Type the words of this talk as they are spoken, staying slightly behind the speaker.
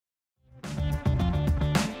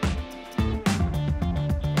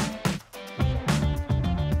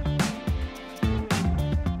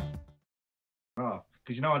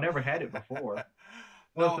because I never had it before.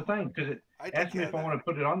 Well, it's the No, thing because it I did asked me get if I it. want to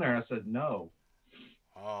put it on there. I said no.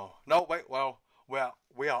 Oh no, wait. Well,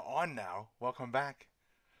 we are on now. Welcome back.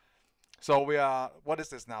 So we are. What is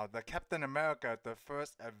this now? The Captain America, the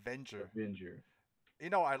First Avenger. Avenger.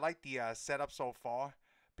 I like the setup so far.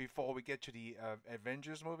 Before we get to the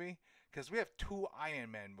Avengers movie, because we have two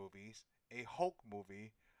Iron Man movies, a Hulk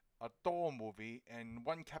movie, a Thor movie, and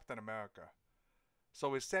one Captain America. So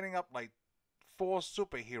we're setting up like four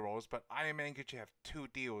superheroes, but Iron Man could have two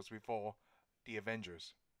deals before the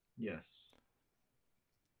Avengers. Yes.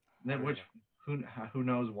 How do you Which know? who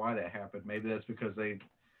knows why that happened? Maybe that's because they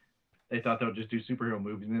thought they'll just do superhero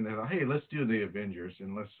movies, and then they thought, hey, let's do the Avengers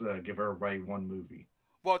and let's give everybody one movie.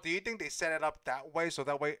 Well, do you think they set it up that way so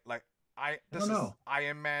that way like I don't this is know.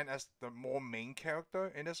 Iron Man as the more main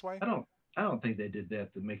character in this way? I don't. I don't think they did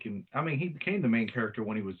that to make him. I mean, he became the main character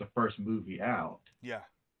when he was the first movie out, Yeah.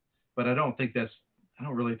 but I don't think that's. I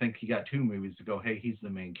don't really think he got two movies to go. Hey, he's the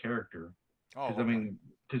main character. Oh, Because I okay. mean,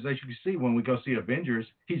 because as you can see when we go see Avengers,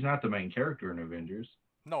 he's not the main character in Avengers.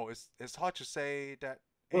 No, it's hard to say that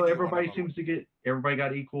Well, any one of everybody them. seems to get. Everybody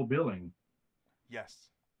got equal billing. Yes.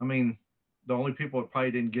 I mean, the only people that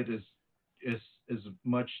probably didn't get as as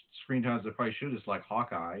much screen time as they probably should is like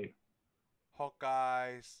Hawkeye.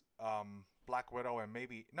 Hawkeye's, Black Widow, and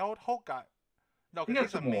maybe no Hawkeye. No, He because got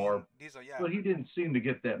these are some main. more, These are yeah. but he didn't seem to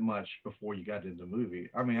get that much before you got into the movie.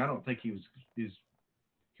 I mean, I Yeah. don't think he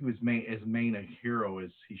was main a hero as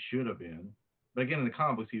he should have been. But again, in the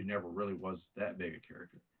comic books, he never really was that big a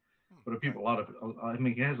character. But Okay. a lot of, I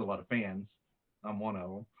mean, he has a lot of fans. I'm one of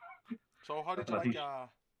them. So how I did you thought like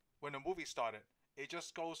when the movie started? It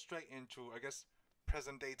just goes straight into I guess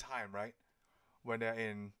present day time, right? When they're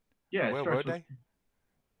in yeah, it where were starts with they?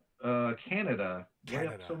 Canada, way up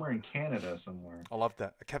Canada. somewhere in Canada somewhere. I love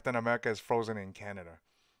that. Captain America is frozen in Canada.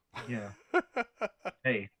 Yeah.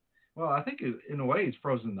 Hey, well, I think in a way it's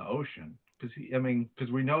frozen in the ocean because I mean,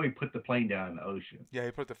 because we know he put the plane down in the ocean. Yeah,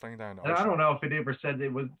 he put the thing down in the And I ocean. don't know if it ever said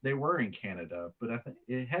they were in Canada, but I think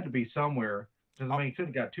it had to be somewhere because I Oh, mean, it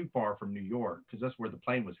couldn't have got too far from New York because that's where the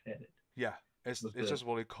plane was headed. yeah. It's Was it's the just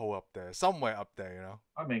really cold up there. Somewhere up there,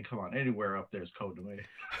 I mean, come on, anywhere up there is cold to me.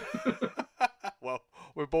 Well,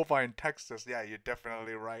 we both are in Texas. Yeah, you're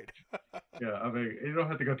definitely right. Yeah, I mean, you don't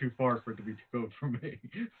have to go too far for it to be too cold for me.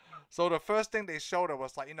 So the first thing they showed us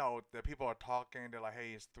was like, the people are talking. They're like,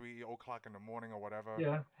 "Hey, it's 3 o'clock in the morning or whatever."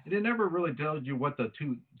 Yeah, and it never really tells you what the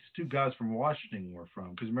two guys from Washington were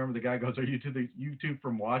from. Because remember, the guy goes, "Are you two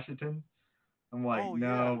from Washington?" I'm like, Oh yeah.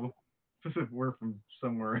 "No, we're from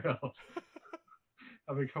somewhere else."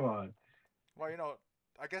 I mean, come on. Well,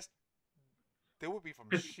 I guess they would be from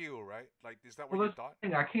 'Cause, Shield, right? Like, is that what well, you that's thought? the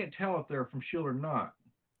thing. I can't tell if they're from Shield or not,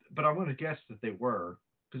 but I'm going to guess that they were.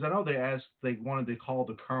 Because I know they wanted to call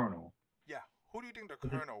the colonel. Yeah. Who do you think the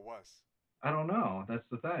But Colonel was? I don't know. That's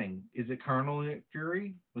the thing. Is it Colonel Nick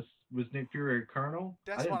Fury? Was Nick Fury a colonel?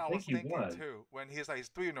 I That's what didn't I think was he thinking was. too. When he's like, it's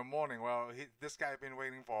 3 in the morning. Well, this guy been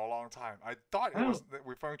waiting for a long time. I thought I it was don't.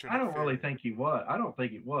 referring to I Nick don't really Fury. think he was. I don't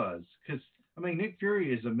think it was because I mean Nick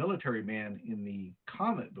Fury is a military man in the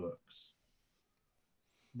comic books,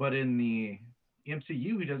 but in the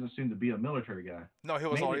MCU he doesn't seem to be a military guy. No, he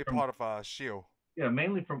was Mainly already from part of Shield. yeah,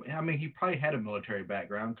 mainly from. I mean he probably had a military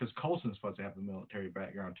background because Coulson's supposed to have a military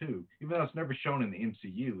background too. Even though it's never shown in the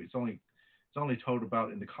MCU, it's only told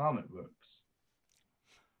about in the comic books.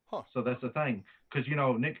 Huh. So that's the thing because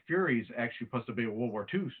Nick Fury's actually supposed to be a World War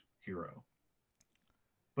II hero,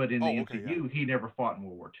 but in the Oh, okay, yeah. MCU he never fought in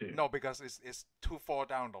World War II. No, because it's too far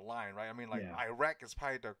down the line, right? I mean, like Yeah. Iraq is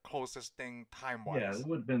probably the closest thing time Yeah, it wise.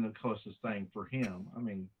 would have been the closest thing for him. I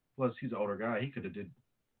mean, plus he's an older guy. He could have did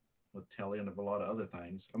with Telly and of a lot of other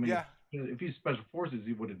things. I mean, Yeah, if he's special forces,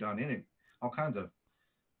 he would have done any all kinds of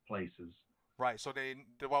places. right. So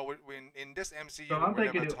well, in this So MCU, we're never I'm told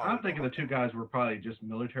thinking the about two that. guys were probably just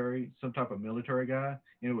military, some type of military guy,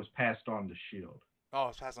 and it was passed on to Shield Oh,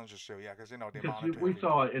 it's Passenger Shield, yeah, because they because monitor we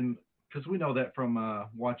saw everything. it in because we know that from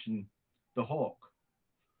watching the Hulk.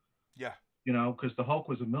 Yeah. Because the Hulk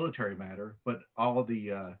was a military matter, but all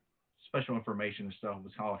the special information and stuff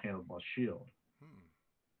was all handled by Shield.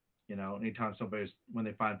 Hmm. Anytime when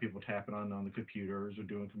they find people tapping on the computers or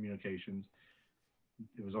doing communications,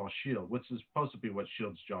 it was all Shield, which is supposed to be what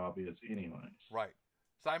Shield's job is, anyways. Right.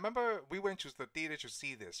 So I remember we went to the theater to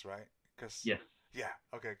see this, right? Because Yes. yeah,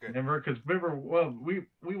 okay, good. Well,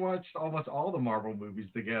 we watched almost all the Marvel movies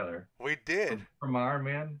together We did. from Iron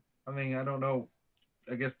Man. I mean, I don't know.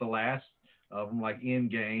 I guess the last of them, like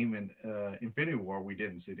Endgame and Infinity War, we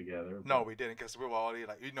didn't see together, No, but we didn't because we were already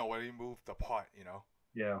like, already moved apart.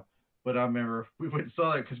 yeah. But I remember we went and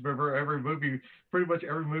saw it because remember every movie, pretty much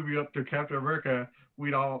every movie up to Captain America,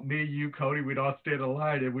 we'd all, me, you, Cody, we'd all stand in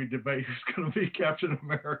line and we'd debate who's going to be Captain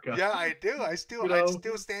America. Yeah, I do. I still You I know,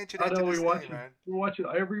 still stand to I that to know this day, man. we watch it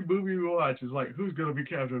every movie we watch is like who's going to be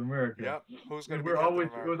Captain America, Yep. Who's gonna and be we're Captain always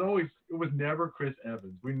America? it was never Chris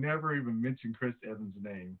Evans. We never even mentioned Chris Evans'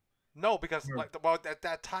 name. No, because like well at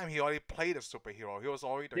that time he already played a superhero. He was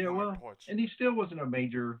already the Yeah, Human well, Torch. and he still wasn't a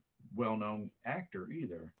major, well-known actor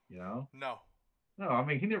either. You know, No. no, I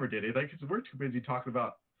mean he never did it. Like, 'cause we're too busy talking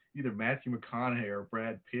about either Matthew McConaughey or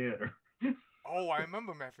Brad Pitt, or Oh, I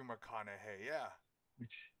remember Matthew McConaughey. Yeah,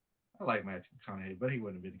 which I like Matthew McConaughey, but he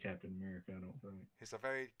wouldn't have been Captain America. I don't think. he's a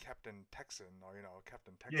very Captain Texan, or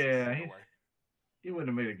Captain Texas Yeah, in a way. he wouldn't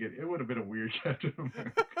have made a good. It would have been a weird Captain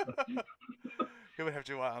America. He would have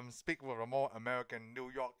to speak with a more American New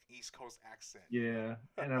York East Coast accent. Yeah,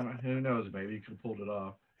 and who knows? Maybe he could have pulled it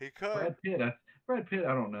off. He could. Brad Pitt, Brad Pitt,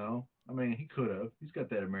 I don't know. I mean, he could have. He's got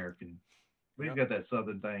that American, but he's Yep, got that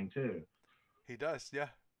Southern thing too. he does. Yeah.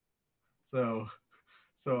 So,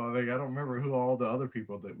 so I think I don't remember who all the other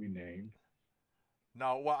people that we named.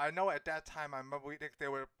 No, well, I know at that time, I remember they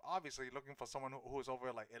were obviously looking for someone who was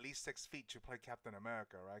over like at least 6 feet to play Captain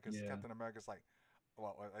America, right? Because Yeah, Captain America's like,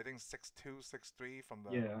 well, I think 6'2", 6'3" from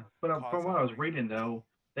the yeah. But from cards what I I was read. reading though,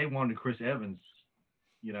 they wanted Chris Evans,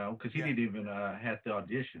 because he Yeah. didn't even have the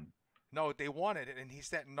audition. No, they wanted it, and he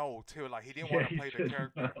said no too. Like he didn't Yeah, want to he play the said no.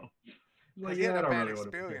 character He's like, because he had yeah, I a don't bad really want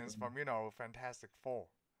to pick experience him. from Fantastic Four.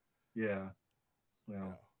 Yeah, You well,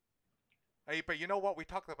 know. Hey, but you know what? We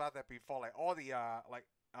talked about that before. Like all the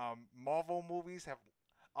Marvel movies have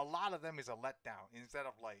a lot of them is a letdown instead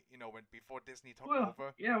of like when before Disney took well,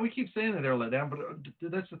 over. yeah. We keep saying that they're let down,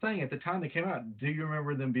 but that's the thing. At the time they came out, do you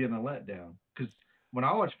remember them being a letdown? Because when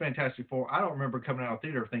I watched Fantastic Four, I don't remember coming out of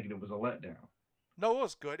theater thinking it was a letdown. No, it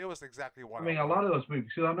was good. It was exactly what I I mean, a wanted. lot of those movies,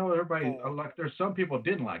 because I know everybody, For like, there's some people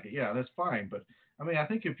didn't like it. Yeah, that's fine. But I mean, I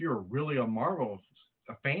think if you're really a Marvel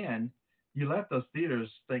fan, you left those theaters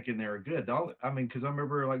thinking they were good. I mean, because I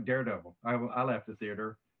remember like Daredevil, I left the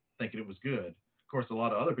theater thinking it was good. Of course, a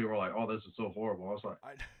lot of other people were like, "Oh, this is so horrible." I was like,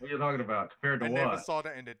 I, "What are you talking about? Compared to I never what?" saw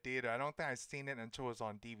that in the theater. I don't think I seen it until it was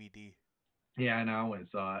on DVD. Yeah, I know. I went and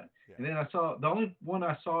saw it, Yeah. and then I saw the only one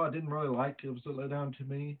I saw I didn't really like. It was a letdown to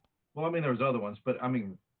me. Well, I mean, there was other ones, but I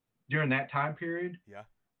mean, during that time period Yeah.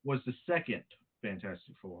 was the second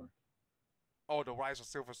Fantastic Four. Oh, the Rise of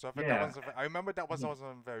Silver Surfer. That Yeah, wasn't. I remember that was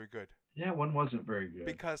wasn't very good yeah, one wasn't very good.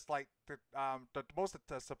 because like the most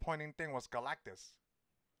disappointing thing was Galactus.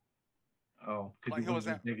 Oh, because he Like he was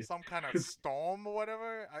wasn't as at big as. some kind of Cause storm or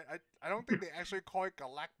whatever. I don't think they actually call it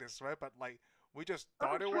Galactus, right? But like we just I'm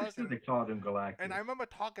thought it pretty was, sure they called him and Galactus. I remember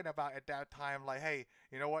talking about at that time, like, hey,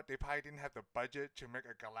 you know what? They probably didn't have the budget to make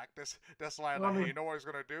a Galactus. That's why, Well, I like, hey, mean, you know what he's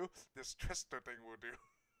gonna do? This Twister thing will do.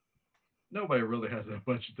 nobody really has that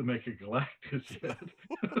budget to make a Galactus yet.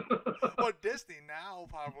 Well, Disney now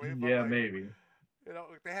probably, but Yeah, like, maybe.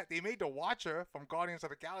 they made the Watcher from Guardians of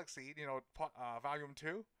the Galaxy, Volume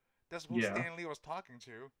 2. That's who Yeah, Stan Lee was talking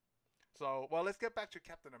to. So, well, let's get back to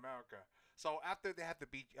Captain America. So after they had the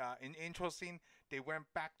beach in intro scene, they went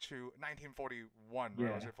back to 1941, right?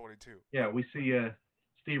 Or yeah, was it 42? yeah. We see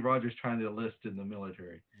Steve Rogers trying to enlist in the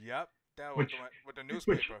military, Yep, that was which, with the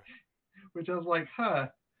which, newspaper. which I was like, huh,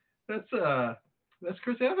 that's that's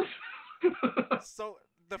Chris Evans. So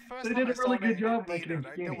the first They time did I a saw really that good in the job making theater, him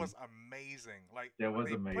right, that skinny. was amazing. Like That was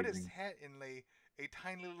they put his amazing. head in a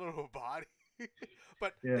tiny little body,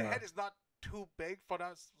 but the Yeah, head is not too big for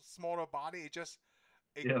that smaller body. It's just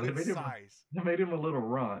a yeah. good size. They made him a little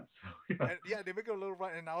runt. So, yeah, And yeah, they make it a little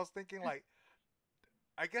run. And I was thinking, like,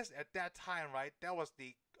 I guess at that time, right, that was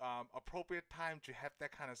the appropriate time to have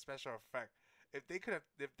that kind of special effect. If they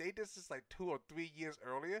did this like 2 or 3 years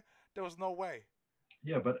earlier, there was no way.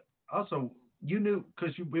 yeah. But also, you knew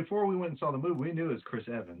because before we went and saw the movie, we knew it was Chris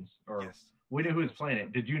Evans, or Yes, we yeah, knew who it was was. playing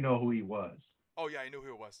it. Did you know who he was? Oh yeah, I knew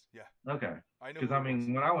who it was. Yeah, Okay. I knew Because who I it was.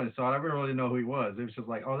 mean, when I went and saw it, I didn't really know who he was. It was just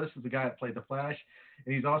like, oh, this is the guy that played the Flash,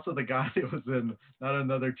 and he's also the guy that was in not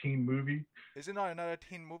another teen movie. Is it not another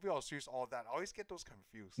teen movie or She's All That? I always get those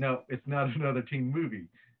confused. No, it's not another teen movie.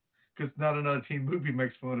 Because not another teen movie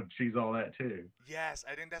makes fun of She's All That too. Yes,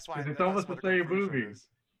 I think that's why Because it's that's almost where the the same confusion movie. is.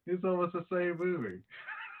 It's almost the same movie.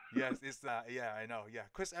 Yes, it's yeah, I know. Yeah,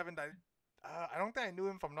 Chris Evans. I don't think I knew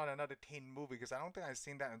him from not another teen movie because I don't think I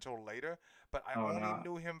seen that until later. But I Oh only no.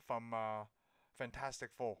 knew him from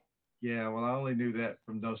Fantastic Four. Yeah, well, I only knew that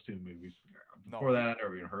from those two movies. No, Before that, I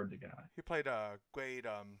never even heard the guy. he played a great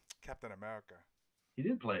Captain America. He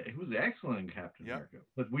did play it. He was excellent in Captain Yep. America,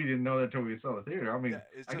 but we didn't know that until we saw the theater. I Yeah, mean,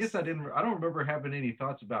 it's I guess just I didn't. I don't remember having any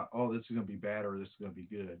thoughts about, oh, this is going to be bad or this is going to be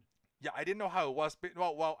good. Yeah, I didn't know how it was. But,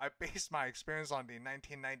 well, I based my experience on the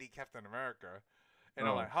 1990 Captain America, and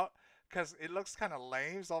I'm Oh, like, how? Because it looks kind of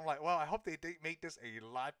lame. So I'm like, well, I hope they did make this a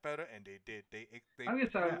lot better, and they did. They I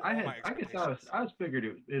guess blew all my expectations. I was figured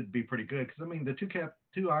it'd be pretty good because I mean the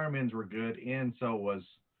two Iron Mans were good and so was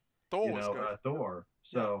Thor was good. Thor.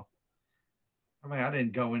 Yeah. So I mean I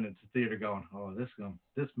didn't go into the theater going, oh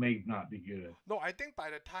this may not be good. No, I think by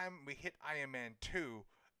the time we hit Iron Man 2,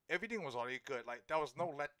 everything was already good. Like, there was no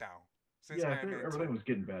letdown since Yeah, Iron Man 2. everything was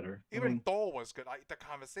getting better. I Even mean, Thor was good. Like, the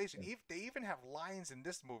conversation. yeah, They even have lines in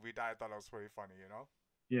this movie that I thought was pretty funny, you know?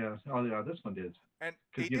 yeah, oh yeah, this one did And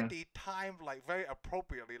they because did the time, like, very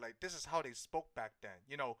appropriately. Like, this is how they spoke back then.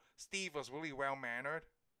 You know, Steve was really well mannered.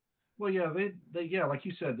 well yeah they yeah like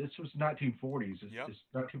you said this was 1940s. Yep. It's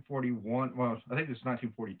 1941. Well, I think it's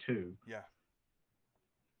 1942 Yeah.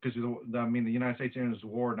 because I mean the United States enters the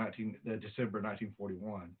war 19 December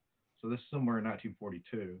 1941. So this is somewhere in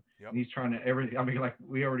 1942, Yep. and he's trying to everything. I mean, like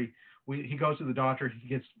he goes to the doctor, he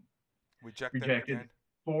gets Rejected rejected, again.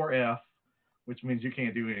 4F, which means you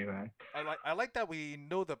can't do anything. I like that we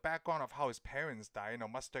know the background of how his parents died. You know,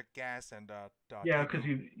 mustard gas and the Yeah, because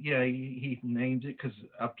TB. he names it because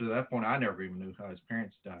up to that point I never even knew how his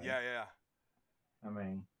parents died. Yeah, yeah. I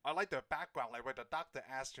mean, I like the background, like where the doctor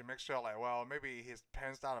asked to make sure, like, well, maybe his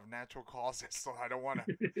parents died of natural causes, so I don't want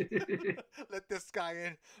to let this guy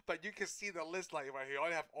in. But you can see the list, like, where he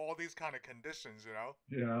already have all these kind of conditions, you know.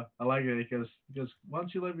 yeah, I like it because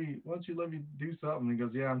once you let me do something, he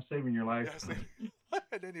goes, yeah, I'm saving your life. Yes,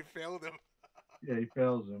 and then he failed him. Yeah, he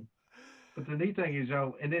fails him. But the neat thing is,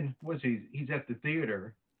 and then he's at the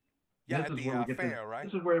theater. Yeah, This at is the where we get fair, right?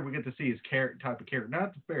 this is where we get to see his type of character.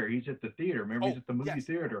 Not the fair. He's at the theater. Remember, he's Oh, at the movie yes.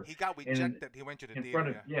 theater. He got And rejected. He went to the in theater. front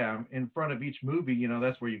of in front of each movie,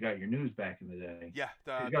 that's where you got your news back in the day. Yeah, You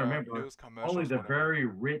the got to remember, news only commercials, the whatever. very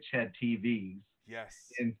rich had TVs,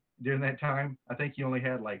 Yes. and during that time, I think you only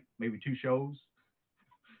had like maybe two shows,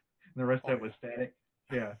 and the rest Oh of it was yeah. static.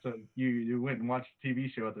 Yeah, so you went and watched a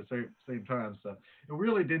TV show at the same time. So it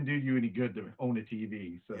really didn't do you any good to own a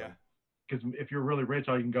TV. So Yeah. because if you're really rich,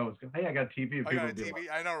 all you can go is, hey, I got a TV, and I people got a would be like,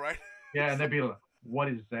 TV. I know, right? yeah, and they'd be like, what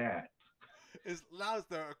is that? It's now it's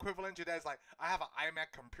the equivalent to that. It's like, I have an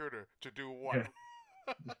iMac computer to do what?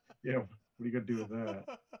 Yeah, yeah. What are you gonna do with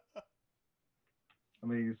that? I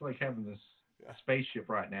mean, it's like having this Yeah. spaceship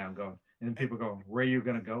right now, going, and And people going, where are you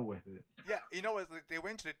gonna go with it? yeah, you know, it's like they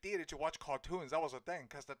went to the theater to watch cartoons. That was a thing,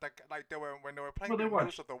 cause like they were when they were playing Well, they the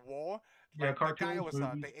news watch, of the war, yeah, like the guy cartoons, was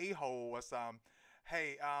movies. the a-hole was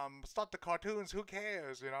hey, start the cartoons. Who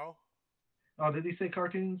cares, you know? Oh, did he say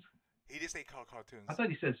cartoons? He did say I cartoons. thought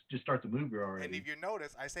he said just start the movie And already. if you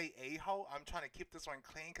notice, I say a-hole. I'm trying to keep this one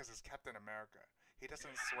clean because it's Captain America. He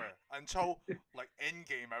doesn't swear until like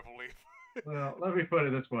Endgame, I believe. Well, let me put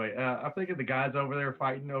it this way. I'm thinking the guys over there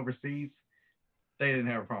fighting overseas, they didn't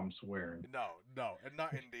have a problem swearing. No, no, and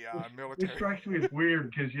not in the Which military. strikes me as weird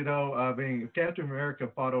because I mean, if Captain America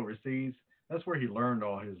fought overseas, that's where he learned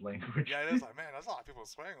all his language. Yeah, it is like, man, that's a lot of people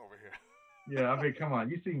swearing over here. Yeah, I mean, come on,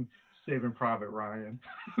 you seen Saving Private Ryan?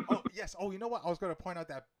 Oh yes. Oh, you know what? I was gonna point out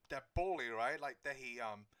that bully, right? Like that he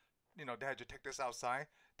they had to take this outside.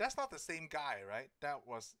 That's not the same guy, right? That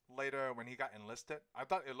was later when he got enlisted. I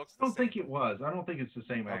thought it looks I the don't same. think it was. I don't think it's the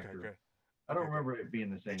same Okay, actor. good. I don't Okay, good. remember it being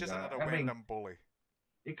the It's same just guy. another I mean, random bully.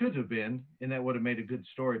 it could have been, and that would have made a good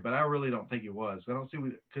story, but I really don't think it was. I don't see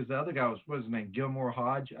because the other guy was his name, Gilmore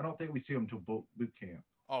Hodge. I don't think we see him until boot camp.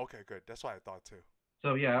 Oh, okay, good. That's what I thought too.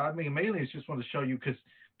 So yeah, I mean, mainly it's just want to show you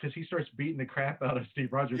because he starts beating the crap out of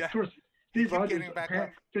Steve Rogers. Yeah, Of course, he Steve keep Rogers. getting back up.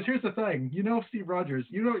 Because here's the thing, Steve Rogers.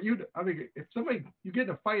 I mean, if you get in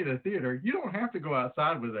a fight at a theater, you don't have to go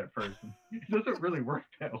outside with that person. It doesn't really work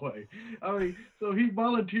that way. I mean, so he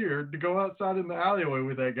volunteered to go outside in the alleyway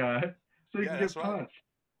with that guy so he Yeah, can that's get right. punched.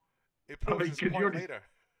 It I proves mean, his because point later.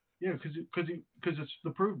 yeah, because it's to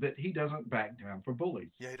prove that he doesn't back down for bullies.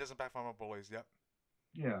 Yeah, he doesn't back from bullies. Yep.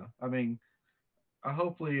 Yeah, I mean,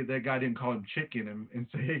 hopefully that guy didn't call him chicken and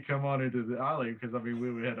say, "Hey, come on into the alley," because I mean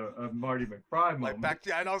we had a Marty McFly Like moment.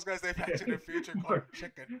 I know I was gonna say Back to the Future called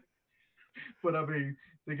chicken. But I mean,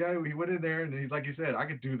 the guy he went in there and he's like you said, I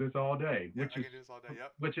could do this all day, Yeah, I can do this all day.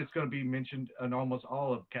 Yep. which is going to be mentioned in almost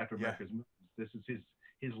all of Captain Yeah. America's movies. This is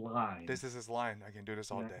his line. This is his line. I can do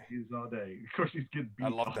this all day. He's all day. Of course, he's getting beat. I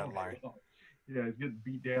love that all line. day. Yeah, he's getting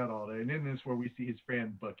beat down all day, and then this is where we see his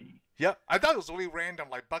friend Bucky. Yep. I thought it was really random.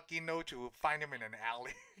 Like Bucky knows to find him in an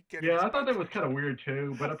alley. Yeah, I thought that was kind of weird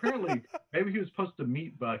too, but apparently maybe he was supposed to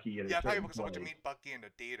meet Bucky at a Yeah, probably certain was supposed to place. meet Bucky in the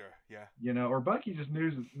theater. Yeah. Or Bucky just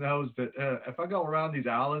knows that if I go around these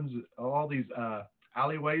islands, all these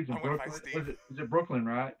alleyways in I'm gonna Brooklyn, find Steve. is it Brooklyn,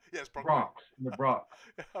 right? Yes, Brooklyn. Bronx, in the Bronx.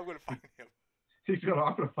 I'm gonna find him.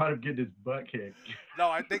 I'm gonna fight him getting his butt kicked. No,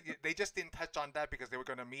 I think they just didn't touch on that because they were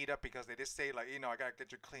gonna meet up because they did say like, I gotta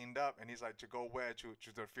get you cleaned up, and he's like, to go where to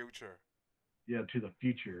the future. Yeah, to the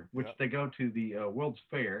future, which Yep. they go to the World's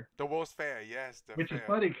Fair. The World's Fair, yes, the Which is fair.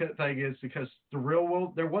 funny thing is because the real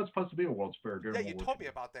world there was supposed to be a World's Fair Yeah, during you World War told me II,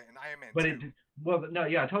 about that in Iron Man but 2. well no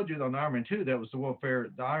yeah I told you on Iron Man 2 that was the World Fair.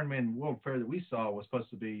 The Iron Man World Fair that we saw was supposed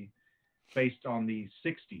to be based on the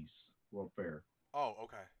 '60s World Fair. Oh,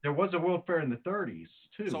 okay. There was a World Fair in the '30s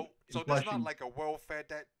too in So this is not Flushing. like a World Fair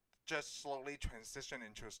that just slowly transitioned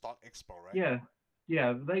into a stock expo, right? Yeah,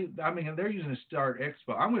 yeah. I mean, they're using the Stark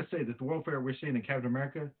Expo. I'm going to say that the World Fair we're seeing in Captain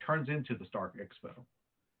America turns into the Stark Expo.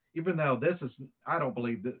 Even though this is, I don't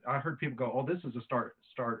believe that. I heard people go, "Oh, this is a Stark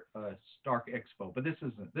Expo," but this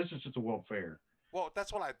isn't. This is just a World Fair. Well,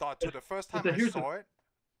 that's what I thought too. But, The first but time I here's the saw it,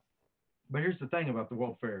 but here's the thing about the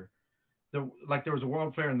World Fair. Like there was a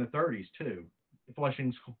World Fair in the '30s too.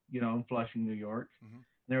 Flushing's, Flushing, New York. hmm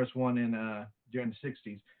And there was one in during the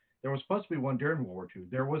 '60s. There was supposed to be one during World War II.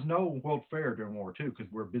 There was no World Fair during World War II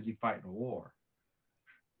because we're busy fighting a war.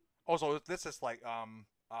 also this is like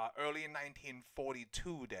early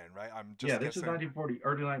 1942 then, right? I'm Yeah, just this is guessing. 1940,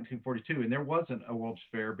 early 1942, and there wasn't a World's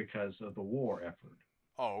Fair because of the war effort.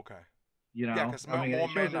 Oh, okay. You Yeah, know, because I mean, more it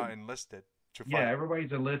shows men that are enlisted to yeah, fight.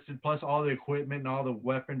 everybody's enlisted, plus all the equipment and all the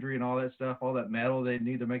weaponry and all that stuff, all that metal they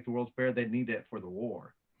need to make the World's Fair, they need that for the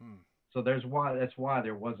war. Hmm. So that's why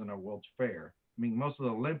there wasn't a World's Fair. I mean, most of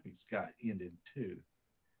the Olympics got ended too.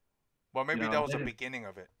 Well, You maybe that know, was they the didn't. beginning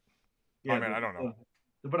of it. I Yeah, mean, I don't know.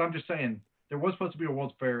 but I'm just saying there was supposed to be a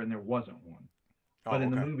World's Fair and there wasn't one. But Oh,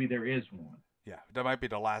 in the okay. movie there is one. Yeah, that might be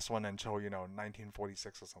the last one until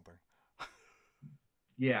 1946 or something.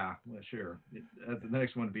 Yeah, well, sure. The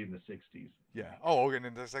next one would be in the '60s. Yeah. Oh, okay.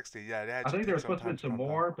 In the 60s, yeah, they had I to think there take was some supposed to time be to some come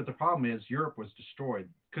down. more, but the problem is Europe was destroyed.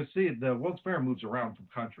 Because see, the World's Fair moves around from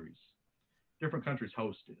countries. Different countries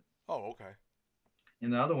host it, Oh, okay.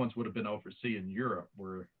 and the other ones would have been overseas in Europe,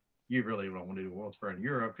 where you really don't want to do a World's Fair in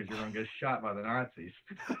Europe because you're going to get shot by the Nazis.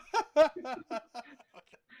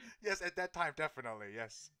 Yes, at that time, definitely.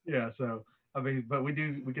 Yes. Yeah, so I mean, but we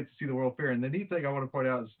get to see the World Fair, and the neat thing I want to point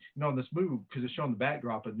out is, in this movie because it's showing the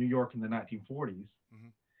backdrop of New York in the 1940s.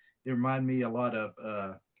 hmm It reminded me a lot of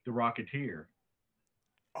the Rocketeer,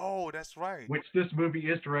 Oh, that's right. which this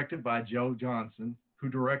movie is directed by Joe Johnston, who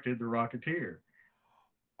directed The Rocketeer.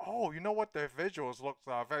 Oh, you know what? The visuals look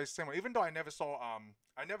very similar. Even though I never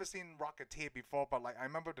seen Rocketeer before, but like I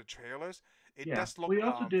remember the trailers. It Yeah. does look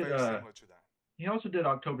Well, very similar to that. he also did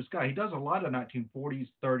October Sky. He does a lot of 1940s,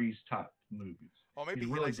 30s type movies. Or He's maybe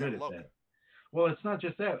he really likes that good at look. that. Well, it's not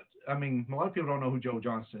just that. I mean, a lot of people don't know who Joe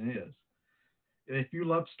Johnston is. If you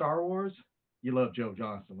love Star Wars, you love Joe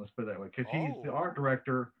Johnston. Let's put it that way, because he's the Oh, art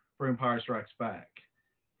director for Empire Strikes Back.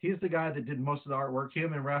 He's the guy that did most of the artwork.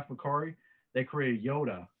 Him and Ralph McQuarrie, they created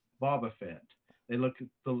Yoda, Boba Fett.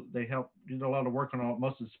 They helped did a lot of work on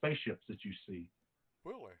most of the spaceships that you see.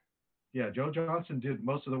 really? Yeah, Joe Johnston did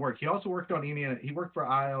most of the work. He also worked on Indiana. He worked for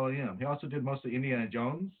ILM. He also did most of Indiana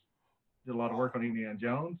Jones. Did a lot of work on Wow. Indiana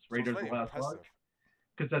Jones, So it's Raiders of very the Lost Ark. impressive.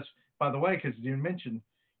 Because that's, by the way, because you mentioned,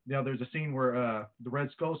 there's a scene where the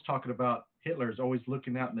Red Skull's talking about Hitler's always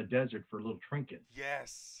looking out in the desert for little trinkets.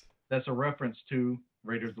 Yes. That's a reference to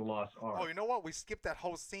Raiders of the Lost Oh, Ark. you know what? We skipped that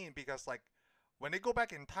whole scene because like when they go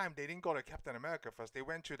back in time, they didn't go to Captain America first. They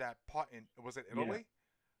went to that part in was it Yeah. Italy?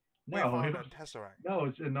 Where he No, found the Tesseract.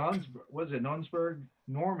 it's in was it Nonsberg?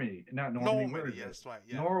 Normandy, not Normandy. Where Normandy, is it? yes, right,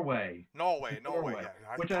 yeah. Norway. Norway, It's Norway, Norway, yeah.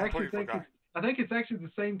 I which I actually completely think is. forgot. I think it's actually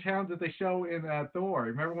the same town that they show in Thor.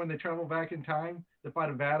 Remember when they travel back in time to fight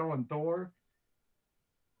a battle in Thor?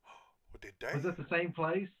 What did Was they? it the same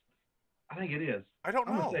place? I think it is. I don't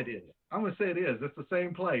I'm gonna know. say it is. I'm gonna say it is. It's the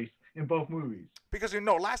same place in both movies. Because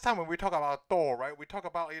last time when we talk about Thor, right, we talk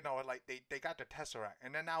about, like they got the Tesseract,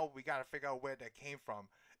 and then now we gotta figure out where that came from.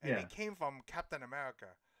 And Yeah, it came from Captain America.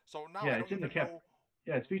 So now yeah. I It's don't in the even Cap. know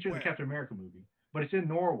Yeah, it's featured in the where. Captain America movie, but it's in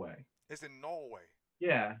Norway. It's in Norway.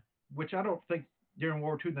 Yeah, which I don't think during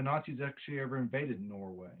World War II the Nazis actually ever invaded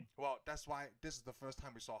Norway. Well, that's why this is the first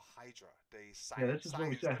time we saw Hydra, the Yeah, science this is where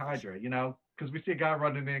we science said division. Hydra, because we see a guy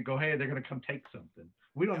running in and go, hey, they're going to come take something.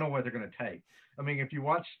 We don't Yep. know what they're going to take. I mean, if you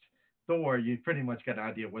watched Thor, you pretty much got an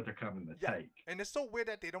idea what they're coming to Yeah. take. And it's so weird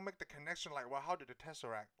that they don't make the connection. Like, well, how did the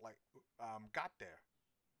Tesseract got there?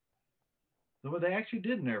 Well, they actually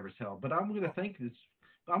did never tell, but Oh, I'm going to think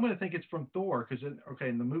it's from Thor, because okay,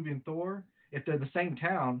 in the movie in Thor, if they're the same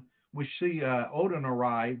town, we see Odin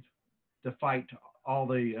arrive to fight all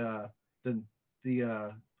the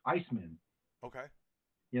Icemen. okay.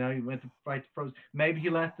 He went to fight the Frozen. Maybe he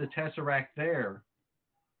left the Tesseract there.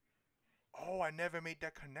 Oh, I never made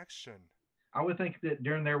that connection. I would think that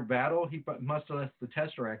during their battle, he must have left the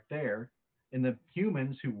Tesseract there, and the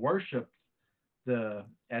humans who worshipped the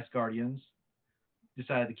Asgardians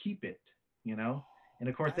decided to keep it. You know, and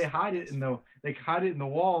of course That's what. That's they hide it in the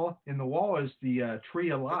wall. In the wall is the tree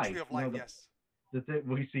of the tree life. of You life. know, Yes. that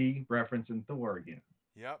we see reference in Thor again.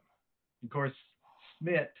 Yep. Of course,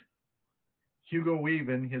 Smith, Hugo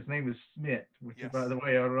Weaving, his name is Smith, which is, by Yes. the way,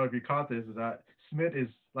 I don't know if you caught this, is that Smith is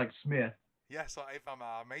like Smith. Yeah. So if I'm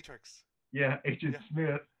Matrix. Yeah, Agent Yeah.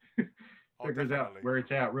 Smith Oh, figures out definitely. where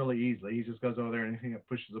it's at really easily. He just goes over there and he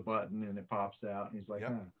pushes a button and it pops out. And he's like, Yep.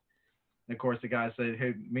 huh. And of course, the guy said,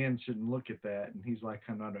 hey, men shouldn't look at that. And he's like,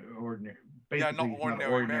 I'm not an ordinary, Yeah, not basically, he's not an ordinary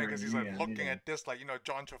man ordinary because he's like man. looking at this like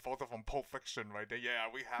John Travolta from Pulp Fiction right there. Yeah,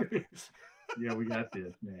 we happy. Yeah, we got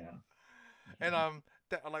this now. And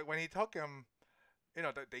like when he took him,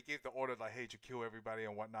 they gave the order like, hey, to kill everybody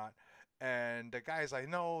and whatnot. And the guy's like,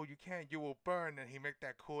 no, you can't. You will burn. And he make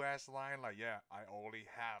that cool ass line like, yeah, I only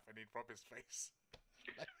have, and he rub his face.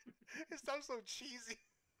 It sounds so cheesy,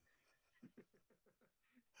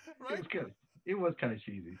 It right? was kind of, it was kind of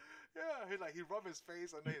cheesy. Yeah, he rub his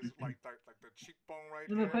face and then his like the cheekbone right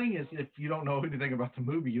And the here. thing is, if you don't know anything about the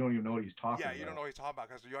movie, you don't even know what he's talking Yeah, you don't about. know what he's talking about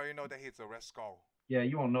because you already know that he's a Red Skull. Yeah,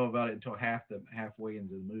 you won't know about it until halfway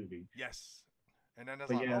into the movie. Yes. And then it's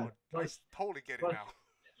But like, yeah, oh, I totally get it plus,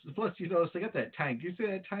 now. plus, you notice they got that tank. You see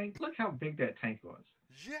that tank? Look how big that tank was.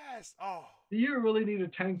 Yes. Oh. Do you really need a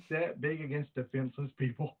tank that big against defenseless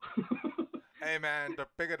people? Hey man, the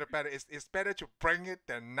bigger the better. It's better to bring it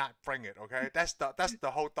than not bring it. Okay, that's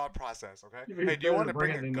the whole thought process. Okay. It's Hey, do you better want to to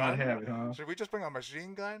bring it a than not gun? have it, huh? Should we just bring a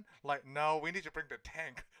machine gun? Like, no, we need to bring the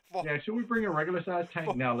tank. For, Yeah, should we bring a regular sized tank?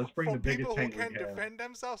 for, Now let's bring for the biggest people who tank we can have. defend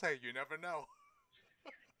themselves. Hey, you never know.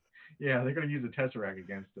 Yeah, they're gonna use a Tesseract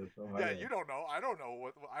against us. Oh my Yeah, God. you don't know. I don't know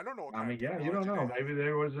what. I don't know what I kind mean, of yeah, you technology don't know. they have. Maybe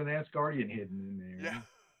there was an Asgardian hidden in there.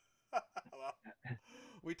 Yeah. Well,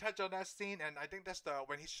 we touch on that scene, and I think that's the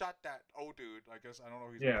when he shot that old dude. I guess I don't know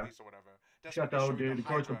if he's a Yeah. priest or whatever. That's Shot when the they show old you dude. Of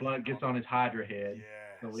course, the Hydra blood gets helmet. on his Hydra head,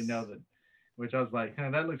 so we know Yes. that. Which I was like, huh,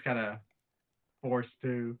 that looks kind of forced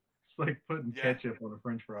too. It's like putting Yeah. ketchup on a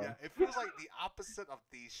French fry. Yeah. It feels like the opposite of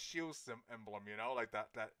the shield emblem. Like that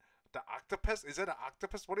the octopus. Is it an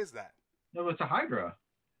octopus? What is that? No, it's a Hydra.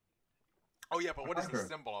 Oh yeah, but A what is the Hydra.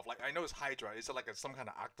 symbol of? Like I know it's Hydra. Is it like some kind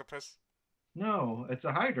of octopus? No, it's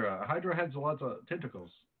a Hydra. A Hydra has lots of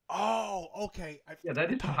tentacles. Oh, okay. Yeah,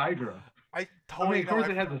 that is a Hydra. I I totally mean, of course,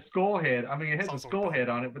 it has a skull head. I mean, it has a Sounds so skull dumb. head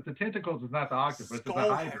on it, but the tentacles is not the octopus. It's a skull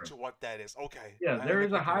Hydra. head to what that is. Okay. Yeah, I there make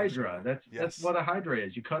is a the connection Hydra. now. That's yes. what a Hydra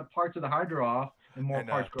is. You cut parts of the Hydra off, and more And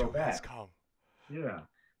parts grow two heads back. come. Yeah.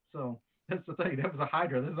 So that's the thing. That was a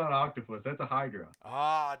Hydra. That's not an octopus. That's a Hydra.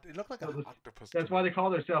 Ah, it looked like So an octopus. that's to why me. they call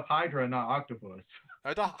themselves Hydra, not octopus.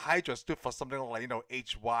 I thought Hydra stood for something like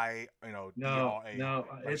HY, No, DRA. no,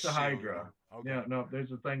 like it's a shield, Hydra. Okay. Yeah, no,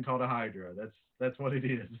 there's a thing called a Hydra. That's what it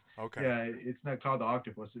is. Okay. Yeah, it's not called the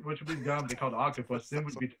octopus, which would be dumb to call the octopus. Then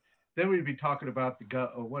we'd be talking about the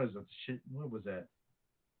gut. Or what is it? Shit, what was that?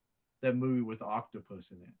 That movie with the octopus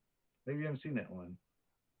in it. Maybe you haven't seen that one.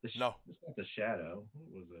 No. It's not the Shadow.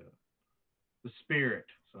 What was it? The Spirit.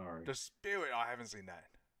 Sorry. The Spirit. I haven't seen that.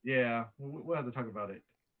 Yeah, we'll have to talk about it.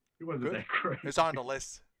 It wasn't Good. that great. It's on the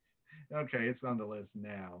list. Okay, it's on the list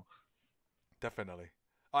now. Definitely.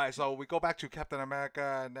 All right, so we go back to Captain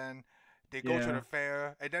America, and then they go to Yeah. the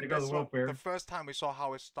fair, and then They go to that's the World Fair. the first time we saw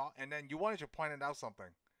how it started, and then you wanted to point it out something.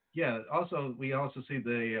 Yeah. Also, we also see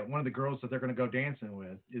the one of the girls that they're going to go dancing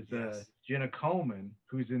with is Yes. Jenna Coleman,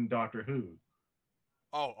 who's in Doctor Who.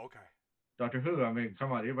 Oh, okay. Doctor Who. I mean,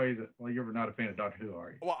 come on, everybody's. Well, you're not a fan of Doctor Who,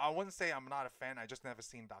 are you? Well, I wouldn't say I'm not a fan. I just never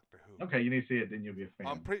seen Doctor Who. Okay, you need to see it, then you'll be a fan.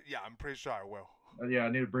 I'm pretty sure I will. Yeah, I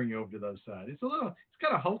need to bring you over to the other side. It's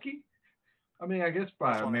kind of hokey. I mean, I guess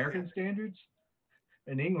by That's what I American hear. standards.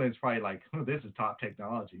 In England, it's probably like, oh, this is top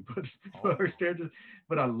technology, but Oh. our standards.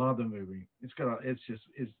 But I love the movie. It's.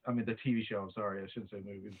 I mean, the TV show. I'm sorry, I shouldn't say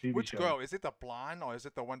movie. The TV Which show. girl? Is it the blonde or is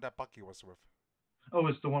it the one that Bucky was with? Oh,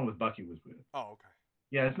 it's the one with Bucky was with. Oh, okay.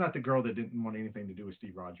 Yeah, it's not the girl that didn't want anything to do with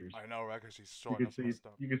Steve Rogers. I know, right? Because she's You short could and see. messed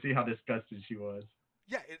up. You could see how disgusted she was.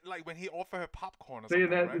 Yeah, like when he offered her popcorn or See,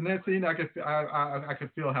 something, in that scene, I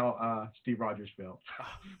could feel how Steve Rogers felt.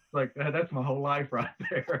 right? Like that's my whole life right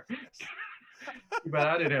there. But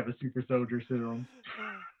I didn't have a super soldier serum.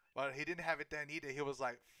 But he didn't have it then either. He was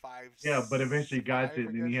like 5. Yeah, but eventually he got it, I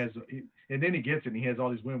and guess. and then he gets it, and he has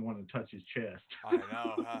all these women wanting to touch his chest. I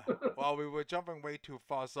know. Huh? Well, we were jumping way too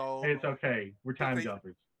far, so Hey, it's okay. We're time they-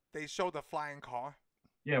 jumpers. they showed the flying car.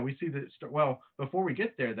 Yeah, we see the. Well, before we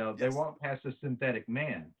get there, though, they Yes. walk past a synthetic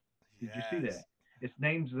man. Did you see Yes. that? It's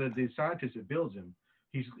named the scientist that builds him.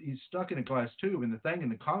 He's stuck in a glass tube, and the thing in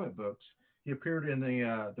the comic books, He appeared in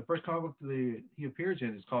the first comic book he appears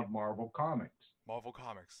in is called Marvel Comics. Marvel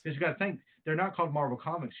Comics. Because you got to think they're not called Marvel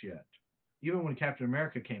Comics yet. Even when Captain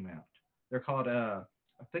America came out, they're called. I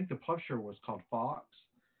think the publisher was called Fox,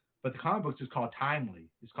 but the comic books is called Timely.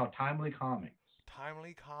 It's called Timely Comics.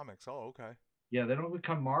 Timely Comics. Oh, okay. Yeah, they don't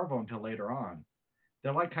become Marvel until later on.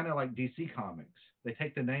 They're like kind of like DC Comics. They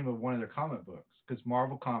take the name of one of their comic books because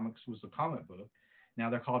Marvel Comics was the comic book. Now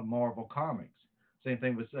they're called Marvel Comics. Same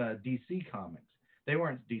thing with DC Comics. They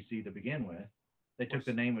weren't DC to begin with. They took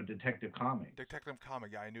the What's name of Detective Comics. Detective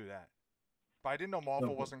Comic? Yeah, I knew that. But I didn't know Marvel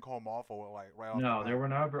So, wasn't called Marvel like right off the no, they bat. were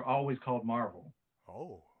never always called Marvel.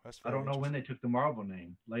 Oh, that's I very don't know when they interesting. took the Marvel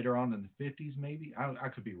name. Later on in the 50s, maybe. I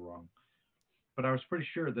could be wrong. But I was pretty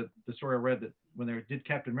sure that the story I read that when they did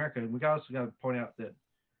Captain America, and we also got to point out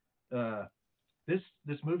that uh,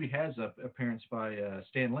 this movie has a appearance by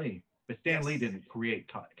Stan Lee, but Stan Lee Yes. didn't create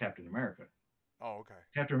Captain America. Oh, okay.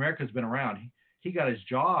 Captain America's been around. He got his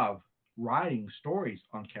job writing stories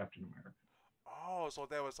on Captain America. Oh, so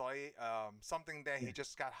there was like something that he Yeah,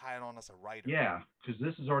 just got hired on as a writer. yeah, because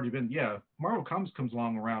this has already been Marvel Comics comes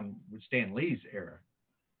along around with Stan Lee's era.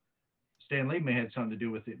 Stan Lee may have had something to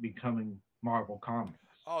do with it becoming Marvel Comics.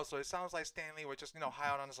 Oh, so it sounds like Stanley was just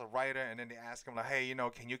hired on as a writer, and then they asked him like, hey,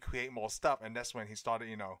 can you create more stuff? And that's when he started,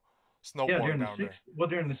 Yeah, snowballing down there.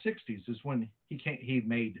 during the '60s is when he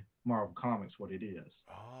made Marvel Comics what it is.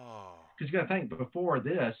 Oh. Because you got to think before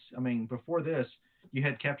this, you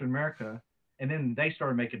had Captain America, and then they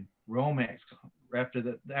started making romance after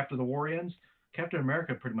the war ends. Captain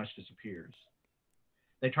America pretty much disappears.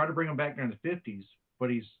 They try to bring him back during the '50s,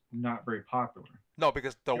 but he's not very popular. No,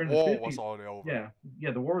 because the During the war was '50s, already over. yeah,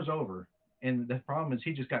 yeah, the war's over, and the problem is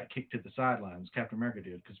he just got kicked to the sidelines. Captain America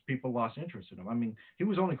did because people lost interest in him. I mean, he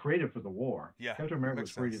was only created for the war. Yeah, Captain America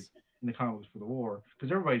makes was created sense. in the comics for the war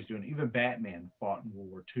because everybody's doing it. Even Batman fought in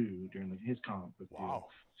World War II during his comic book deal. Wow.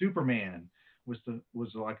 Superman was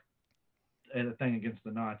like a thing against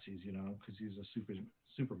the Nazis, because he's a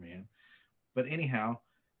Superman. But anyhow,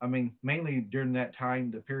 I mean, mainly during that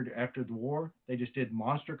time, the period after the war, they just did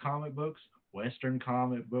monster comic books, Western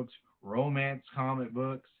comic books, romance comic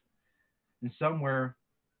books, and somewhere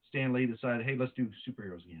Stan Lee decided, hey, let's do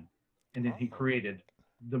superheroes again, and then he Oh. created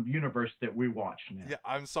the universe that we watch now. Yeah,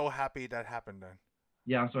 I'm so happy that happened then.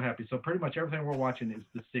 Yeah, I'm so happy. So pretty much everything we're watching is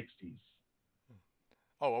the '60s.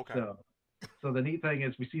 Oh, okay. So, so the neat thing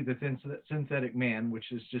is we see the synthetic man,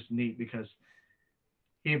 which is just neat because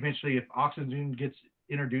he eventually, if oxygen gets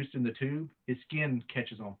introduced in the tube, his skin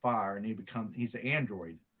catches on fire, and he's an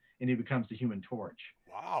android, and he becomes the Human Torch,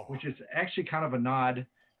 Wow. which is actually kind of a nod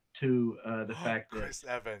to the Oh, fact that Chris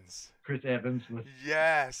Evans. Chris Evans was the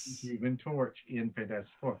Yes. Human Torch in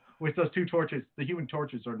Fantastic Four. With those two torches, the Human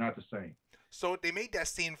Torches are not the same. So they made that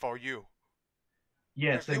scene for you.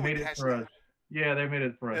 Yes, If they you would made it catch for that. us. Yeah, they made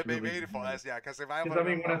it for us They really made it for good. us, yeah. Because if I Because would I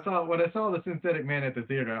mean, have, when I saw the synthetic man at the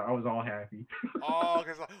theater, I was all happy. oh,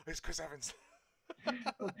 because it's Chris Evans.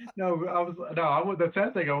 No, the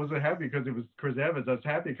sad thing, I wasn't happy because it was Chris Evans. I was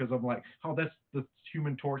happy because I'm like, oh, that's the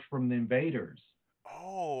Human Torch from the Invaders.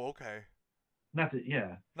 Oh, okay. Not the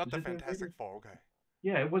yeah, Not is the it the Fantastic Invaders? Four. Okay.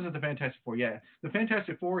 Yeah, it wasn't the Fantastic Four. Yeah, the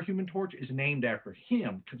Fantastic Four Human Torch is named after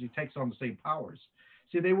him because he takes on the same powers.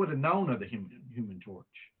 See, they would have known of the Human Torch,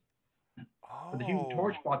 but the Human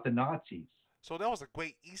Torch Oh, fought the Nazis. so that was a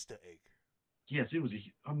great Easter egg. Yes, it was a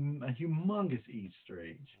humongous Easter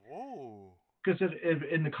egg. Whoa. Because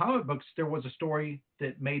in the comic books, there was a story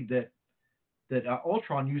that made that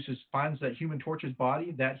Ultron finds that Human Torch's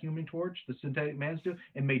body, that Human Torch, the synthetic man's do,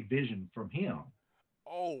 and made Vision from him.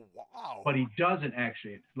 Oh, wow. But he doesn't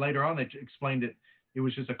actually. Later on, they explained it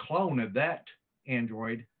was just a clone of that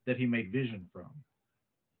android that he made Vision from.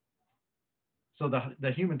 So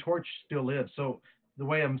the Human Torch still lives. So the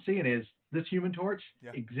way I'm seeing it is this Human Torch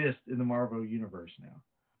Yeah. exists in the Marvel universe now.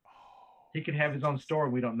 Oh, He could have his own interesting. story.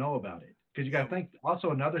 We don't know about it because you got Yeah. to think.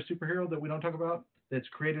 Also, another superhero that we don't talk about that's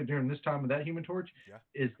created during this time of that Human Torch Yeah.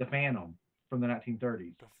 is the Phantom from the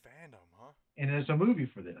 1930s, The fandom, huh? and there's a movie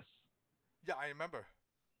for this. Yeah, I remember.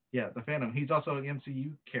 Yeah, the Phantom. He's also an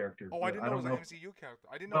MCU character, Oh, I but didn't I know it don't was an know. MCU character.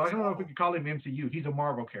 I didn't know it Well, I was don't know if we Marvel. could call him MCU. He's a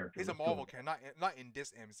Marvel character. He's a Let's go Marvel with it. character, not in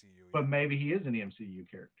this MCU. But Yeah. maybe he is an MCU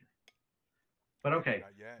character. But Maybe okay.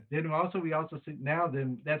 not yet. Then we also see now.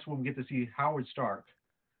 Then that's when we get to see Howard Stark,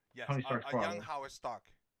 Yes, Tony Stark's a young father, Howard Stark.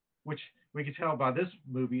 which we can tell by this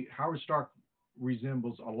movie. Howard Stark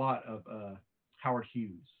resembles a lot of Howard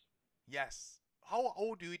Hughes. Yes. How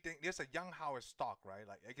old do you think? There's a young Howard Stark, right?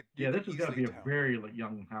 Like you Yeah, could this is gonna easily be a tell. very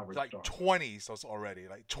young Howard Like Stark. 20s already,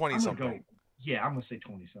 like 20 I'm gonna go. something. Yeah, I'm gonna say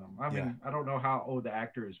 20 something. I Yeah. mean, I don't know how old the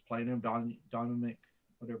actor is playing him, Dominic,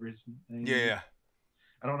 whatever his name Yeah, is. yeah.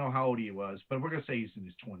 I don't know how old he was, but we're gonna say he's in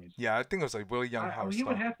his 20s. Yeah, I think it was like really young Howard He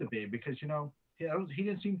would Stark. have to be because he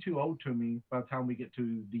didn't seem too old to me by the time we get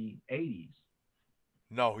to the 80s.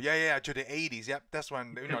 No, yeah, to the 80s. Yep, that's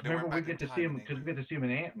when Because they went remember we back in get to see time him in because England. we get to see him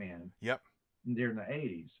in Ant Man Yep. during the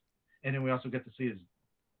 80s, and then we also get to see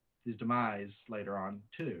his demise later on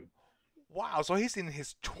too. Wow, so he's in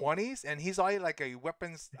his 20s and he's already like a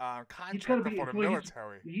weapons He's got to contractor be for the well.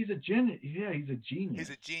 military. He's a genius. Yeah, he's a He's genius.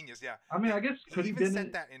 a genius, yeah. I mean, I guess He could he even been?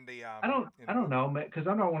 said that in the in I the don't movie. know, because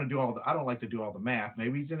I don't want to do all the. I don't like to do all the math.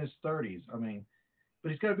 Maybe he's in his 30s. I mean,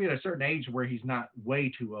 but he's got to be at a certain age where he's not way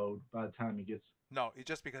too old by the time he gets. No, it's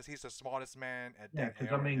just because he's the smartest man at Yeah, that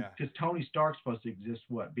because I era, mean, yeah. because Tony Stark's supposed to exist.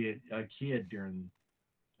 What? Be a kid during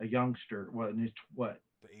a youngster. What? In his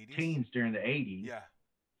The 80s? teens during the 80s. Yeah.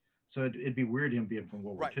 So it'd be weird him being from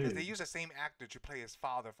World War Right, because they II. use the same actor to play his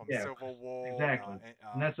father from Yeah, Civil War. exactly.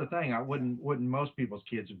 And that's the thing. I yeah. wouldn't most people's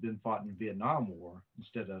kids have been fought in the Vietnam War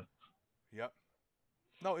instead of. Yep.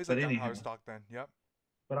 No, he's a But young anyhow, Howard Stark then. Yep.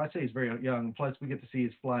 but I'd say he's very young. Plus, we get to see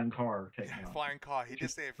his flying car Yeah, technology, flying car. He did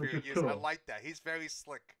say a which few is years. I cool. like that. He's very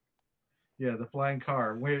slick. Yeah, the flying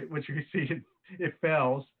car, which you see it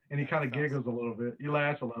fails, and he Yeah, kind it of fails. giggles a little bit. He Yeah.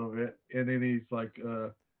 laughs a little bit, and then he's like,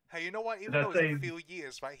 Hey, you know what? Even "Did I though it's say?" a few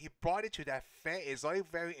years, right? He brought it to that fair. It's already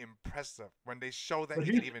very impressive when they show that But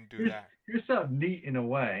he can even do that. here's something neat in a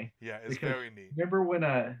way. Yeah, it's Because very neat. remember when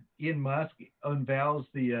Elon Musk unveils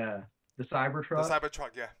the The Cybertruck?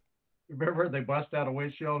 Cybertruck, yeah. Remember they bust out a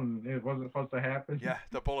windshield and it wasn't supposed to happen. Yeah,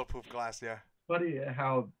 the bulletproof glass, yeah. Funny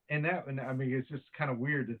how and I mean it's just kind of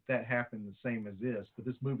weird that happened the same as this, but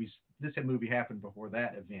this movie happened before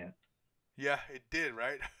that event. Yeah, it did,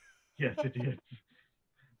 right? Yes, it did.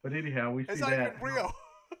 But anyhow, we It's see not even that. real.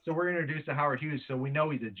 So we're introduced to Howard Hughes, so we know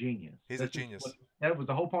he's a genius. He's a genius. That was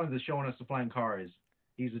the whole point of the showing us the flying car is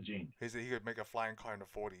he's a genius. He could make a flying car in the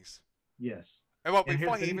 40s. Yes. And well, And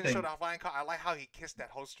before here's he the even thing. showed the flying car, I like how he kissed that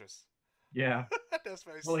hostess. Yeah. That's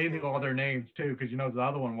very Well, he smooth, knew all right? their names too, because the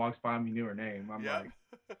other one walks by him, he knew her name. I'm Yep.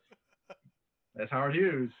 like, that's Howard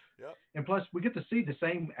Hughes. Yep. And plus, we get to see the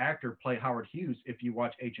same actor play Howard Hughes if you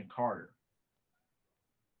watch Agent Carter.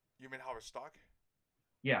 You mean Howard Stark?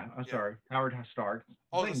 Yeah, I'm Yeah. sorry, Howard Stark.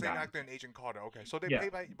 Oh, the same guy. actor in Agent Carter. Okay, so they Yeah. play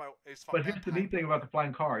by it's from But that here's the time neat thing about the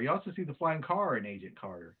flying car. You also see the flying car in Agent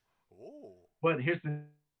Carter. Oh. But here's the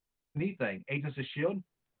neat thing: Agents of Shield,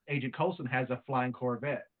 Agent Coulson has a flying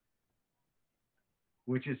Corvette,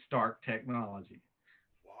 which is Stark technology.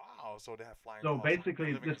 Wow. So they have flying So cars.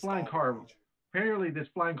 basically, Living this in flying Star car, Wars. apparently, this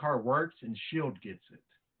flying car works, and Shield gets it.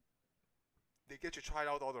 They get you tried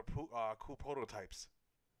out all the cool prototypes.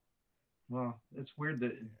 Well, it's weird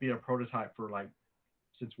that it'd be a prototype for like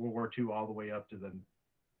since World War II all the way up to the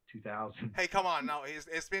 2000s. Hey, come on now.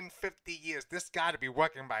 It's been 50 years. This got to be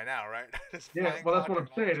working by now, right? This Yeah, flying well, that's car what I'm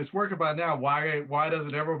saying. technology. It's working by now. Why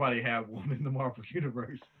doesn't everybody have one in the Marvel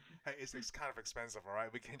universe? Hey, it's kind of expensive, all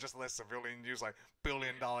right? We can just let civilians use like $1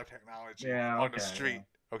 billion technology Yeah, on the okay, street,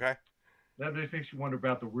 okay? That just makes you wonder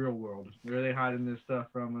about the real world. Where are they hiding this stuff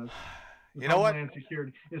from us? You know what?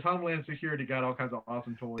 Is Homeland Security got all kinds of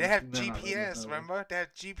awesome toys? They have They're not letting us GPS, know. remember? They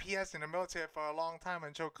had GPS in the military for a long time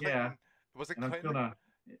until Clinton. Yeah. Was it And I'm Clinton? still not.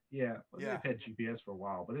 Yeah, well, Yeah. they've had GPS for a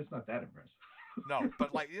while, but it's not that impressive. No,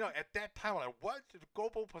 but like, at that time, like, what? The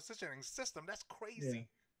global positioning system? That's crazy.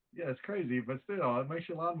 Yeah, it's crazy, but still, it makes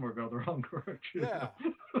your lawnmower go the wrong direction. Yeah.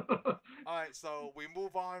 All right, so we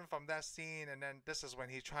move on from that scene, and then this is when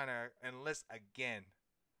he's trying to enlist again.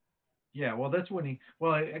 Yeah, well, that's when he.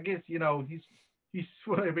 Well, I guess I mean, he's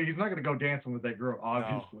not gonna go dancing with that girl,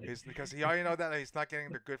 obviously. No, because he already know that he's not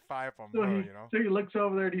getting the good vibe from So her, he, so he looks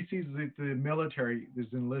over there and he sees that the military is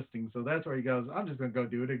enlisting. So that's where he goes, I'm just going to go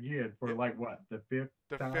do it again for like what, the fifth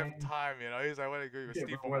time? The fifth time, He's like, what, agree with Yeah,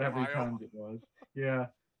 Steve for from whatever Ohio? times it was. Yeah.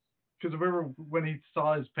 Because remember when he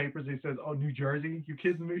saw his papers, he says, "Oh, New Jersey? You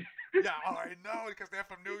kidding me?" Yeah, I know, because they're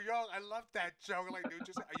from New York. I love that joke. Like, New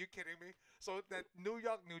Jersey, are you kidding me? So that New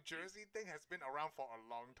York, New Jersey thing has been around for a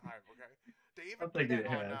long time, okay? They even I'm did thinking that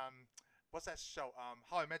it on, has. what's that show?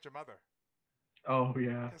 How I Met Your Mother. Oh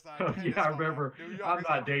yeah. 'Cause, Ken is Yeah, I from, remember. New York. I'm He's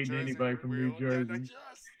not from New dating Jersey, anybody from New real. Yeah, Jersey. like,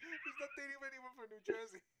 yes, he's not dating anyone from New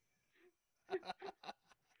Jersey.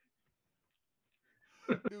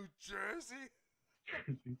 New Jersey?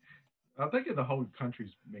 I'm thinking the whole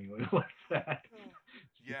country's mainly like that.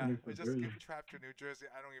 Yeah, Speaking of we New just Jersey. get trapped to New Jersey.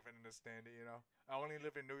 I don't even understand it, I only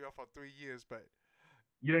lived in New York for 3 years, but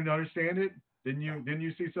You didn't understand it? Didn't you? No. Didn't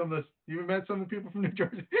you see some of the? You even met some of the people from New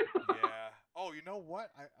Jersey? yeah. Oh, you know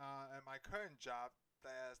what? At my current job,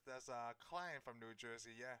 there's a client from New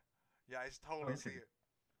Jersey. Yeah, I totally see Okay. it.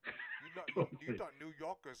 You thought New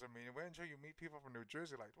Yorkers. I mean, wait until you meet people from New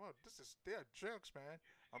Jersey. Like, well, they're jerks, man.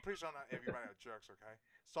 I'm pretty sure not everybody are jerks. Okay.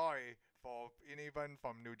 Sorry for anyone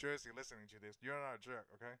from New Jersey listening to this. You're not a jerk,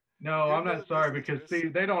 okay? If No, you're I'm not sorry listening to because this, see,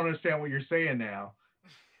 they don't understand what you're saying now.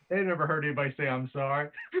 They never heard anybody say I'm sorry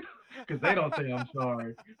because they don't say I'm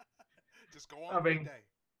sorry. just go on I with your mean, day.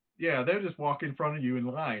 yeah, they'll just walk in front of you in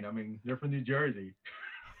line. I mean, they're from New Jersey.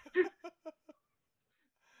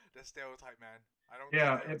 That's stereotype, man. I don't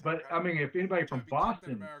Yeah, stereotype, but okay? I mean, if anybody I'm trying from to be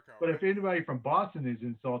Captain Boston, America, but okay? if anybody from Boston is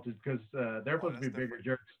insulted because they're Oh, supposed to that's be different.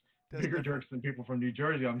 That's bigger different. jerks than people from New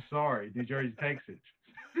Jersey. I'm sorry, New Jersey takes it.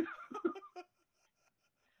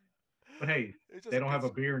 But hey, It's they just a don't good. have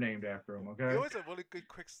a beer named after them. It Okay. was a really good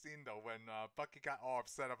quick scene though when Bucky got all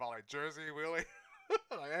upset about like Jersey, really.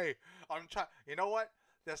 Like, hey, I'm trying. You know what?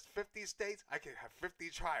 There's 50 states. I can have 50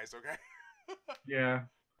 tries, okay? Yeah,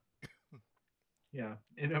 yeah,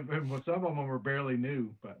 and well, some of them were barely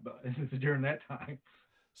new, but during that time,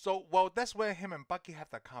 So, well, that's where him and Bucky have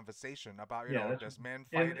that conversation about yeah, that's this man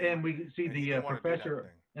fighting, and we see and he the didn't want to do that professor,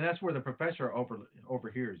 thing. and that's where the professor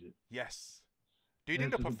overhears it, Yes. Do you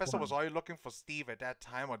and think this the is professor was important. already looking for Steve at that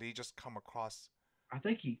time, or did he just come across? I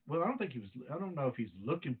think well, I don't think he was. I don't know if he's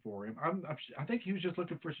looking for him. I think he was just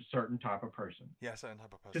looking for a certain type of person. Yeah, certain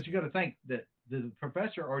type of Because person. you Yeah. got to think that the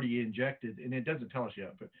professor already injected, and it doesn't tell us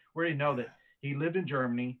yet, but we already know Yeah. that he lived in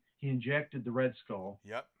Germany. He injected the Red Skull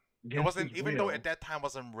Yep. It against his wasn't, even though at will. that time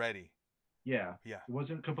wasn't ready. Yeah, Yeah. it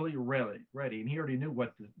wasn't completely ready, and he already knew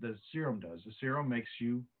what the serum does. The serum makes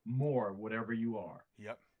you more whatever you are,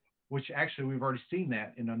 Yep. which actually we've already seen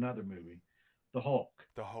that in another movie, the Hulk.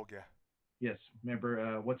 The Hulk. Yeah. Yes,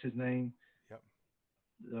 remember what's his name? Yep.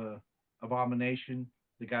 Abomination,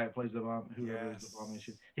 the guy that plays whoever is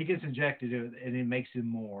Abomination. Yes. He gets injected and it makes him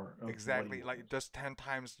more of what he Exactly. was. Like just 10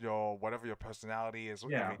 times your whatever your personality is,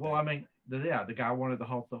 Yeah, well, everything. I mean, the guy wanted to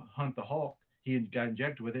hunt the Hulk. He got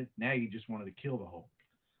injected with it. Now he just wanted to kill the Hulk.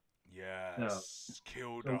 So, Yes.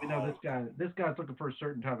 Kill so the we know this Hulk. guy. This guy's looking for a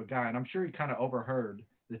certain type of guy, and I'm sure he kind of overheard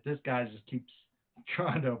that this guy just keeps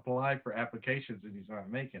trying to apply for applications and he's not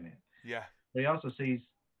making it. Yeah. But he also sees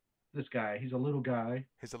this guy. He's a little guy,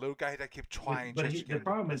 He's a little guy that keeps trying but just to the get into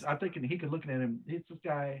problem is, prison. I'm thinking he could looking at him. This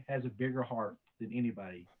guy has a bigger heart than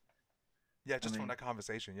anybody. Yeah, I just from mean, that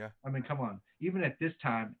conversation. Yeah. come on. Even at this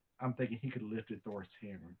time, I'm thinking he could have lifted Thor's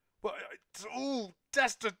hammer. But ooh,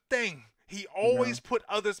 that's the thing. He You know, always put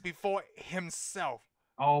others before himself.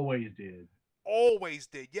 always did. Always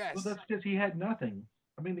did. Well, Yes. that's because he had nothing.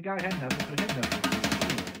 I mean, the guy had nothing, so he had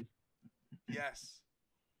nothing. Anyways. Yes.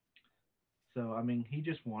 So I mean, he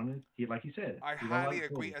just wanted. He like he said. I He don't highly like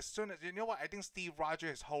agree. bullies. As soon as you know what, I think Steve Rogers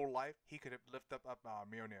his whole life he could have lifted up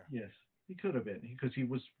Mjolnir. Yes, he could have been because he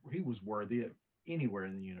was worthy of anywhere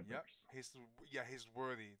in the universe. Yep. He's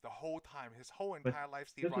worthy the whole time. His whole But entire life,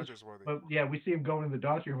 Steve this is. Rogers worthy. But yeah, we see him going to the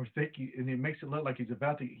doctor, and we think, and it makes it look like he's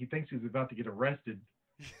about to. He thinks he's about to get arrested,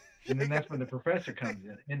 and then that's when the professor comes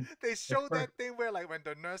in. And they show that thing where like when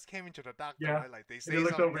the nurse came into the doctor, yeah, right? Like they and say he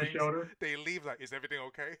looks some over his things, shoulder. they leave like, is everything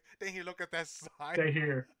okay? Then he look at that sign. Stay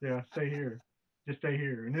here. Yeah, stay here. Just stay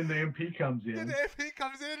here. And then the MP comes Then in. the MP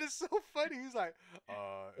comes in, it's so funny. He's like,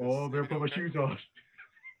 Oh, is better put my everything shoes okay? on.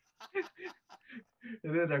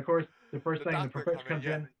 And then, of course, the first The thing the doctor professor come in, comes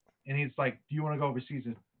yeah. in, and he's like, "Do you want to go overseas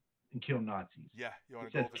and kill Nazis?" Yeah, you He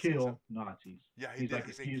want to go says, overseas? "Kill Nazis." Yeah, he He's did. like,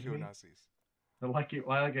 He said "Excuse kill me." Nazis. I like it.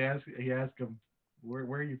 He asked him, "Where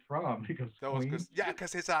are you from?" He goes, That was good. "Queens." Yeah,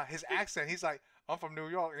 because his accent, he's like, I'm from New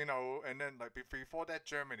York, you know, and then like before that,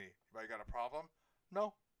 Germany. But you got a problem?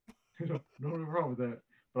 No. No problem with that.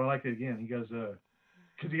 But I like it again. He goes,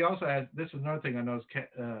 because he also asked. This is another thing I noticed.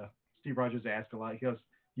 Steve Rogers asked a lot. He goes,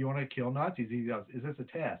 "You want to kill Nazis?" He goes, "Is this a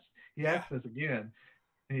test?" He Yeah. asks this again,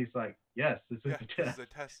 and he's like, "Yes, this is Yeah, a this test." is a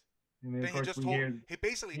test. And then Then of he course just we told. hear, He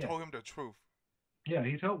basically yeah, told him the truth. yeah.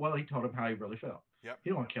 He told him how he really felt. Yep. He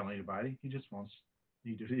don't want to kill anybody. He just wants.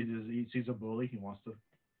 He sees a bully. He wants to.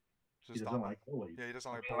 Just He stop doesn't him. like bullies. Yeah, he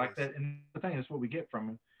doesn't like I bullies. like that, and the thing is, what we get from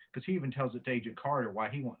him, because he even tells it to Agent Carter why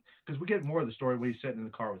he wants. Because we get more of the story when he's sitting in the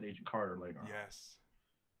car with Agent Carter later on. Yes.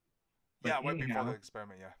 But Yeah, right before the anyhow,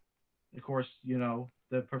 experiment. Yeah. of course,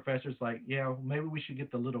 the professor's like, yeah, maybe we should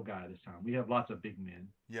get the little guy this time. We have lots of big men.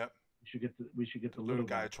 Yep. We should get the Little little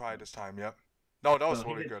guy guy. tried this time. Yep. No, that was So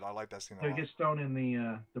really good. I like that scene a so he lot. gets thrown in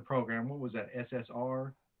the program. What was that?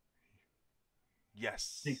 SSR? Yes.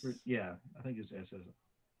 Secret? Yeah, I think it's SSR.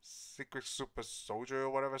 Secret Super Soldier or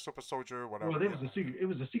whatever. Super Soldier, whatever. Well, yeah. it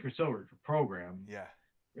was a secret soldier program, Yeah.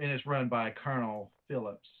 and it's run by Colonel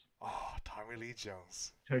Phillips. Oh, Tommy Lee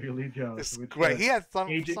Jones. Tommy Lee Jones. It's which, great. He had some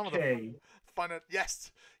Agent of K, the fun.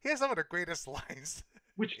 Yes, he has some of the greatest lines.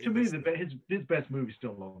 which to in me this his best movie is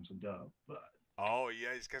still Lonesome Dove, but Oh yeah,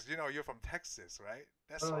 because you're from Texas, right?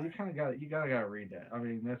 That's you kind of got to read that. I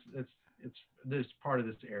mean, it's this part of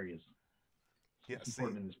this area's Yeah, It's see.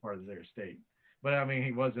 important in this part of their state. But I mean,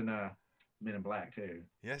 he was in Men in Black too.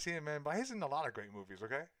 Yeah, see, man, but he's in a lot of great movies.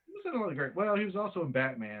 Okay. He was in a lot of great. Well, he was also in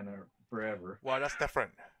Batman Forever. Well, that's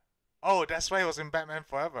different. Oh, that's why he was in Batman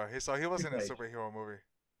Forever. So he was Two in a Face. superhero movie.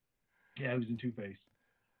 Yeah, he was in Two Face.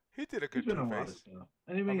 He did a He's good been Two in a lot of Face. stuff.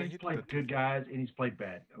 And I mean, He he's did played the good Two-Face. guys and he's played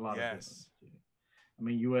bad. A lot of different ones Yes. too. I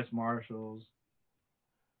mean, U.S. Marshals.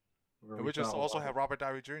 Where We we just saw also have Robert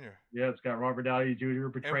Downey Jr. Yeah, it's got Robert Downey Jr.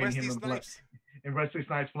 and portraying Wesley him Snipes. in Wesley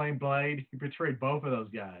Snipes playing Blade. He portrayed both of those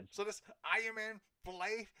guys. So this Iron Man,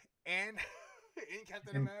 Blade, and in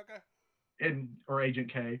Captain And- America, Or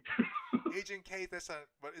Agent K. Agent K.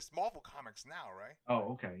 But it's Marvel Comics now, right?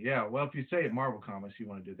 Oh, okay. Yeah. Well, if you say it Marvel Comics, you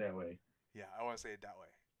want to do it that way. Yeah, I want to say it that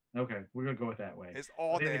way. Okay, we're gonna go with that way. It's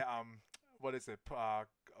all But the what is it?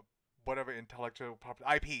 Whatever intellectual property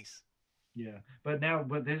IPs. Yeah, but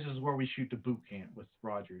this is where we shoot the boot camp with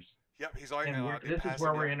Rogers. Yep, he's already. And this is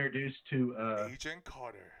where we're introduced to Agent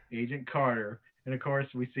Carter. Agent Carter, and of course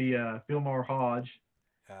we see Fillmore Hodge.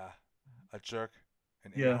 A jerk.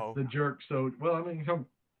 An Yeah, a-hole. the jerk. So, well, I mean,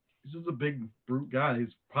 he's just a big brute guy.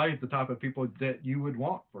 He's probably the type of people that you would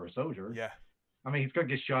want for a soldier. Yeah. I mean, he's gonna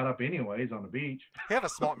get shot up anyways on the beach. He had a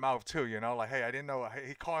smart mouth too, you know. Like, hey, I didn't know.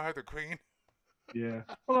 He called her the queen. Yeah.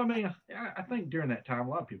 Well, I mean, I think during that time, a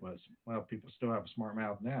lot of people still have a smart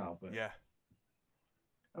mouth now. But Yeah.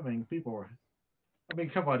 I mean,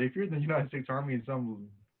 come on. If you're in the United States Army and some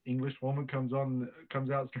English woman comes out and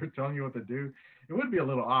starts telling you what to do, it would be a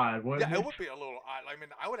little odd, wouldn't Yeah, it? it would be a little odd. I mean,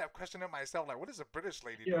 I would have questioned it myself. Like, what is a British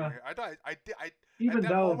lady Yeah. doing here? I thought Even at that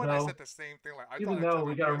though, moment, I said the same thing. Like, even though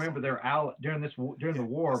we got to remember they're out during the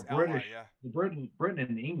war. Ally, Britain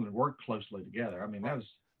and England worked closely together. I mean, that was.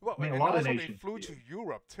 Well, I mean, a and lot of also nations they flew did. to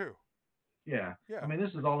Europe too. Yeah. Yeah. I mean, this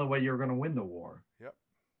is the only way you're going to win the war. Yep.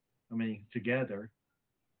 I mean, together.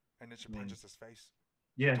 And then she punches his face.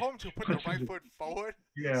 Yeah. She told him to put the right foot forward.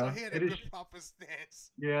 Yeah. So he had a good proper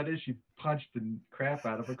stance. Yeah, it is. She punched the crap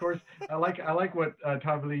out of him. Of course, I like what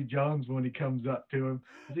Tommy Lee Jones when he comes up to him.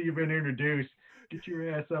 I think you've been introduced. Get your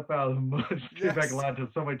ass up out of the mud. Get back in line until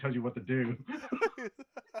somebody tells you what to do.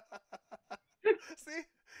 See,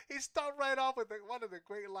 he started right off with one of the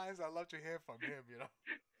great lines I love to hear from him. You know.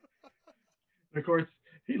 Of course,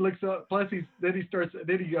 he looks up. Plus, he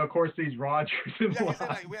of course sees Rogers in Yeah, line. he said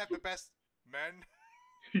like we have the best men.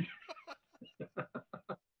 He's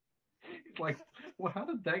like, well, how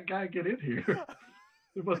did that guy get in here?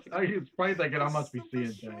 He's probably thinking I must be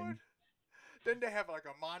seeing things. Then they have like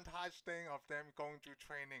a montage thing of them going through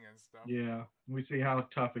training and stuff. Yeah, we see how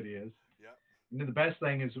tough it is. Yeah. And then the best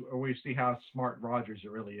thing is we see how smart Rogers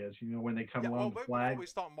it really is. You know, when they come along the flag. Before we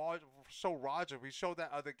start show Roger, we show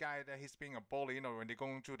that other guy that he's being a bully. You know, when they're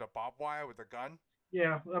going through the barbed wire with the gun.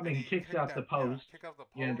 Yeah, I mean, he kicks out the post. Yeah, kick out the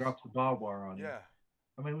post. Yeah, and drops the barbed wire on him. Yeah.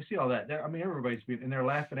 I mean, we see all that. I mean, everybody's been, and they're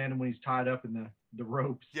laughing at him when he's tied up in the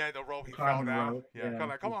ropes. Yeah, the rope, he fell down. Yeah,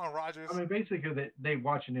 come on, Rogers. I mean, basically, they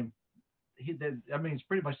watching him. I mean, it's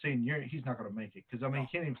pretty much saying he's not going to make it because I mean, he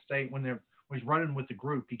can't even stay when he's running with the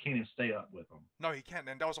group. He can't even stay up with them. No, he can't.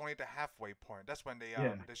 And that was only the halfway point. That's when they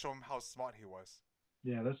show him how smart he was.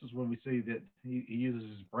 Yeah, this is when we see that he uses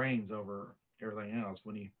his brains over everything else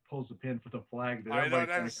when he pulls the pin for the flag. I know,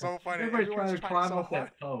 that is so funny. Everybody's trying to climb up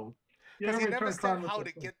that pole. Because he never said how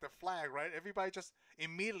to get the flag, right? Everybody just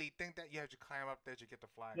immediately think that you have to climb up there to get the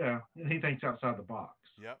flag. Yeah, and he thinks outside the box.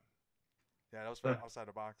 Yep. Yeah, that was right outside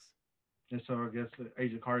the box. And so I guess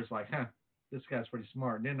Agent Carter's like, this guy's pretty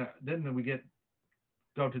smart. And then we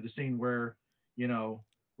go to the scene where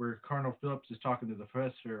Colonel Phillips is talking to the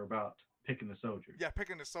professor about picking the soldier. Yeah,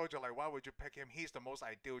 picking the soldier. Like, why would you pick him? He's the most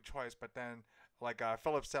ideal choice. But then, like,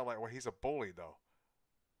 Phillips said, like, well, he's a bully, though.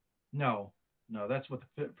 No, that's what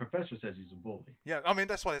the professor says. He's a bully. Yeah, I mean,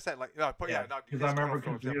 that's what I said. Like, because I remember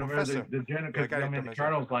the general. The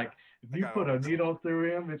colonel's like, if you put a needle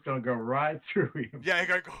through him, it's gonna go right through him. Yeah, he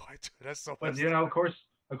gonna go right through. That's so. But of course,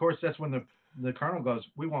 that's when the colonel goes,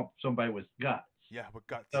 we want somebody with guts. Yeah, with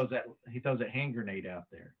guts. He throws that hand grenade out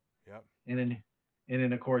there. Yep. And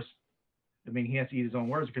then of course, I mean, he has to eat his own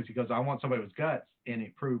words because he goes, I want somebody with guts, and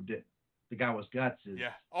it proved that the guy with guts is.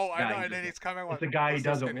 Yeah. Oh, I know. And then he's coming. It's the guy he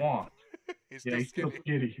doesn't want. He's still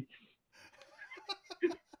skinny.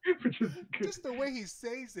 Just the way he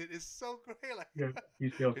says it is so great. Like, yeah,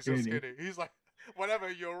 he's still skinny. So skinny. He's like, whatever,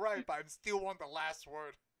 you're right, but I still want the last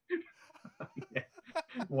word. Yeah.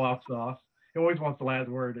 Wafts off. He always wants the last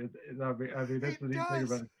word. I mean, that's the neat thing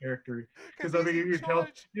about his character. Because I mean,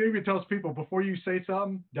 he even tells people before you say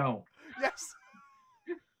something, don't. Yes.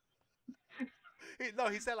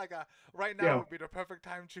 He said like, right now would be the perfect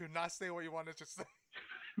time to not say what you wanted to say.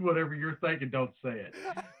 Whatever you're thinking, don't say it.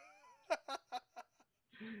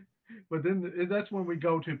 But then that's when we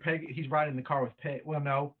go to Peggy. He's riding the car with Peggy. Well,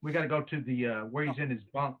 no, we got to go to the where No, he's in his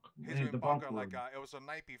bunk, he's in in the bunk bunker like room. it was the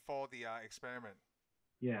night before the experiment.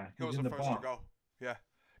 Yeah, He he's was in the the first to bunk. go. Yeah,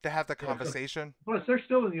 they have the Yeah. conversation. Plus, they're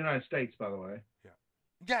still in the United States, by the way. Yeah,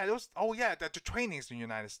 yeah. It was. Oh yeah, the trainings in the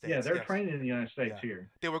United Yeah, States. they're Yes. training in the United States Yeah, here.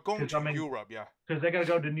 they were going Because to Europe. Yeah. because they got to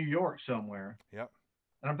go to New York somewhere. Yep.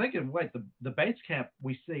 And I'm thinking, wait, the base camp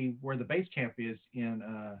we see where the base camp is in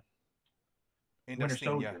In the Winter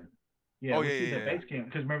scene. Yeah. Soldier. Yeah, Oh we yeah, see yeah, the yeah. base camp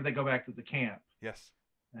because remember they go back to the camp. Yes.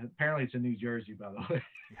 And apparently it's in New Jersey, by the way.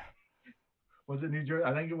 Yeah. Was it New Jersey?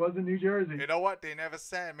 I think it was in New Jersey. You know what? They never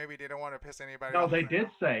said. Maybe they don't want to piss anybody No, off. they did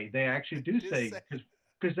say. They actually do Did say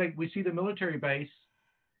because we see the military base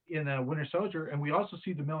in Winter Soldier, and we also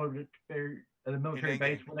see the military base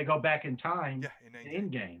Endgame. when they go back in time Yeah, in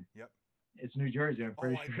Endgame. Endgame. Yep. It's New Jersey. I'm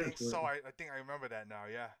pretty I sure. think so. I think I remember that now.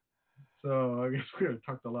 Yeah. So I guess we have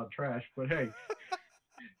talked a lot of trash, but hey.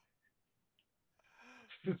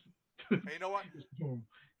 Hey, you know what?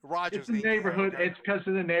 Rogers It's the didn't neighborhood. Care, okay? It's because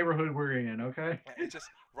of the neighborhood we're in. Okay. It's just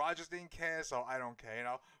Rogers didn't care, so I don't care. You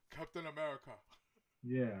know, Captain America.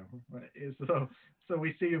 Yeah. So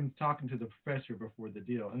we see him talking to the professor before the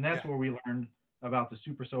deal, and that's Yeah. where we learn about the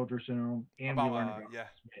super soldier syndrome, and About we learn about yeah.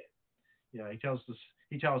 Smith. Yeah, he tells us.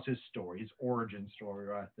 He tells his story, his origin story,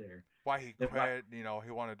 right there. Why he That- quit? You know,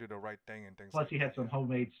 he wanted to do the right thing and things. Plus, like he had that, some yeah.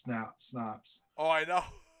 homemade snaps. Oh, I know.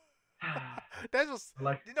 That was,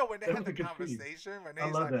 Like you know, when they that had was a the good scene. conversation, when I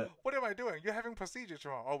he's love like, that. "What am I doing? You're having procedure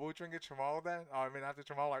tomorrow. Oh, we'll drink it tomorrow then. Oh, I mean after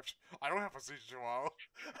tomorrow. Like, I don't have procedure tomorrow.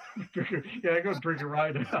 Yeah, I go drink it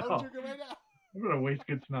right now. I'm drinking right now. I'm gonna waste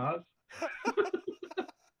good snots.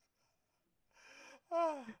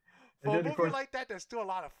 For a then, movie of course, like that, there's still a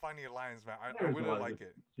lot of funny lines, man. I there's a really lot of like good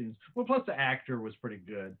it. scenes. Well, plus the actor was pretty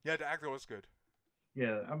good. Yeah, the actor was good.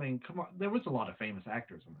 Yeah, I mean, come on, there was a lot of famous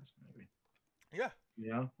actors in this movie. Yeah.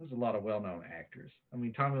 You know, there's a lot of well-known actors. I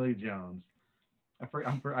mean, Tommy Lee Jones. I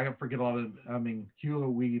forget a lot of. I mean, Hugo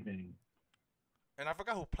Weaving. And I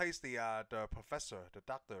forgot who plays the professor, the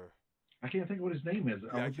doctor. I can't think of what his name is. Yeah,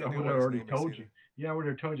 I I can't think would of have what his already name is told either. you. Yeah, I would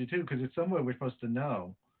have told you too, because it's somewhere we're supposed to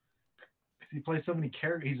know. Because he plays so many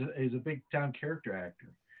characters. He's a big time character actor.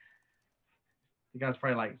 The guy's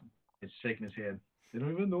probably like, is shaking his head. They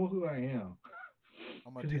don't even know who I am.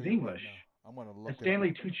 Because he's English. I'm gonna look. It's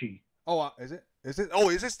Stanley Tucci. Oh, is it? Is it? Oh,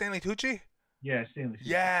 is it Stanley Tucci? Yeah, Stanley Tucci.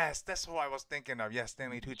 Yes, that's who I was thinking of. Yes,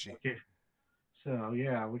 Stanley Tucci. Okay. So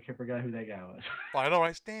yeah, we forgot who that guy was. Oh, I know,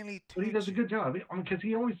 right? Stanley Tucci. But he does a good job. I mean, because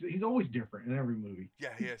he's always different in every movie. Yeah,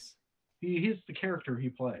 he is. He's the character he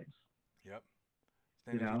plays. Yep.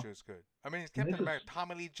 Stanley Tucci is good. I mean, it's And Captain this America,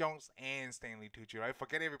 Tommy Lee Jones, and Stanley Tucci, right?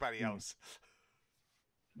 Forget everybody else.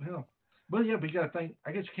 Well, yeah, but you got to think.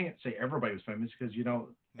 I guess you can't say everybody was famous because No.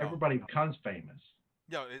 everybody becomes famous.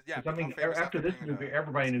 Yeah, yeah. 'Cause, I mean, become famous after this being in movie, a-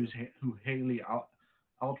 everybody knows who Hayley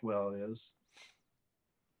Atwell is.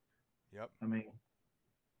 Yep. I mean,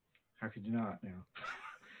 how could you not now?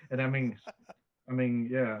 And I mean,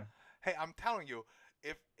 yeah. Hey, I'm telling you,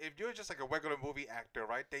 if you're just like a regular movie actor,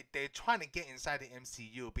 right? They're trying to get inside the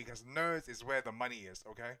MCU because nerds is where the money is.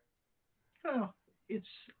 Okay. Well,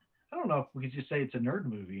 I don't know if we could just say it's a nerd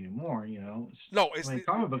movie anymore. You know. No, it's I mean,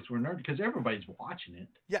 comic books were nerd because everybody's watching it.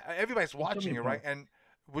 Yeah, everybody's watching it, right? And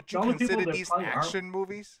would you The only people consider that these probably action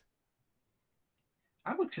movies?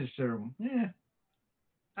 I would consider them. Yeah.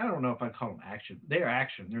 I don't know if I'd call them action. They're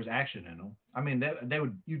action. There's action in them. I mean,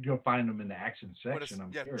 you'd go find them in the action section.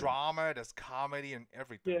 I'm sure. Drama, there's comedy and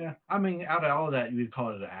everything. Yeah, I mean, out of all of that, you would call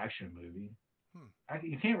it an action movie.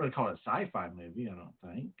 You can't really call it a sci-fi movie. I don't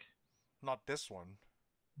think. Not this one.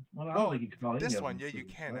 Well, I don't think you can call this any one. of Yeah, them you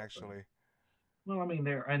can sci-fi. actually. Well, I mean,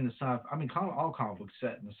 they're in the sci. I mean, all comic books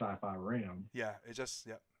set in the sci-fi realm. Yeah, it just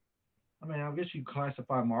I mean, I guess you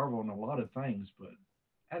classify Marvel in a lot of things, but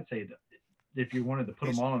I'd say that if you wanted to put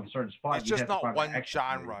them all in a certain spot, it's you'd just have to not find one an action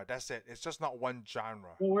genre. movie. That's it. It's just not one genre.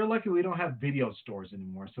 Well, we're lucky we don't have video stores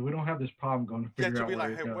anymore, so we don't have this problem going to figure to out be where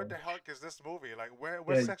like, to hey, go. what the heck is this movie? Like,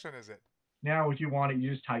 what Yeah. section is it? Now, if you want it, you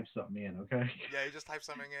just type something in, okay? Yeah, you just type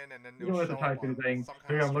something in and then You don't have to type anything.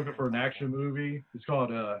 Hey, I'm looking for an action movie. It's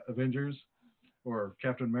called Avengers or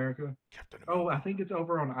Captain America. Oh, I think it's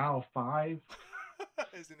over on aisle 5.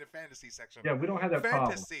 It's in the fantasy section. Yeah, we don't have that problem.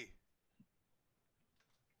 Fantasy.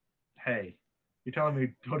 Hey, you're telling me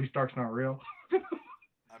Tony Stark's not real?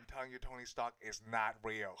 I'm telling you, Tony Stark is not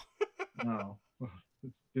real. No,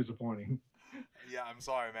 it's disappointing. Yeah, I'm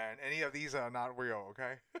sorry, man. Any of these are not real,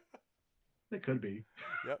 okay? They could be.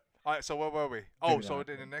 Yep. All right, so where were we? Oh, Maybe so not.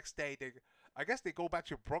 then the next day, I guess they go back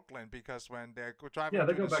to Brooklyn because when they're driving Yeah,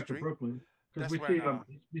 they through go the back street, to Brooklyn because that's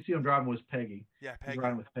we see him driving with Peggy. Yeah, He's Peggy.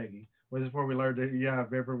 riding with Peggy. Well, this is where we learned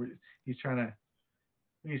that he's trying to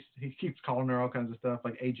He keeps calling her all kinds of stuff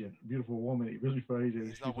like agent, beautiful woman, really for agent.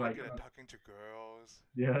 He's She's not really like, good at talking to girls.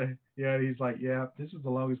 yeah, yeah. He's like, yeah, this is the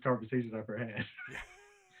longest conversation I've ever had.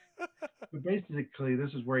 Yeah. But basically,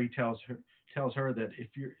 this is where he tells her that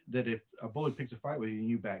if a bully picks a fight with you and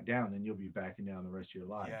you back down, then you'll be backing down the rest of your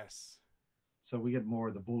life. Yes. So we get more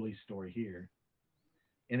of the bully story here,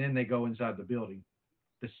 and then they go inside the building,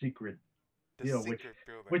 the secret The deal, which secret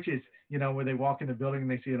building. which is where they walk in the building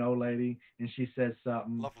and they see an old lady and she says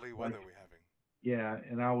something Lovely like, weather we're having. yeah,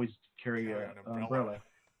 and I always carry Carry a an umbrella. umbrella.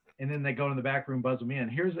 And then they go in the back room, buzz them in.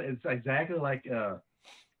 It's exactly like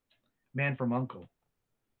Man from Uncle,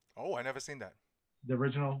 Oh, I never seen that. the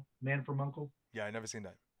original Man from Uncle. Yeah, I never seen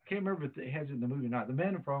that. I can't remember if it has it in the movie or not. The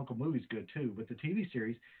Man from Uncle movie's good too, but the TV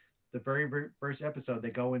series, the very first episode, they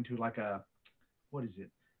go into like a what is it?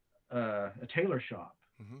 A tailor shop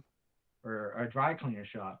Hmm. or a dry cleaner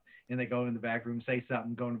shop, and they go in the back room, say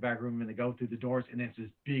something, go in the back room, and they go through the doors, and it's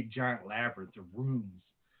this big giant labyrinth of rooms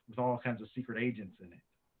with all kinds of secret agents in it.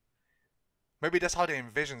 Maybe that's how they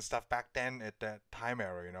envisioned stuff back then at that time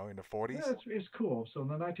era, in the Yeah, 40s. it's cool. So in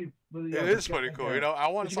the 19, well, It yeah, but is you got to pretty think, cool. I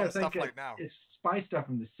but want you got some to think stuff like now. it's spy stuff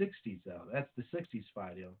from the 60s though. That's the 60s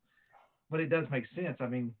spy deal. But it does make sense. I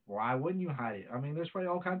mean, why wouldn't you hide it? I mean, there's probably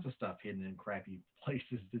all kinds of stuff hidden in crappy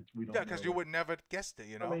places that we Yeah, don't because you know. would never guess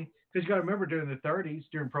it. I mean, because you got to remember during the 30s,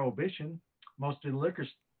 during Prohibition, most of the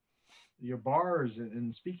your bars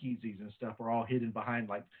and speakeasies and stuff were all hidden behind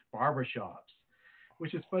like barber shops,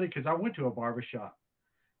 which is funny because I went to a barber shop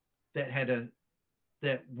that had a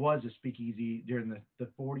that was a speakeasy during the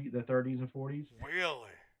 30s and 40s. Really?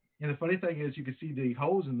 And the funny thing is, you could see the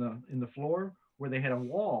holes in the floor where they had a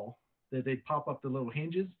wall that they'd pop up the little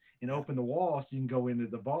hinges and Yeah. open the wall so you can go into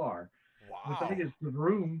the bar. And the thing Wow. is, the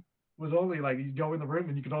room was only like you go in the room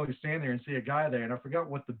and you could only stand there and see a guy there. And I forgot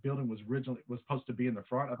what the building was supposed to be in the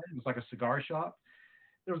front. I think it was like a cigar shop.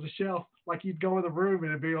 There was a shelf, like you'd go in the room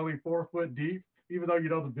and it'd be only 4 foot deep, even though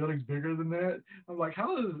the building's bigger than that. I'm like,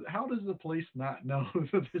 how does the police not know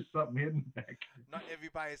that there's something hidden back here? Not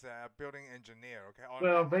everybody's a building engineer, okay? Or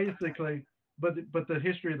Well, architect. basically, but the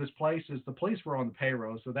history of this place is the police were on the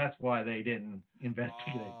payroll, so that's why they didn't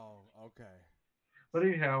investigate. Oh, okay. But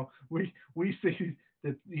anyhow, we see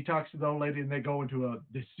that he talks to the old lady and they go into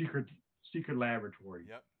this secret laboratory.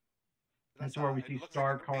 Yep. That's That's where we it see looks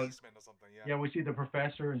like in the Starkhart. basement or something, yeah. Yeah, we see the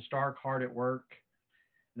professor and Starkhart at work,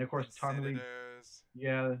 and of course And Tommy Lee. senators.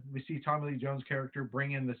 Yeah, we see Tommy Lee Jones' character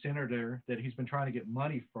bring in the senator that he's been trying to get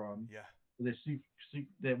money from. Yeah.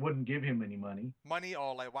 That wouldn't give him any money. Money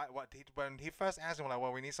or like when he first asked him like,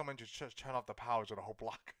 well, we need someone to turn off the power to the whole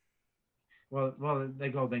block. Well,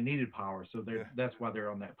 they needed power, so Yeah. that's why they're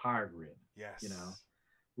on that power grid. You know, Yes.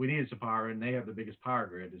 we needed some power, and they have the biggest power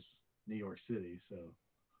grid is New York City. So,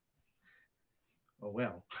 oh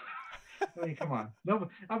well. I mean, come on. No,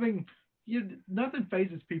 I mean, nothing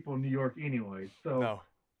phases people in New York anyway. So No.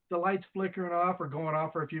 the lights flickering off or going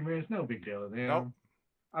off for a few minutes, no big deal to Nope. them.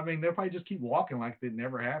 I mean, they'll probably just keep walking like it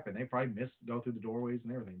never happened. They probably go through the doorways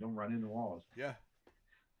and everything. Don't run into walls. Yeah.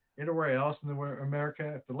 Anywhere else in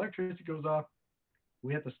America, if the electricity goes off,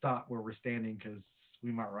 we have to stop where we're standing because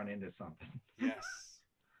we might run into something. Yes.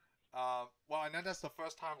 Well, and then that's the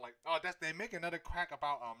first time like they make another crack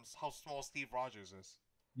about how small Steve Rogers is.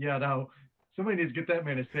 Yeah, no. Somebody needs to get that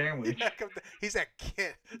man a sandwich. Yeah, he's a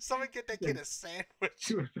kid. Someone get that kid a sandwich.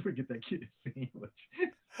 Somebody get that kid a sandwich.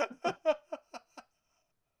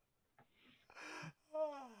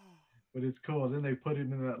 But it's cool. Then they put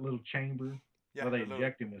him in that little chamber Yeah, where they the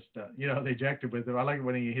inject him with stuff. They inject him with it. I like it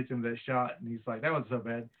when he hits him with that shot and he's like, that wasn't so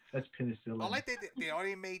bad. That's penicillin. I like they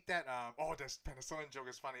already made that. This penicillin joke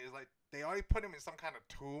is funny. It's like they already put him in some kind of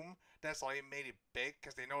tomb. That's already made it big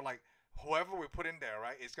because they know like whoever we put in there,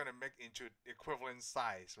 right, is gonna make into equivalent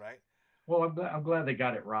size, right? Well, I'm glad they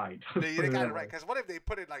got it right. They got it right. Because what if they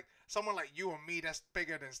put it like someone like you or me that's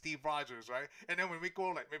bigger than Steve Rogers, right? And then when we go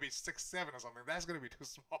like maybe 6'7" or something, that's gonna be too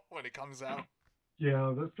small when it comes out.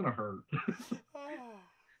 Yeah, that's gonna hurt.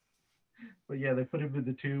 But yeah, they put him in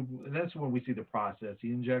the tube. And that's when we see the process. He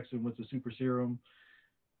injects him with the super serum,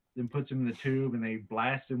 then puts him in the tube, and they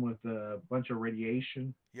blast him with a bunch of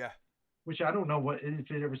radiation. Yeah. Which I don't know if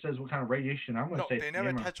it ever says what kind of radiation. I'm gonna No, say they it's never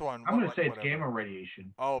gamma. touch on. I'm gonna say it's whatever. gamma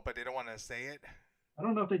radiation. Oh, but they don't want to say it. I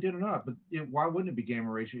don't know if they did or not, but why wouldn't it be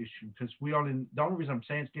gamma radiation? Because the only reason I'm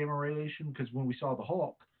saying it's gamma radiation because when we saw the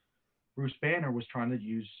Hulk, Bruce Banner was trying to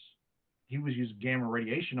he was using gamma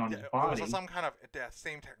radiation on his It body. was some kind of that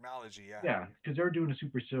same technology. Yeah. Yeah, because they were doing a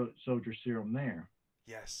super soldier serum there.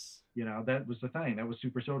 Yes. That was the thing. That was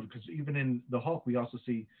super soldier because even in the Hulk, we also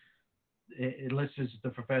see it lists the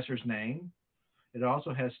professor's name. It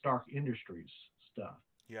also has Stark Industries stuff.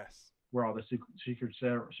 Yes. where all the secret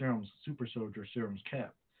serums, super soldier serums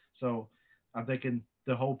kept. So I'm thinking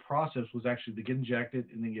the whole process was actually to get injected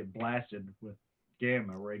and then get blasted with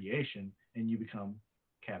gamma radiation, and you become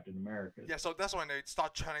Captain America. Yeah, so that's when they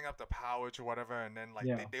start churning up the powers or whatever, and then like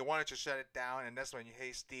Yeah, they wanted to shut it down, and that's when you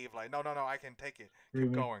hey Steve like no I can take it, keep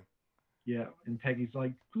screaming. going. Yeah, and Peggy's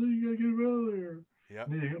like, "Please, I get out of there." Yep,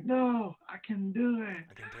 And then they go, "No, I can do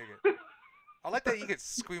I can take it. it." I like that you could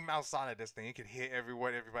scream outside of this thing. You could hear every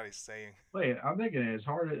word everybody's saying. Wait, I'm thinking as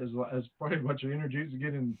hard as probably a bunch of energy is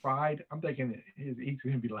getting fried. I'm thinking he's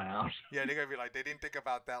gonna be loud. Yeah, they're gonna be like they didn't think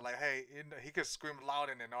about that. Like hey, he could scream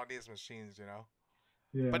louder than all these machines, you know.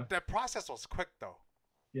 Yeah, But the process was quick though.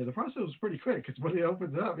 yeah. The process was pretty quick because when he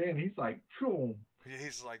opens up, man, he's like, "Phew."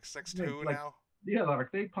 He's like Like, 6'2" like, now. yeah,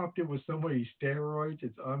 like they pumped him with so many steroids.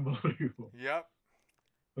 It's unbelievable. Yep.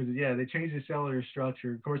 But yeah, they changed his cellular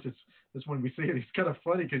structure. Of course, it's this when we see it. It's kind of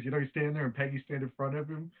funny because he's standing there and Peggy's standing in front of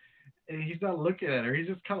him, and he's not looking at her. He's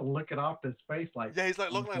just kind of looking off his face like, Yeah, he's like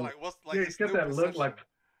I'm looking so, like what's like yeah, his he's got new that look position. like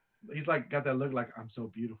he's like got that look like I'm so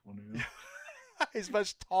beautiful now. He's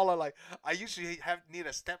much taller. Like I usually need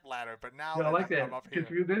a step ladder, but now Yeah, I like that I'm up because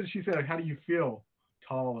here. then she said, "How do you feel?"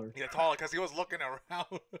 Taller. Yeah, taller because he was looking around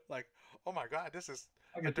like, oh my god, this is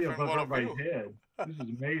I a can see different above world of everybody's view. head. This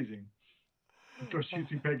is amazing. Of course, you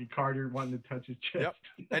see Peggy Carter wanting to touch his chest.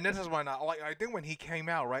 Yep. And this is when I think when he came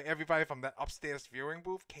out, right? Everybody from that upstairs viewing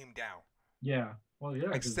booth came down, Yeah. Well, yeah.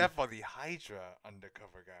 except for the Hydra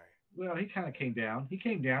undercover guy. Well, he kind of came down. He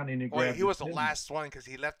came down and he Oh, yeah, grabbed he his was the pen. last one because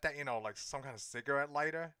he left that like some kind of cigarette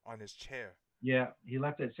lighter on his chair. Yeah, he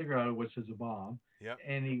left that cigarette, which is a bomb, Yep.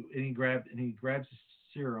 and he grabs the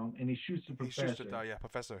serum and he shoots the He shoots professor. the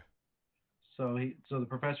professor. So the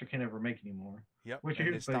professor can't ever make any more. Yep. Which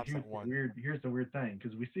And it stops at one. here's the weird thing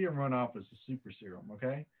because we see him run off as a super serum,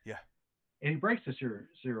 okay? Yeah. And he breaks the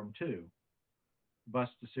serum too,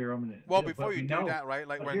 busts the serum and Well, yeah, before you do that, right?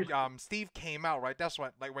 Like but when Steve came out, right? That's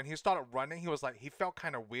when like when he started running, he was like he felt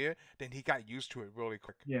kind of weird. Then he got used to it really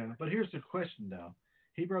quick. yeah, but here's the question though.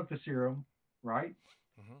 He broke the serum, right?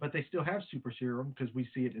 Hmm. But they still have super serum because we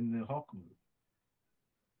see it in the Hulk movie.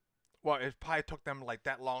 Well, it probably took them like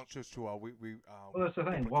that long to Well, that's the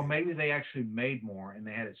thing. Well, duplicate it. maybe they actually made more and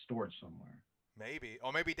they had it stored somewhere. Maybe,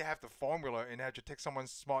 or maybe they have the formula and they have to take someone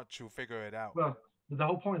smart to figure it out. Well, the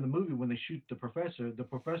whole point of the movie when they shoot the professor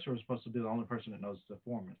is supposed to be the only person that knows the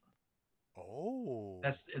formula. Oh.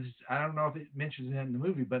 I don't know if it mentions it in the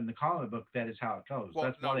movie, but in the comic book, that is how it goes. Well,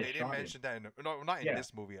 That's no, why they they didn't shot him. mention that. No, not in Yeah.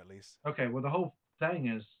 this movie at least. Okay. Well, the whole thing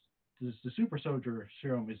is the super soldier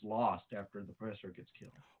serum is lost after the professor gets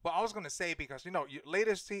killed. Well, I was gonna say because you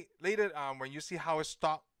later when you see Howard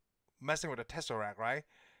stop messing with the Tesseract, right?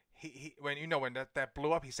 He when when that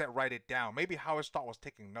blew up, he said write it down. Maybe Howard Stark was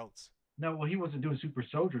taking notes. No, well, he wasn't doing super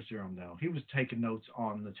soldier serum though. He was taking notes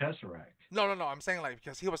on the Tesseract. No. I'm saying like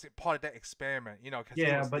because he was part of that experiment, because he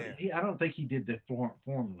Yeah, was but there. I don't think he did the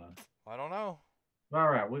formula. I don't know. All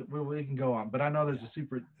right, we can go on, but I know there's a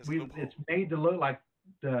super. It's made to look like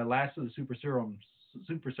the last of the super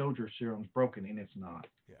soldier serum's broken, and it's not.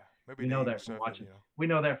 Yeah, maybe we know that from watching. We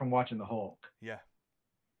know that from watching the Hulk. Yeah.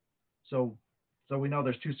 So we know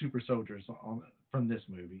there's two super soldiers from this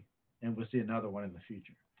movie, and we'll see another one in the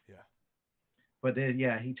future. Yeah. But then,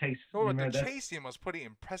 yeah, he takes. No, the chase scene was pretty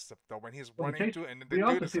impressive though when he's running to and the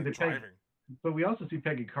dude is driving. But we also see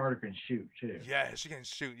Peggy Carter can shoot too. Yeah, she can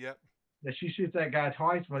shoot. Yep. Yeah, she shoots that guy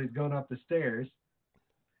twice when he's going up the stairs.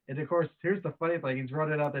 And of course, here's the funny thing: he's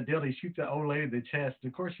running out the deal. He shoots that old lady in the chest.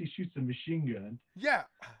 And of course, she shoots a machine gun. Yeah.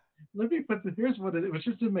 Let me put this. Here's what it was.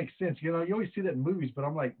 Just didn't make sense. You always see that in movies, but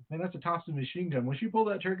I'm like, man, that's a Thompson machine gun. When she pulled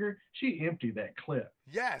that trigger, she emptied that clip.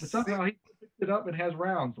 Yes. But somehow he picked it up and has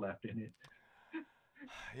rounds left in it.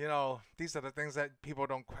 These are the things that people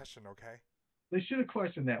don't question. Okay. They should have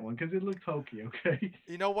questioned that one because it looked hokey. Okay.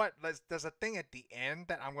 You know what? There's a thing at the end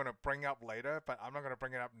that I'm gonna bring up later, but I'm not gonna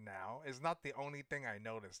bring it up now. It's not the only thing I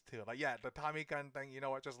noticed too. Like, yeah, the Tommy gun thing. You know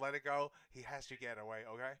what? Just let it go. He has to get away.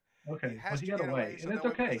 Okay. Okay. He has to got get away, so and it's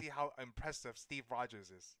that we okay. can see how impressive Steve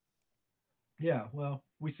Rogers is. Yeah. Well,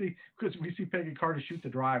 we see Peggy Carter shoot the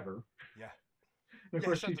driver. Yeah. And of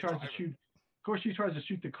course, she tries to shoot. Of course, she tries to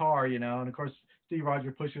shoot the car, and of course, Steve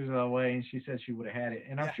Rogers pushes her away, and she said she would have had it,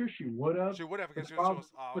 and I'm sure she would have. She would have because she was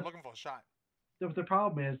looking for a shot. The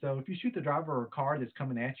problem is, though, if you shoot the driver or a car that's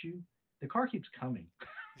coming at you, the car keeps coming.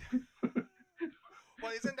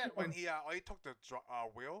 Well, isn't that when he took the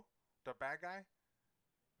wheel, the bad guy?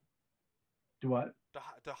 Do what?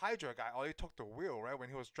 The Hydra guy, he took the wheel, right, when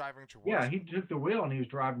he was driving to. Yeah, he took the wheel and he was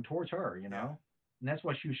driving towards her. You know. and that's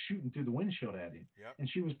why she was shooting through the windshield at him. Yep. And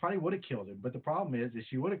she was probably would have killed him, but the problem is, if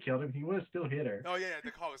she would have killed him, he would have still hit her. Oh yeah,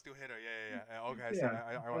 the car was still hit her. Yeah. Okay, I see. Yeah.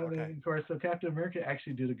 And Okay. then, of course, so Captain America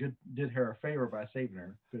actually did her a favor by saving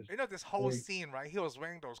her because You know this whole scene, right? He was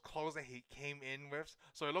wearing those clothes that he came in with,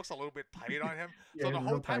 so it looks a little bit tight on him. yeah, So the he's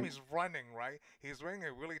whole real time tight. he's running, right? He's wearing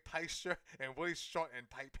a really tight shirt and really short and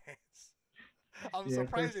tight pants. I'm Yeah,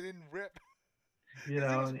 of course, surprised it didn't rip. you Because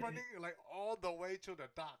he know. was running like all the way to the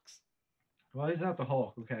docks. Well, he's not the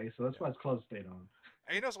Hulk, okay, so that's Yeah. why his clothes stayed on.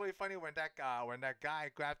 And you know what's really funny when that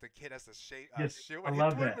guy grabbed the kid as a Yes, shield I and he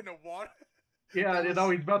love threw him that. in the water. Yeah, That you was know,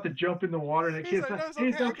 he's about to jump in the water, and the he's kid's like, like, no, it's "Hey, okay,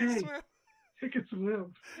 it's I can okay, swim. he can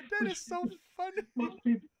swim." That Which is so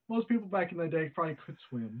funny. most people back in the day probably could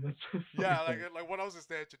swim. That's the funny Yeah, thing. like what else is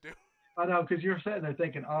there to do? I know, because you're sitting there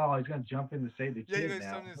thinking, "Oh, he's gonna jump in to save the Yeah, you kid guys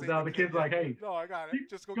now." something to But save now the the kid. kid's Yeah. like, "Hey, No, I got it.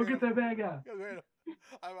 Just go go get get him. that bad guy." Go get him.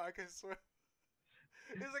 I can swim.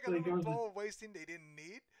 It's like a So he little goes, throwaway scene they didn't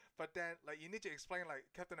need, but then like you need to explain like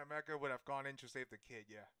Captain America would have gone in to save the kid.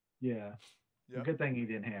 Yeah. "Yeah." Yep. Good thing he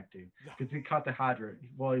didn't have to, No. because he caught the Hydra.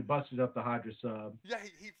 Well, he busted up the Hydra sub, Yeah,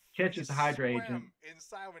 he catches the Hydra agent. swam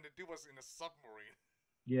inside when the dude was in a submarine.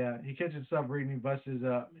 Yeah, he catches the submarine, he busts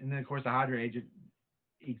up, and then of course the Hydra agent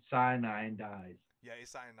eats cyanide and dies. Yeah, he's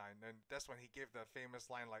cyanide, and that's when he gave the famous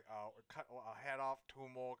line like, cut a head off, two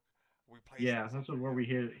more, replace it Yeah, or that's something. where Yeah.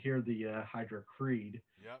 we hear the Hydra Creed,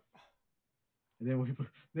 Yep. and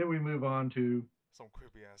then we move on to Some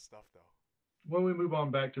creepy ass stuff though. we move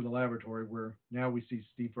on back to the laboratory where now we see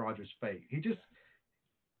Steve Rogers' fate. Yeah.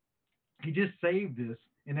 He just saved this,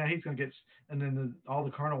 and now he's gonna get. And then all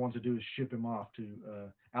the Colonel wants to do is ship him off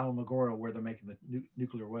to Alamogordo, where they're making the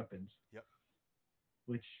nuclear weapons, Yep.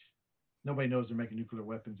 which nobody knows they're making nuclear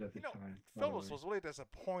weapons at You this know, time. By the Phillips way. was really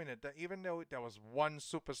disappointed that even though there was one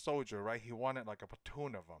super soldier, right, he wanted like a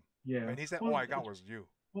platoon of them, Yeah. and he said, "All Well, I got was you."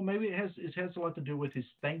 well, maybe it has a lot to do with his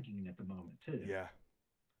thinking at the moment too. Yeah.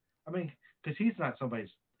 I mean, because he's not somebody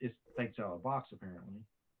that thinks out of the box apparently.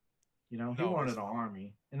 You know, he No, wanted he's an not.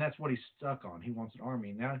 army, and that's what he's stuck on. He wants an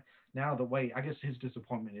army. Now the way I guess his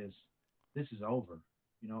disappointment is, this is over.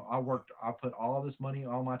 You know, I put all this money,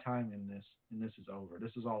 all my time in this, and this is over.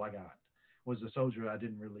 This is all I got. Was a soldier I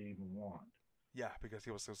didn't really even want. Yeah, because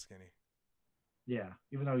he was so skinny. Yeah,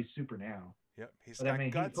 even though he's super now. Yep. He's But I got mean,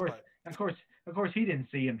 guts, but of course, he didn't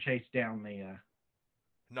see him chase down the.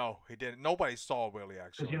 no, he didn't. Nobody saw Willie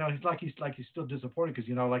Because actually. he's still disappointed because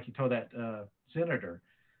like he told that senator,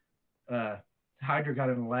 uh, Hydra got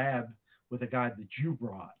in the lab with a guy that you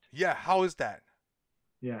brought. Yeah. How is that?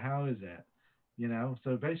 Yeah, how is that? You know,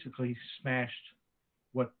 so basically he smashed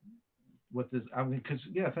what this. I mean, because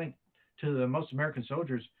yeah, I think to the most American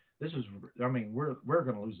soldiers, this is. I mean, we're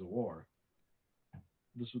going to lose the war.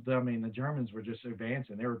 I mean, the Germans were just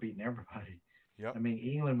advancing; they were beating everybody. Yep. I mean,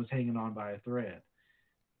 England was hanging on by a thread.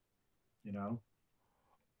 You know.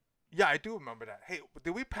 Yeah, I do remember that. Hey,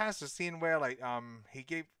 did we pass the scene where like he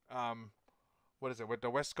gave what is it? Where the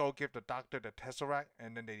West Coast give the doctor the Tesseract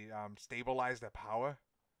and then they stabilize their power?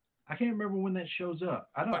 I can't remember when that shows up.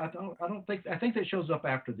 But I don't think. I think that shows up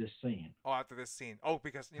after this scene. oh, after this scene. Oh,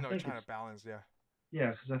 because I you're think trying it's to balance. Yeah.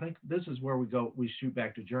 yeah, because I think this is where we go. We shoot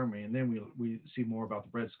back to Germany, and then we see more about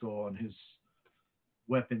the Red Skull and his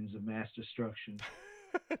weapons of mass destruction.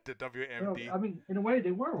 The Well, WMD. I mean, in a way,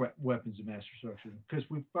 they were weapons of mass destruction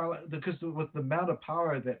with the amount of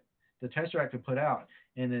power that the Tesseract could put out,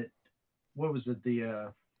 and it what was it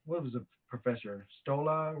what was the professor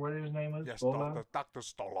Stola, whatever his name is, Yes, Stola, Doctor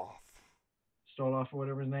Stoloff. Stoloff or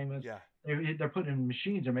whatever his name is. Yeah. They're putting in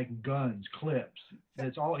machines. They're making guns, clips. Yeah.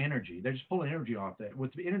 It's all energy. They're just pulling energy off that.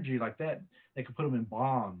 With energy like that, they could put them in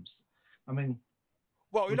bombs. I mean,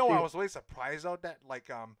 Well, you we know, see I was really surprised though that like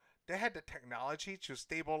they had the technology to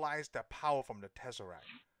stabilize the power from the Tesseract.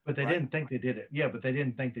 but they Right. didn't think they did it. Yeah, but they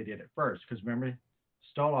didn't think they did it first because remember,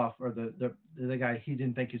 Stoloff or the guy, he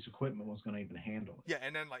didn't think his equipment was going to even handle it. Yeah,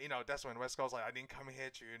 and then like that's when West Coast's like, I didn't come here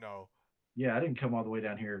to. Yeah, I didn't come all the way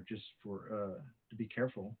down here just for to be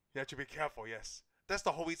careful. You have to be careful. Yes, that's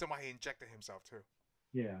the whole reason why he injected himself too.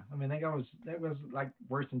 Yeah, I mean that was like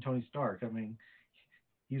worse than Tony Stark. I mean,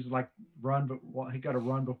 he's like he got to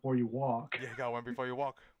run before you walk. Yeah, you got one before you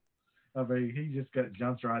walk. I mean, he just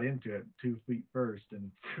jumps right into it 2 feet first,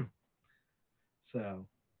 and phew.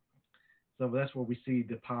 So that's where we see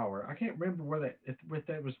the power. I can't remember if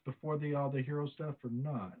that was before all the hero stuff or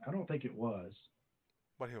not. I don't think it was.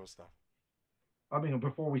 What hero stuff? I mean,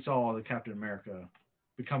 before we saw all the Captain America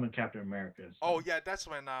becoming Captain America. Oh yeah, that's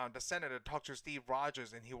when the senator talked to Steve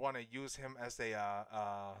Rogers and he wanted to use him as a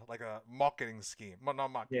like a marketing scheme. Well, not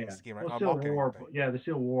marketing scheme, right? Well, Marketing thing. the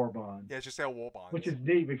Civil War bond. Yeah, just sell war bonds. Which is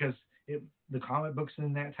neat because the comic books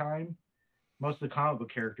in that time, most of the comic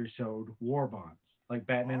book characters showed war bonds, like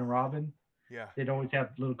Batman and Oh, Robin. yeah. They'd always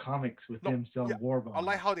have little comics with No, them yeah. selling war I like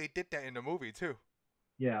bonds. how they did that in the movie too.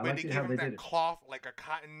 Yeah, I When liked they it gave how him they did that it. cloth, like a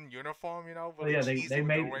cotton uniform, So really yeah, they cheesy with the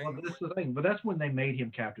made well. rings. This is the thing, but that's when they made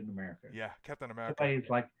him Captain America. Yeah, Captain America. Somebody's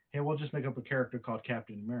like, hey, we'll just make up a character called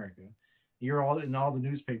Captain America. You're all in all the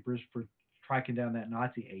newspapers for tracking down that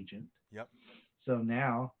Nazi agent. Yep. So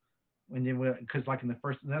now, when they because like in the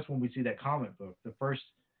first, and that's when we see that comic book. The first,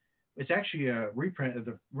 it's actually a reprint of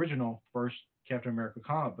the original first Captain America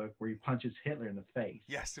comic book where he punches Hitler in the face.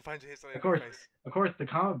 Yes, he finds his Of in the course, face. of course, the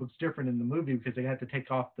comic book's different in the movie because they had to take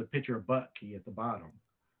off the picture of Bucky at the bottom.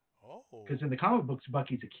 Oh, Because in the comic books,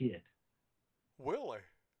 Bucky's a kid. really?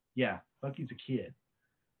 Yeah, Bucky's a kid.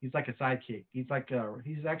 He's like a sidekick. He's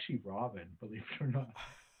actually Robin, believe it or not.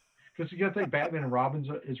 Because you got to think Batman and Robin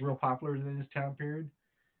is real popular in this time period.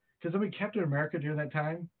 Because I mean, Captain America during that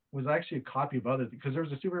time was actually a copy of other. Because there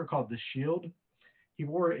was a superhero called the Shield. He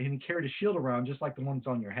wore it and he carried a shield around just like the one that's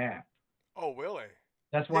on your hat. Oh, really?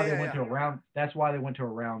 That's Yeah, why they yeah, went yeah. to a round. That's why they went to a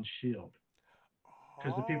round shield.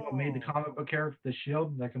 Because the people who made the Oh. comic book character, the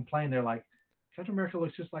Shield, they complained. They're like, Captain America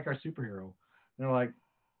looks just like our superhero. And they're like,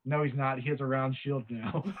 no, he's not. He has a round shield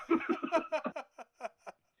now.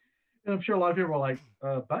 And I'm sure a lot of people are like,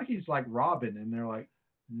 Bucky's like Robin, and they're like,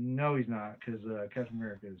 no, he's not, because Captain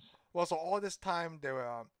America's. Well, so all this time they were,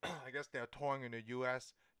 I guess they're touring in the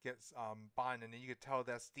U.S. Gets bond, and then you could tell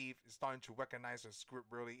that Steve is starting to recognize the script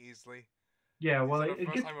really easily. Yeah, This well, is the it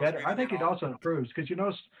first gets time I was better. I reading it think it all. also improves because you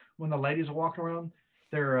notice when the ladies are walking around,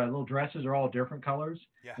 their little dresses are all different colors,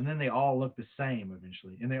 Yeah. and then they all look the same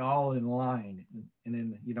eventually, and they're all in line. And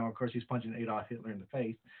then, of course, he's punching Adolf Hitler in the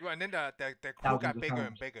face Well, and then the crew thousands got of bigger and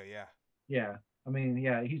times. bigger. Yeah. Yeah, I mean,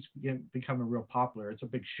 yeah, he's becoming real popular. It's a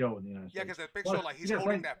big show in the United Yeah, States. because that big show, Plus, like he's you got to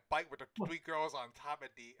holding think, that bike with the well, three girls on top of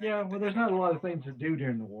the yeah, well, in there's the not a one lot of room. things to do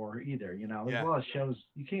during the war either. There's a Yeah. lot of shows.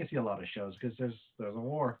 You can't see a lot of shows because there's a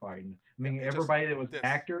war fighting. I Yeah. mean, It's just everybody that was an this.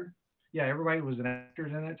 actor, yeah, everybody was an actor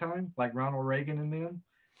in that time, like Ronald Reagan and them.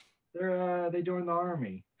 They joined the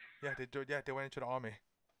army. Yeah, they do. Yeah, they went into the army.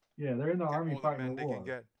 Yeah, they're in the Get army all the fighting the men they can war.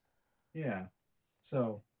 get. Yeah,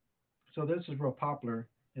 so this is real popular,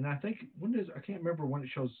 and I think I can't remember when it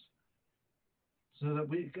shows. So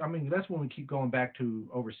that I mean, that's when we keep going back to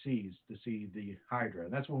overseas to see the Hydra.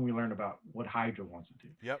 That's when we learn about what Hydra wants to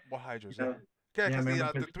do. Yep, what Hydras? You Yeah. know, Yeah, yeah, because remember?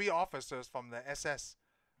 the Because three officers from the SS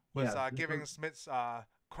was yeah, giving Smith's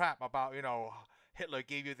crap about Hitler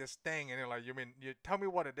gave you this thing and they're like you tell me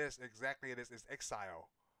what it is exactly. It is it's exile.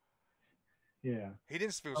 yeah. He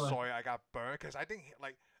didn't feel Uh, sorry I got burned because I think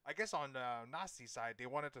like I guess on the Nazi side they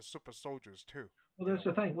wanted the super soldiers too. well, that's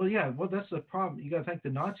the thing. Well, yeah. Well, that's the problem. You got to think the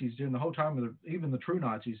Nazis during the whole time of even the true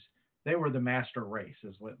Nazis, they were the master race,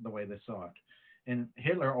 is the way they saw it. And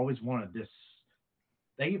Hitler always wanted this.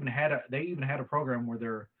 They even had a program where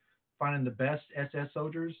they're finding the best SS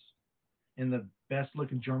soldiers and the best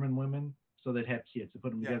looking German women, so they'd have kids. They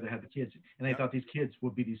put them Yeah. together, have the kids, and they Yep. thought these kids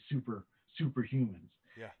would be these superhumans.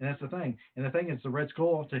 Yeah. And that's the thing. And the thing is, the Red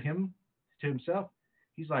Skull to himself,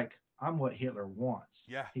 he's like, I'm what Hitler wants.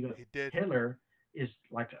 Yeah. He goes, He did. Hitler is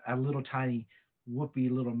like a little tiny wussy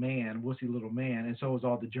little man, and so is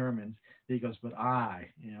all the Germans. He goes, but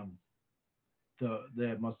I am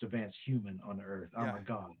the most advanced human on the earth. I'm Yeah. a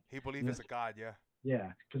god. He believed And it's a god. Yeah.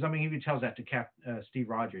 yeah, because I mean, he even tells that to Steve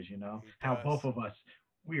Rogers. He How does. both of us,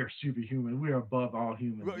 we are superhuman. We are above all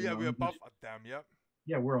humans. Yeah, we're above them. Yep.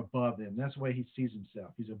 Yeah, we're above them. That's the way he sees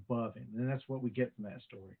himself. He's above him, and that's what we get from that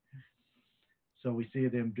story. So we see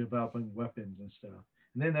them developing weapons and stuff,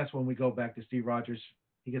 and then that's when we go back to Steve Rogers.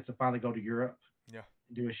 He gets to finally go to Europe Yeah.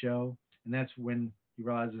 and do a show, and that's when he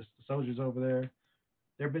realizes the soldiers over there,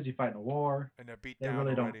 they're busy fighting a war. And they're beat They down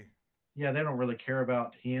really don't. already. Yeah, they don't really care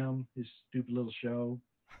about him, his stupid little show,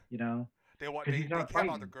 you know, They want because they, he's they not care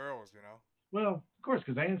about the fighting. girls. Well, of course,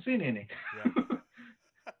 because they ain't seen any. Yeah.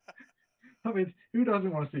 I mean, who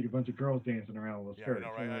doesn't want to see a bunch of girls dancing around with Yeah, I skirts?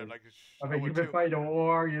 know, right? Like I I mean, would you've been too. fighting a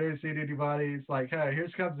war, you haven't seen anybody. It's like, hey, here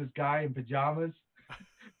comes this guy in pajamas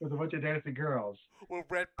with a bunch of dancing girls. With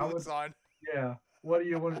red I would, boots on. yeah. What do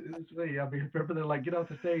you want to see? I mean, remember they're like, get off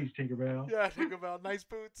the stage, Tinkerbell. Yeah, think about nice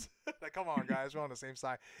boots. Like, come on, guys, we're on the same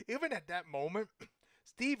side. Even at that moment,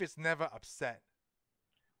 Steve is never upset.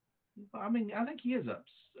 I mean, I think he is up.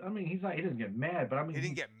 I mean, he doesn't get mad, but I mean, He didn't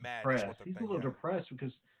he's get mad. That's what depressed. the He's a thing. little Yeah. depressed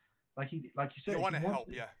because, like you He said, want to help.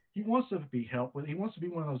 Yeah. he wants to be helped with. He wants to be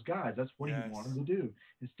one of those guys. That's what he wanted Yes. to do.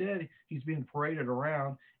 Instead, he's being paraded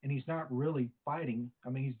around, and he's not really fighting. I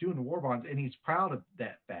mean, he's doing the war bonds, and he's proud of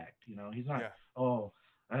that fact. He's not. Yeah. Oh,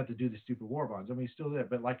 I have to do the stupid war bonds. I mean, he's still there,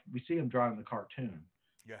 but like we see him drawing the cartoon.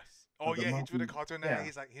 Yes. Oh the yeah, he drew the monkey. cartoon. Yeah,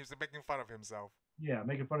 He was making fun of himself. yeah,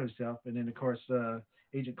 making fun of himself. And then of course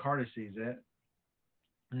Agent Carter sees it,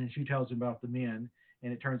 and then she tells him about the men,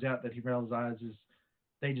 and it turns out that he realizes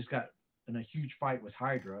they just got in a huge fight with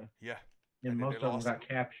Hydra, Yeah, and and then they most of them lost. got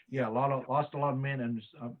captured. Yeah, Yeah, lost a lot of men, and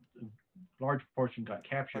a large portion got like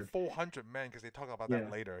captured. 400 men because they talk about that Yeah,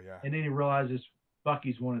 later. Yeah. and then he realizes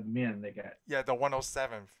Bucky's one of the men that got Yeah, the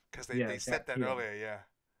 107th because yeah they said got that killed. earlier. Yeah,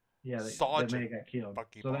 Yeah, that Sergeant man got killed.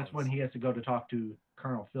 Bucky So that's when Barnes. he has to go to talk to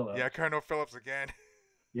Colonel Yeah, Phillips. Colonel Phillips again.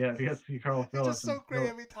 Yeah, he has to see Colonel It's just Phillips, so and great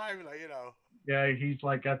every time. Like, you know. yeah, he's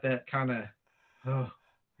like got that kind of oh,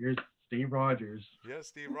 here's Steve Rogers. Yeah,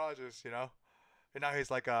 Steve Rogers. You know. And now he's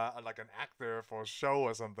like like an actor for a show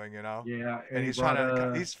or something, you know. Yeah, and And he he's trying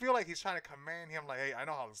brought to he's feel like he's trying to command him like, hey, I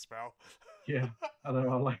know how to spell. yeah, I don't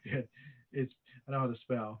know, I like it. It's I know how to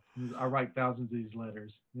spell. I write thousands of these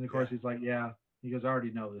letters, and of Yeah. course he's like, yeah. He goes, I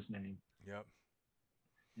already know this name. Yep.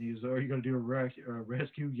 And he goes, are you going to do a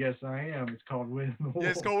rescue? Yes, I am. It's called Win the War.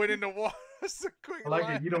 Yes, going in the war. That's a great I like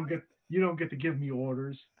line. it. You don't get to give me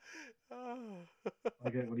orders. Oh.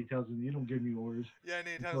 Like that when he tells him, you don't give me orders. Yeah, and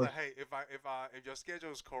he Of tells course, like, hey, if your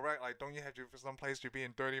schedule is correct, like, don't you have to for some place to be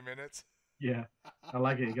in 30 minutes? yeah, I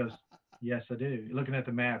like it. He goes, yes, I do. Looking at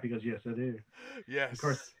the map, he goes, yes, I do. Of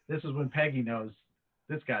course, Yes. this is when Peggy knows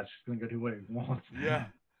this guy's going to go do what he wants. Yeah.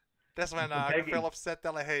 That's when And Peggy, Phillips said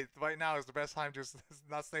that like, hey, right now is the best time just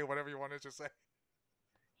not say whatever you wanted to say.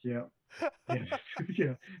 yeah, yeah,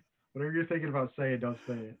 yeah. Whatever you're thinking about saying, don't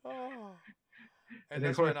say it. Oh. And And then,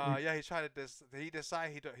 of that's course, when yeah he tried to he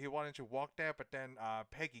decided he wanted to walk there, but then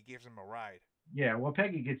Peggy gives him a ride. yeah, well,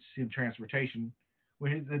 Peggy gets him transportation.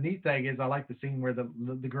 Well, the neat thing is, I like the scene where the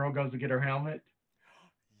girl goes to get her helmet,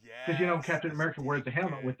 because Yes, Captain that's America wears the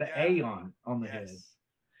helmet good. with the Yeah. A on the head. Yes.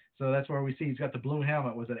 So that's where we see he's got the blue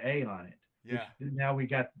helmet with an A on it. Which Yeah. now we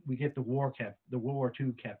get the World War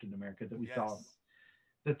II Captain America that we saw Yes.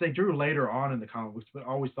 that they drew later on in the comic books, but I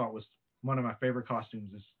always thought was one of my favorite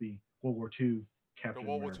costumes is the World War II The Captain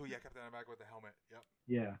World War America. II, yeah, Captain America with the helmet. Yep.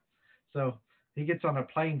 Yeah. So he gets on a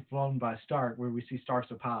plane flown by Stark, where we see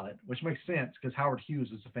Stark's a pilot, which makes sense because Howard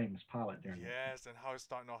Hughes is a famous pilot during that. Yes, and how he's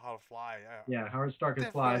starting to know how to fly. Yeah. Yeah, Howard Stark is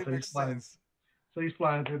flying, Definitely so makes he's flying. sense. So he's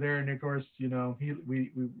flying through there, and of course,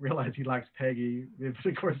 we realize he likes Peggy. But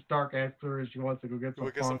of course, Stark asks her if she wants to go get some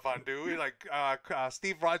We get some fondue. Like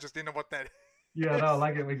Steve Rogers didn't know what that. Yeah, no, I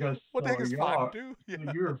like it because What the heck is y'all, fondue? Yeah.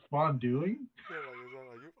 so you're fonduing. Yeah,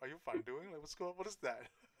 like, are you fonduing? Like, what's going? What is that?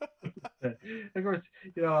 Of course,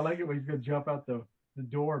 I like it when he's gonna jump out the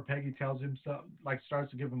door. Peggy tells him something, like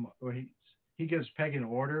starts to give him, or he gives Peggy an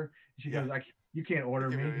order. She Yeah. goes, like, you can't order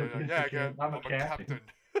me. He goes, "Yes, Yeah, I can. I'm a captain."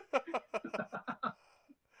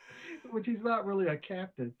 Which he's not really a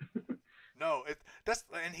captain. No, that's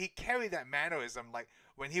and he carried that mannerism like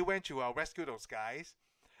when he went to rescue those guys,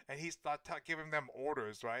 and he started giving them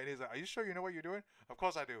orders, right? And he's like, "Are you sure you know what you're doing?" Of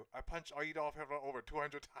course I do. I punched Adolf Hitler over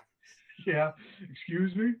 200 times. Yeah,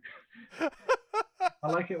 excuse me. I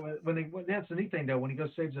like it when that's the neat thing though. When he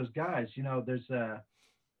goes saves those guys, there's the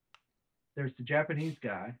Japanese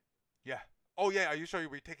guy. Yeah. Oh yeah. Are you sure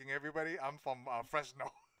you'll be taking everybody? I'm from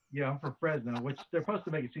Fresno. Yeah, I'm from Fresno, which they're supposed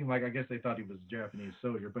to make it seem like I guess they thought he was a Japanese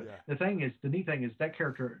soldier. But Yeah. the neat thing is that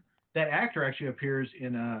actor actually appears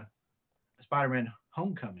in Spider-Man: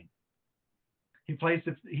 Homecoming. He plays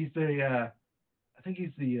I think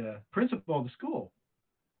he's the principal of the school.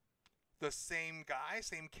 The same guy,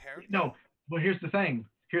 same character. No, well here's the thing.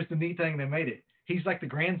 Here's the neat thing that made it. He's like the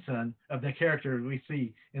grandson of the character we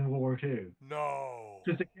see in World War II. No.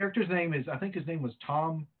 Because the character's name is, I think his name was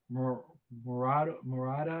Tom Murata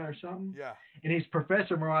or something. Yeah. And he's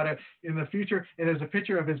Professor Murata in the future. And there's a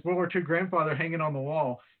picture of his World War II grandfather hanging on the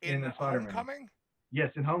wall in the Spider-Man. Homecoming?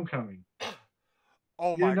 Yes, in Homecoming.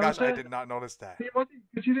 Oh my gosh, I did not notice that.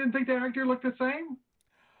 Because you didn't think the actor looked the same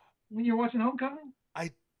when you were watching Homecoming?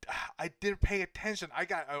 I didn't pay attention. We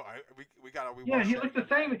got. Yeah, he looked the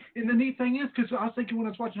same. And the neat thing is, because I was thinking when I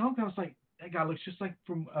was watching Homecoming, I was like, that guy looks just like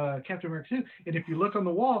from Captain America 2. And if you look on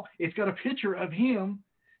the wall, it's got a picture of him.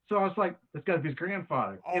 So I was like, that's got to be his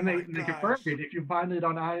grandfather. Oh and they confirmed it. If you find it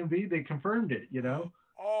on IMDb, they confirmed it,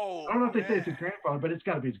 Oh, I don't know if they say it's his grandfather, but it's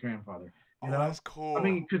got to be his grandfather. You know? That's cool. I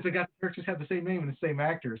mean, because the characters have the same name and the same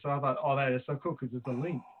actor. So I thought, oh, that is so cool because it's a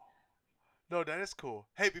link. No, that is cool.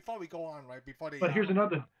 Hey, before we go on, right? But here's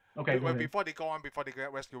another. Okay. Before they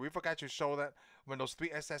get rescued, we forgot to show that when those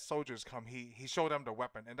 3 SS soldiers come, he showed them the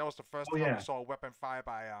weapon, and that was the first time we saw a weapon fired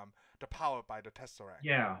by powered by the Tesseract.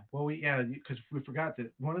 Yeah. Well, because we forgot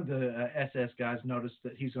that one of the SS guys noticed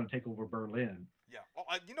that he's going to take over Berlin. Yeah. Oh,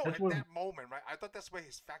 at that moment, right? I thought that's where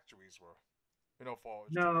his factories were.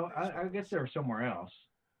 No, I guess they were somewhere else.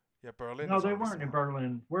 Yeah, Berlin No, is they already weren't in small.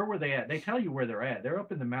 Berlin. Where were they at? They tell you where they're at. They're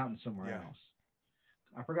up in the mountains somewhere Yeah. else.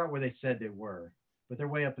 I forgot where they said they were, but they're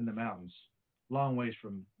way up in the mountains, long ways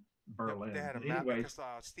from Yep, they Berlin. had a But map anyways,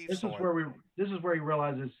 because Steve this is saw it. where we this is where he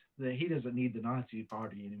realizes that he doesn't need the Nazi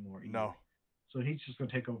party anymore No, either. So he's just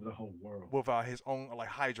gonna take over the whole world. with his own like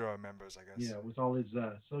Hydra members, I guess. Yeah, with all his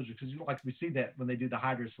soldiers, because like we see that when they do the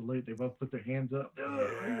Hydra salute, they both put their hands up.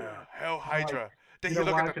 Yeah, Hell I'm like, Hydra. Then you he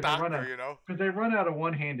know look at why? the doctor, you know. Because they run out of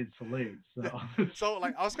one-handed salutes. Yeah. So So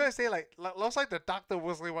like I was gonna say like looks like the doctor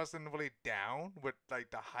wasn't really down with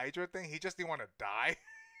like the Hydra thing. He just didn't want to die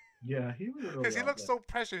yeah, he was really because he off looks that. so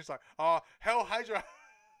precious. He's like, Hell Hydra.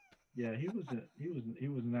 Yeah, he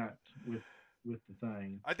was not with the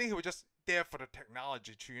thing. I think he was just there for the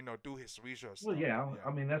technology to do his research Well, stuff. yeah, Yeah.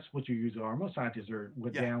 I mean that's what you usually are. Most scientists are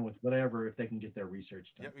Yeah. down with whatever if they can get their research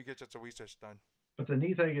Yeah, done. we get just the research done. But the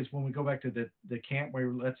neat thing is when we go back to the camp where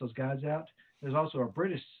he lets those guys out, there's also a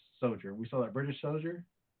British soldier. We saw that British soldier.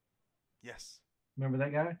 Yes, Remember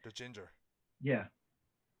that guy? the ginger. Yeah.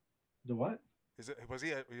 The what? Was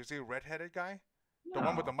he a redheaded guy? The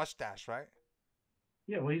one with the No. mustache, right?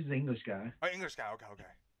 Yeah, well, he's the English guy. Oh, English guy. Okay, okay.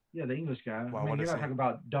 Yeah, the English guy. Well, I mean, what you're is not he? talking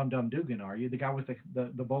about Dum Dum Dugan, are you? The guy with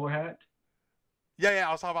the bowler hat? Yeah,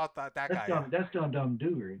 I was talking about that That's guy. Dum. Yeah. That's Dum Dum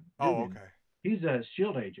Dugan. Oh, okay. He's a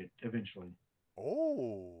Shield agent eventually.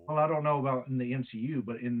 Oh. Well, I don't know about in the MCU,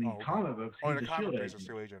 but in the Oh, okay. comic books, Oh, he's in the a Shield comic, he's a agent.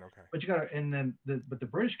 Shield agent. Okay. But you got to, and then the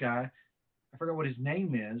British guy, I forgot what his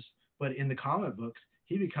name is, but in the comic books,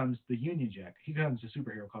 he becomes the Union Jack. He becomes a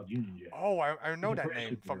superhero called Union Jack. Oh, I know He's a that British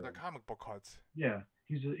name from superhero. the comic book cards. Yeah,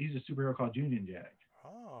 he's a superhero called Union Jack.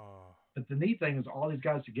 Oh. But the neat thing is, all these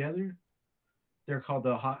guys together, they're called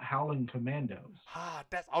the Howling Commandos. I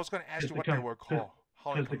was going to ask you what they were called.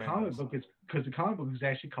 Because the comic book is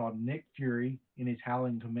actually called Nick Fury and his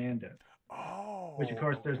Howling Commando. Oh. Which of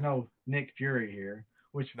course there's no Nick Fury here.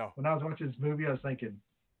 Which No. when I was watching this movie, I was thinking,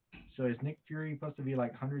 so is Nick Fury supposed to be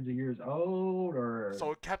like hundreds of years old, or?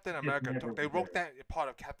 So Captain America, never they was wrote there? that part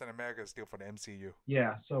of Captain America still for the MCU.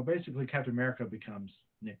 Yeah. So basically, Captain America becomes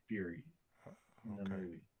Nick Fury in the Okay.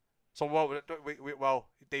 movie. So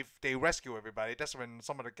they rescue everybody. That's when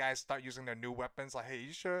some of the guys start using their new weapons. Like, hey,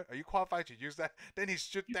 you sure? Are you qualified to use that? Then he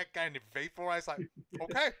shoot that guy in the vaporize. Like,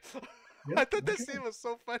 okay. Yep, I thought that okay. scene was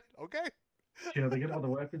so funny. Okay. You know, they get all the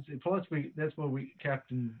weapons. And plus, that's when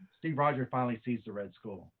Captain Steve Rogers finally sees the Red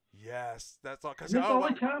Skull. Yes, that's all. Because That's the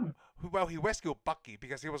only time. Well, he rescued Bucky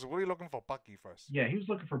because he was really looking for Bucky first. Yeah, he was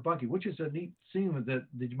looking for Bucky, which is a neat scene that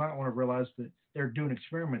you might want to realize that they're doing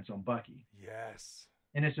experiments on Bucky. Yes.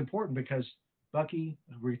 And it's important because Bucky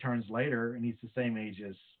returns later and he's the same age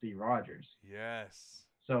as Steve Rogers. Yes.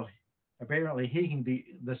 So apparently he can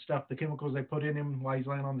be the chemicals they put in him while he's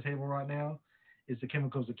laying on the table right now is the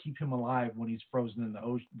chemicals that keep him alive when he's frozen in the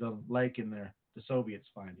ocean, the lake, and the Soviets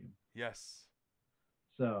find him. Yes.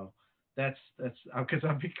 So that's because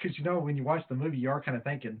when you watch the movie, you are kind of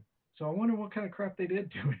thinking, so I wonder what kind of crap they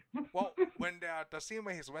did to him. Well, when the scene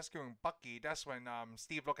where he's rescuing Bucky, that's when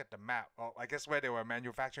Steve looked at the map. Well, I guess where they were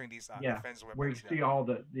manufacturing these defense weapons. Where you see all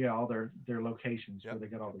their locations where they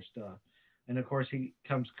got all their stuff, and of course he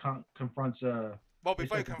confronts Well,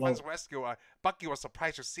 before he confronts rescue, Bucky was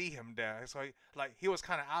surprised to see him there. So he was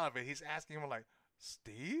kind of out of it. He's asking him like,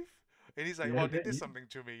 Steve, and he's like, well, they did something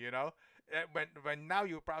to me, you know. And when now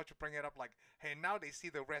you're about to bring it up, like, hey, now they see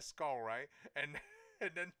the Red Skull, right? And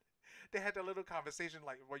then they had a little conversation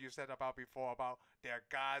like what you said about before about their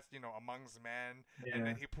gods, amongst men. Yeah. And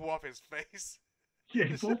then he pulled off his face. Yeah,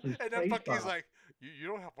 he pulls his face. And then Bucky's like, you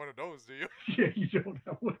don't have one of those, do you? Yeah, you don't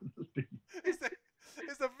have one of those, do you?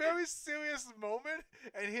 It's a very serious moment,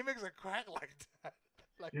 and he makes a crack like that.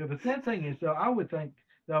 Yeah, the sad thing is, though, I would think,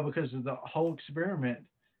 though, because of the whole experiment,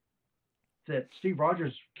 that Steve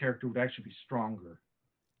Rogers' character would actually be stronger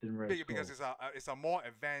than Red Skull. Because it's a more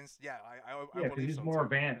advanced. Yeah, I believe he's more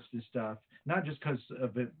advanced and stuff. Not just because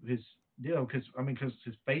of his deal, because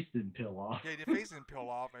his face didn't peel off. Yeah, the face didn't peel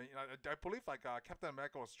off, and I believe Captain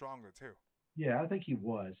America was stronger too. Yeah, I think he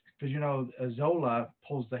was, because Zola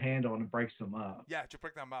pulls the handle and breaks them up. Yeah, to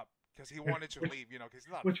break them up, because he wanted to leave, because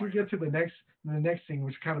he's not. Which we get to the next thing,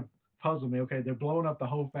 which kind of puzzled me. Okay, they're blowing up the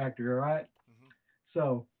whole factory, all right? Mm-hmm.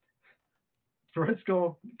 So Red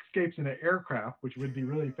Skull escapes in an aircraft, which would be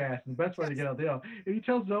really fast, and the best way to get out there. And he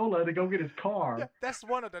tells Zola to go get his car. Yeah, that's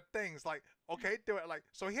one of the things. Like, okay, do it. Like,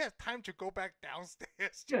 so he has time to go back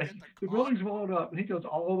downstairs to get the car. Building's blown up, and he goes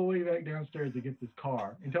all the way back downstairs to get this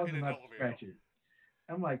car, and tells him not to scratch it.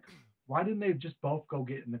 I'm like, why didn't they just both go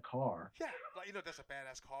get in the car? Yeah, like that's a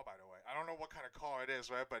badass car, by the way. I don't know what kind of car it is,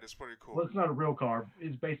 right? But it's pretty cool. Well, it's not a real car.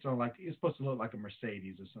 It's based on like it's supposed to look like a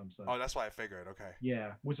Mercedes or some such. Oh, that's why I figured. Okay.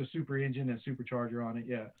 Yeah, with a super engine and supercharger on it.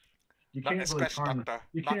 Yeah, you Not a can't really scratch, turn. doctor.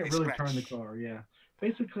 You Not can't a really turn the scratch. car. Yeah,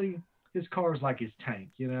 basically, his car is like his tank.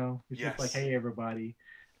 It's just like, Yes. hey everybody,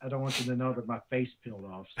 I don't want you to know that my face peeled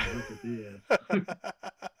off. So look at this.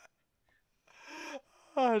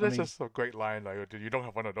 Oh, I that's mean, just a great line. Like, dude, you don't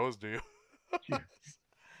have one of those, do you? yeah,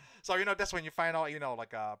 So that's when you find out,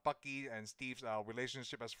 like Bucky and Steve's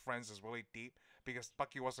relationship as friends is really deep because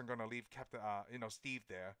Bucky wasn't gonna leave Captain, Steve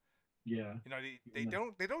there. yeah. They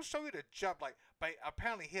don't show you the jump like, but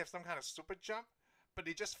apparently he has some kind of super jump, but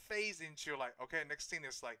they just phase into like, okay, next scene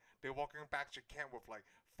is like they're walking back to camp with like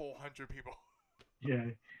 400 people. Yeah,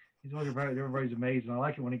 he's looking very. Everybody's amazed, and I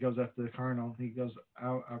like it when he goes up to the colonel. He goes,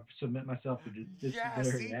 I submit myself to this Yeah,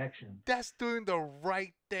 very see, action." that's doing the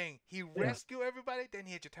right thing. He Yeah, rescued everybody, then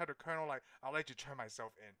he had to tell the colonel like, I'll let you turn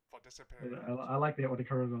myself in for disciplinary I reasons. like that when the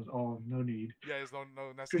colonel goes, "Oh, no need," Yeah, there's no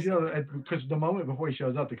because necessary. because the moment before he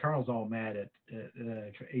shows up, the colonel's all mad at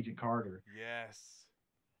Agent Carter. Yes.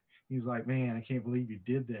 He's like, "Man, I can't believe you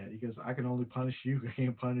did that." He goes, "I can only punish you. I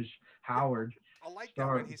can't punish Yeah, Howard." I like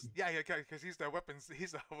that when Start. he's because he's the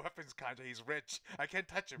weapons contract. He's rich. I can't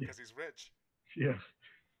touch him Yeah, because he's rich. yeah,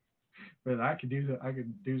 but I could do that. I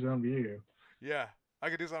could do something to you. Yeah, I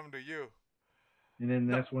could do something to you. And then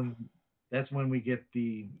No, that's when we get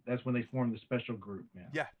that's when they form the special group now.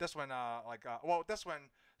 yeah, that's when that's when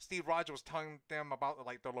Steve Rogers was telling them about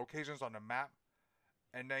like the locations on the map,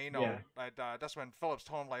 and then Yeah. that's when Phillips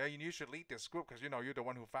told him like, hey, you should lead this group because you're the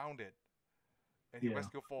one who found it, and he Yeah.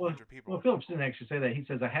 rescued Well, 400 well, people. Phillips didn't actually say that. He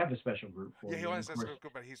says, "I have a special group for Yeah, he you." And only says group,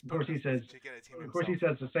 but he's of putting course, he this says, together team of course, he himself.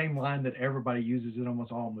 says the same line that everybody uses in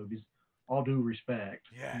almost all movies. All due respect.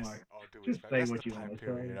 I'm Yes, like, all due just respect. say That's the what you time want to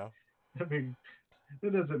period, say. I mean,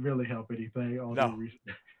 it doesn't really help anything. All due No.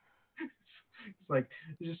 respect. It's like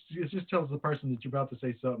it just tells the person that you're about to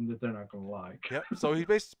say something that they're not going to like. Yep. So he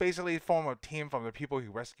basically formed a team from the people he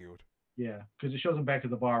rescued. Yeah, because it shows them back to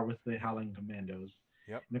the bar with the Howling Commandos,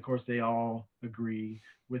 Yep. and of course they all agree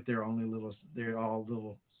with their all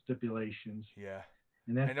little stipulations, Yeah.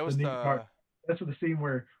 and that's And it the was neat part. the That's what the scene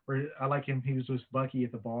where I like him. He was with Bucky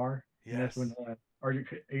at the bar, and that's when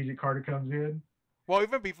yes. Agent Carter comes in. Well,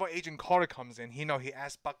 even before Agent Carter comes in, he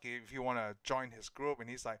asked Bucky if he want to join his group, and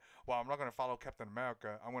he's like, "Well, I'm not gonna follow Captain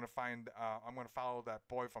America. I'm gonna follow that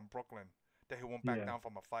boy from Brooklyn that he won't back Yeah, down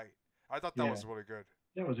from a fight." I thought that yeah, was really good.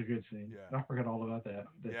 that was a good scene. Yeah. I forgot all about that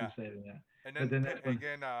he Yeah. said in that. And But then then that's when.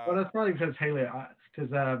 again, Well, that's probably because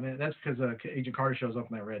that's because Agent Carter shows up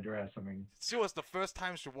in that red dress. I mean, she was the first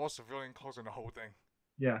time she wore civilian clothes in the whole thing.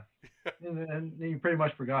 yeah, and you pretty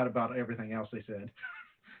much forgot about everything else they said.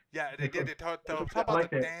 Yeah, they Of did. course, They talk I about the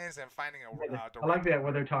like that. dance and finding the I right like that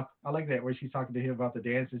where partner. I like that where she's talking to him about the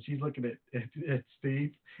dance and she's looking at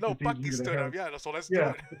Steve No, and Steve's Bucky looking at stood her. up. Yeah, so let's do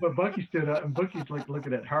Yeah, it. but Bucky stood up and Bucky's like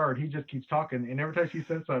looking at her and he just keeps talking and every time she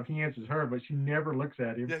says something he answers her but she never looks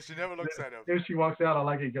at him. Yeah, she never looks at him. If she walks out, I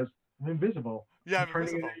like it. He goes, "I'm invisible. Yeah, I'm I'm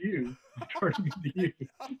turning invisible. into you. I'm turning into you.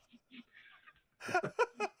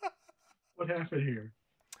 What happened here?"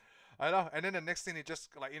 I know. And then the next thing, he just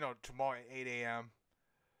like tomorrow at 8 a.m.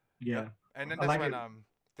 Yep. Yeah, And then I that's like when it.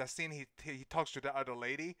 that scene he talks to the other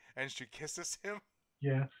lady and she kisses him.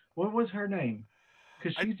 Yeah, what was her name?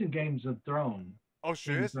 Because I she's in Oh,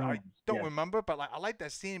 she Game of is. I Thrones. don't Yeah, remember, but like I like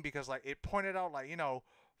that scene because like it pointed out like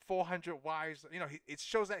 400 wives. It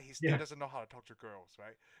shows that he still yeah, doesn't know how to talk to girls,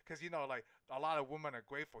 right? Because like a lot of women are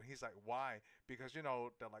grateful. He's like, why? Because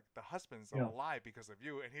the husbands are yeah, alive because of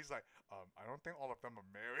you, and he's like, I don't think all of them are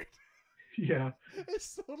married. yeah. It's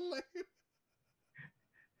so lame.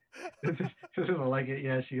 This is I like it.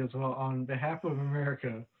 Yeah, she goes, "Well, on behalf of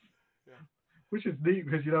America," Yeah. which is neat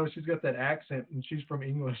because she's got that accent and she's from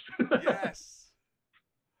England. Yes.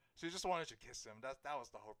 She just wanted to kiss him. That was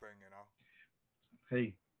the whole thing.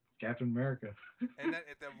 Hey, Captain America. And then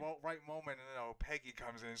at the right moment, Peggy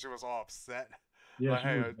comes in. She was all upset. Yeah, Like, she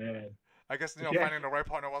hey, was bad. I guess But she finding actually, the right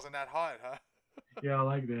partner wasn't that hard, huh? yeah, I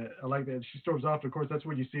like that. I like that. She storms off. Of course, that's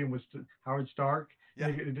when you see him with Howard Stark. Yeah.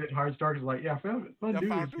 Howard Stark is like, "Yeah, Yeah,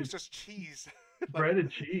 fondue is fondue is just just cheese. Like, bread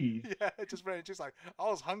and cheese." yeah, just bread and cheese. Like, I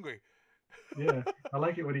was hungry. Yeah, I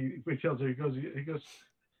like it when he tells her. He goes,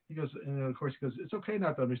 and of course he goes, "It's okay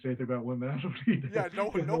not to understand anything about women. I don't Yeah, either." Because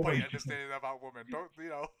nobody nobody understands about women. Don't.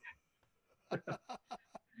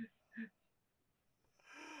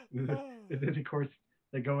 can. And then of course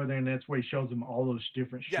they go in there, and that's where he shows them all those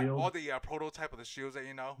different Yeah, shields. all the prototype of the shields that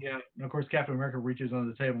you know. Yeah, and of course Captain America reaches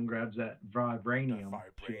under the table and grabs that The vibranium shield,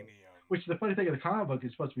 vibranium. Which the funny thing of the comic book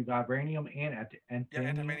is supposed to be vibranium and Yeah,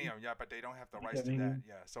 antimonium. antimanium. Yeah, but they don't have the rights to that. Antimonium.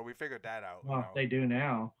 Yeah, so we figured that out. You Well, know. they do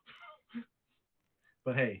now.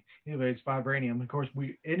 But hey, anyway, it's vibranium. Of course,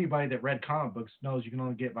 we anybody that read comic books knows you can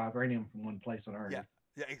only get vibranium from one place on Yeah, Earth,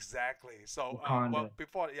 yeah, exactly. So, well, Wakanda.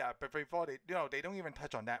 before, yeah, but before they, they don't even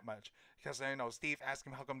touch on that much because Steve asked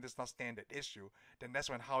him how come this is not standard issue. Then that's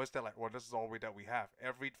when Howard's there like, well, this is all that we have.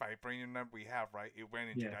 Every vibranium that we have, right? It went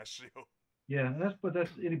into Yeah, that shield. yeah.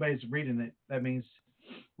 That's anybody's reading it. That means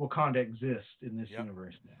Wakanda exists in this Yep.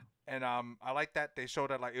 universe now. And I like that they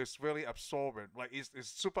showed that like it's really absorbent, like it's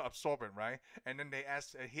super absorbent, right? And then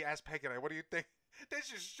he asked Peggy like, what do you think? They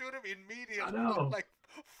should shoot him I immediately, know. like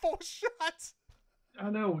 4 shots. I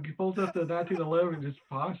know. He pulls up the 1911 and just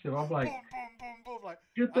pops him. I'm like, Boom, boom, boom, boom. Like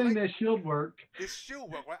good I thing like that shield worked. it shield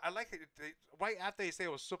work. Right? I like it. Right after they say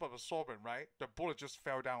it was super absorbent, right? The bullet just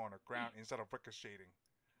fell down on the ground instead of ricocheting.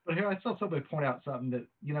 But here I saw somebody point out something that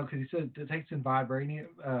because he said it takes in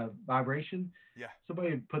vibration. Yeah,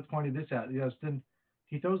 Somebody pointed this out. Then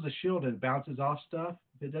he throws the shield and it bounces off stuff.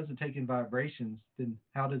 If it doesn't take in vibrations, then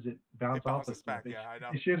how does it bounce it off of bounces stuff? back. Yeah, I know.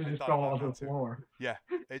 It should have I just thought fell about on the that too. floor. Yeah,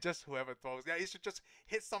 it just whoever throws. Yeah, it should just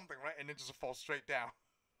hit something right and then just fall straight down.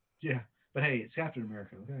 Yeah, but hey, it's Captain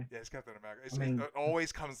America, okay? Yeah, it's Captain America. I mean, It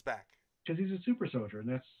always comes back. because he's a super soldier, and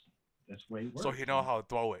that's the way it works. So he know how to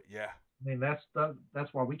throw it. Yeah. I mean, that's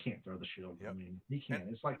why we can't throw the shield. Yep. I mean, he can't.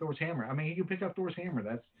 And It's like Thor's hammer. I mean, he can pick up Thor's hammer.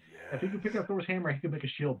 That's if he could pick yes. up Thor's hammer, he could make a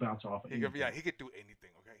shield bounce off. He could, yeah, he could do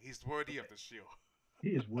anything. Okay, he's worthy of the shield. He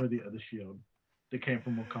is worthy of the shield that came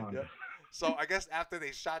from Wakanda. Yeah. So I guess after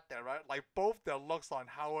they shot that, right, like both the looks on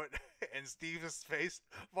Howard and Steve's face,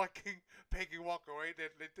 fucking Peggy walk away.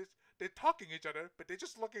 They're talking each other, but they're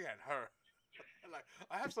just looking at her. Like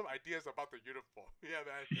I have some ideas about the uniform. Yeah,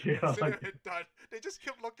 man. Yeah, Consider like, it done. They just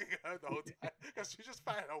kept looking at her the whole time because she just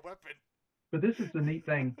fired a weapon. but this is the neat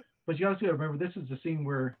thing. But you also remember this is the scene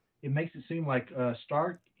where it makes it seem like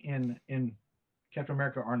Stark and Captain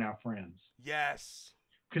America are now friends. Yes.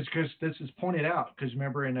 Because this is pointed out. Because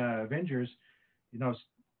remember in Avengers, you know,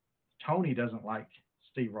 Tony doesn't like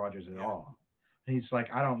Steve Rogers at Yeah. all. He's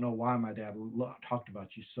like, I don't know why my dad talked about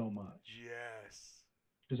you so much. Yes.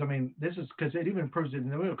 Because I mean, this is because it even proves it in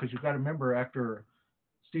the middle. Because you've got to remember after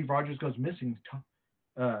Steve Rogers goes missing,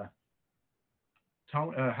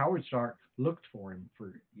 Howard Stark looked for him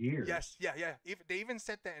for years. Yes. Yeah. Yeah. They even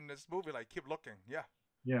said that in this movie. Like, keep looking. Yeah.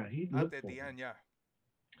 Yeah, he At looked for the him. end. Yeah.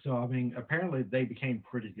 So I mean, apparently they became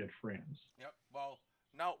pretty good friends. Yep. Well,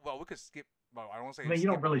 now, well, we could skip. Well, I won't say. I mean, you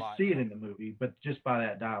don't skip a really lot, see you it know. in the movie, but just by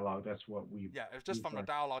that dialogue, that's what we. Yeah, it's just we from the learned.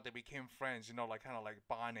 dialogue they became friends. You know, like kind of like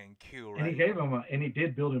Bond and Q, right? And he gave him and he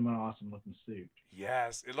did build him an awesome looking suit.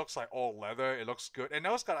 Yes, it looks like all leather. It looks good, and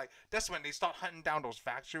those got like that's when they start hunting down those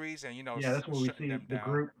factories and Yeah, that's where we shutting see them the down.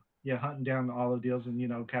 group. Yeah, hunting down all the deals, and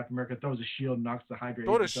Captain America throws a shield, knocks the Hydra.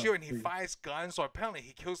 Throw the agents up shield and he too. fires guns, so apparently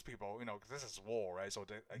he kills people. You know, because this is war, right? So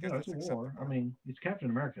I guess No, it's that's a war. acceptable. I mean, it's Captain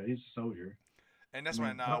America. He's a soldier. And that's I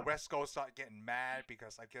mean, when West Coast start getting mad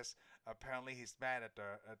because I guess apparently he's mad at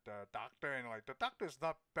the doctor and like the doctor's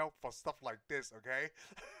not built for stuff like this, okay?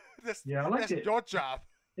 Yeah, I like that's it. your job.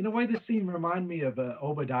 In a way, this scene reminded me of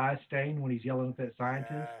Obadiah Stane when he's yelling at that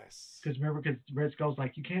scientist. Yes. Because remember, because Red Skull's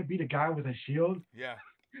like, you can't beat a guy with a shield. Yeah.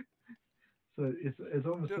 So it's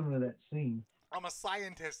almost Dude, similar to that scene. I'm a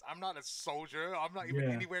scientist. I'm not a soldier. I'm not even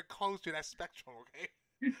Yeah. anywhere close to that spectrum,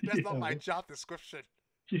 okay? That's not my job description.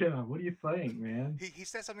 Yeah, what do you think, man? He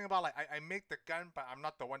said something about like I make the gun, but I'm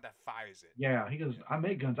not the one that fires it. Yeah, he goes, I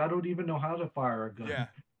make guns. I don't even know how to fire a gun. Yeah.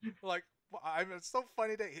 Like it's so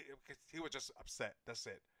funny that he was just upset. That's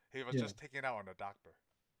it. He was Yeah. just taking it out on the doctor.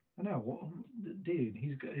 I know. Well, dude,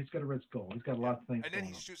 he's got a red skull. He's got a lot of things. And then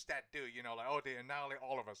he going on. shoots that dude, like, oh, they annihilate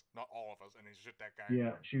all of us. Not all of us. And he shoot that guy.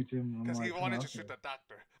 Yeah, shoots him. I'm Because he like, wanted to okay. shoot the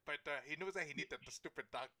doctor. But he knew that he needed the stupid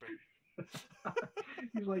doctor.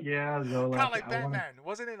 He's like, yeah, so Kind of like I wanna- Batman.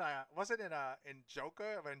 Wasn't it in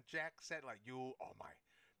Joker when Jack said, like, you are my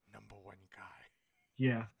number one guy?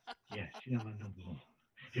 Yeah, yes, you're my number one.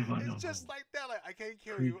 You're my number It's just one. like that. Like, I can't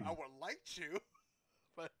kill you. Creepy. I would like you.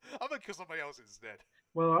 But I'm going to kill somebody else instead.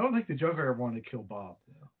 Well, I don't think the Joker ever wanted to kill Bob.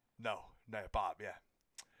 Though. No, Bob, yeah.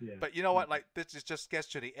 Yeah. But you know what? Like, this is just gets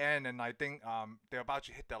to the end, and I think they're about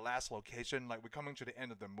to hit the last location. Like, we're coming to the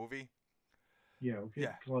end of the movie. Yeah, we're getting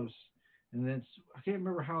Yeah. close. And then I can't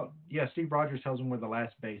remember how. Yeah, Steve Rogers tells him where the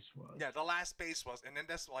last base was. Yeah, the last base was, and then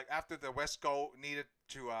that's like after the West Go needed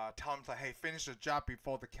to tell him like, hey, finish the job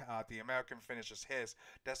before the American finishes his.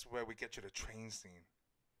 That's where we get to the train scene.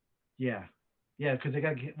 Yeah. Yeah, because they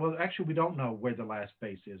got well. Actually, we don't know where the last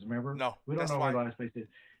base is. Remember, No, we don't that's know where why. the last base is,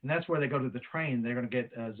 and that's where they go to the train. They're going to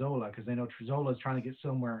get Zola because they know Zola's trying to get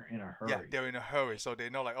somewhere in a Yeah, hurry. they're in a hurry, so they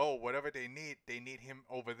know like, oh, whatever they need him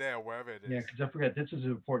over there, wherever it Yeah, is. because I forget this is an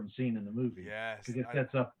important scene in the movie Yes, because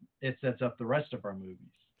it sets up the rest of our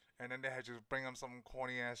movies. and then they had to bring him some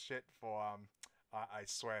corny ass shit for I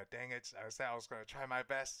swear, dang it! I said I was gonna try my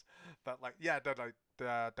best, but like, yeah,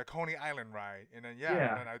 the Coney Island ride, and then yeah, and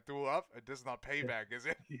Yeah, then I threw up. This is not yeah, payback, is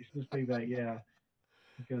it? it's just be that yeah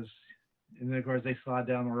because and then of course they slide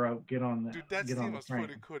down the rope, get on the Dude, that get on scene the was train.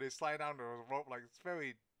 pretty cool. They slide down the rope like it's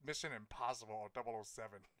very Mission Impossible or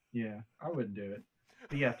 007. Yeah, I wouldn't do it.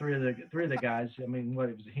 But yeah, three of the guys. I mean, what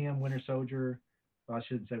it was him, Winter Soldier. Well, I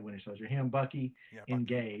shouldn't say Winter Soldier. Him, Bucky, Yeah, and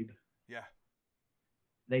Bucky. Gabe. Yeah,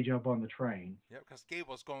 They jump on the train. yeah, because Gabe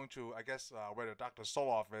was going to, I guess, where the Doctor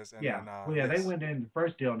Soloff is, and Yeah. then Well, yeah, they his. went in the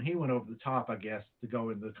first deal, and he went over the top, I guess, to go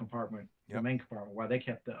in the compartment, the Yep, main compartment, while they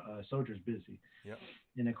kept the soldiers busy. yep.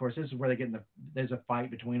 And of course, this is where they get in the. There's a fight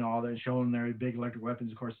between all them, showing their big electric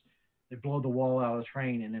weapons. Of course, they blow the wall out of the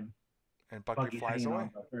train, and then And Bucky Bucky's flies hanging on away.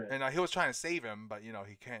 by a thread. And he was trying to save him, but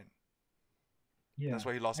he can't. Yeah, That's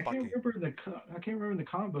why he lost Bucky. I can't remember in the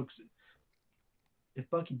comic books if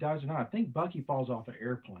Bucky dies or not. I think Bucky falls off an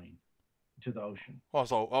airplane to the ocean. Oh,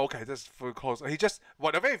 so okay, this is for close. He just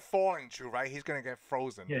whatever he's falling to, right? He's gonna get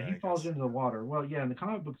frozen Yeah, there, he I falls guess. into the water. Well, yeah, in the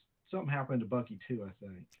comic books, something happened to Bucky too, I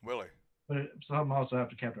think. Really? But something also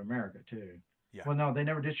happened to Captain America too. Yeah. Well, no, they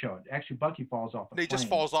never did show it. Actually, Bucky falls off a He just plane.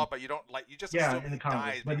 falls off, but you don't like. You just Yeah, assume in the he comic books.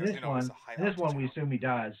 dies But because it's a high in this one, altitude. we assume he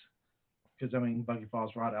dies because I mean, Bucky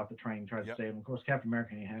falls right out the train, tries to Yep. save him. Of course, Captain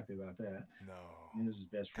America ain't happy about that. No. He was his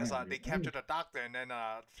best Because friend. they captured the doctor, and then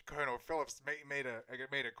Colonel Phillips made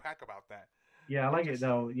a crack about that. Yeah, I He like it just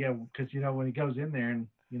though. Yeah, because when he goes in there and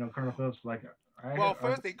Colonel Phillips is like, well,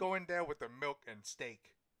 first they go in there with the milk and steak,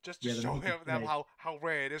 just to yeah, the show milk and them snake. how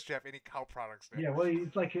rare it is to have any cow products there. Yeah, well,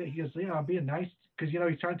 he's like, he goes, yeah, I'm being nice because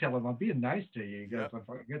he's trying to tell him I'm being nice to you. He goes, Yep.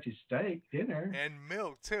 I got you steak dinner. And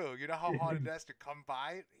milk too. You know how hard it is to come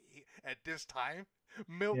by at this time.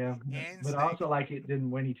 Milk Yeah, and but I steak. also like it. Then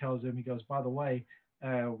when he tells him, he goes, by the way, we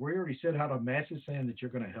already sent out a message saying that you're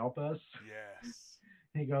going to help us. Yes.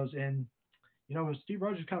 And he goes, and Steve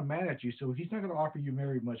Rogers is kind of mad at you, so he's not going to offer you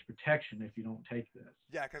very much protection if you don't take this.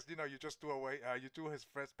 Yeah, because you just threw away. You threw his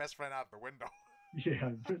best friend out the window.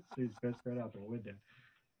 Yeah, just his best friend out the window.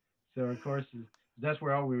 So of course that's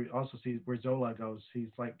where we also see where Zola goes. He's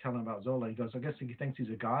like telling about Zola. He goes, I guess he thinks he's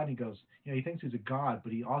a god. He goes, he thinks he's a god,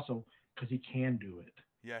 but he also because he can do it.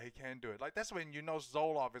 Yeah, he can do it. Like that's when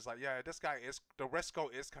Zoloff is like, yeah, this guy is the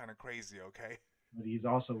Resco is kind of crazy, okay? But he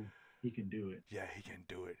can do it. Yeah, he can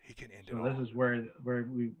do it. He can end it So all. this is where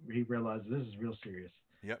he realizes this is real serious.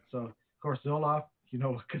 Yep. So of course Zoloff,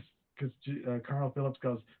 because Colonel Phillips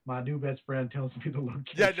goes, my new best friend tells me the location.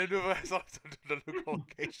 Yeah, the new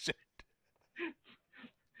location.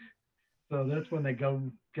 So that's when they go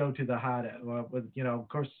to the hideout. With of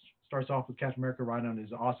course, starts off with Captain America riding on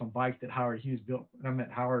his awesome bike that Howard Hughes built.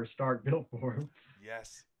 Howard Stark built for him.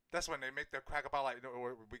 Yes. That's when they make the crack about like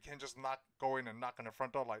we can't just go in and knock on the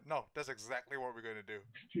front door. Like no, that's exactly what we're gonna do.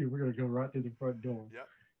 We're gonna go right through the front door. Yep.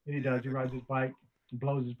 And he does. He rides his bike,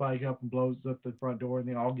 blows his bike up, and blows up the front door, and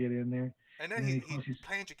they all get in there. And then he's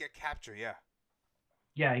planning to get captured. Yeah.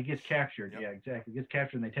 Yeah, he gets captured. Yep. Yeah, exactly. He gets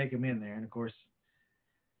captured, and they take him in there. And of course,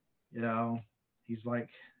 he's like,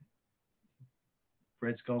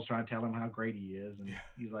 Red Skull's trying to tell him how great he is, and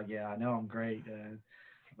he's like, "Yeah, I know I'm great,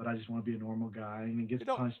 but I just want to be a normal guy." And he gets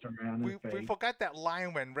punched around in the face. We forgot that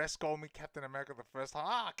line when Red Skull meet Captain America the first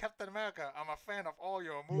time. Captain America, I'm a fan of all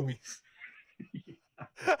your movies.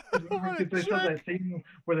 They show that scene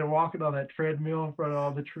where they're walking on that treadmill in front of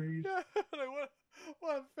all the trees. Yeah, like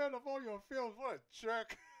what a fan of all your films. What a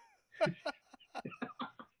jerk.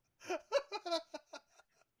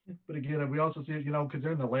 But again, we also see, because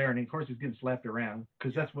they're in the lair, and of course he's getting slapped around,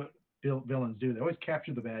 because that's what villains do. They always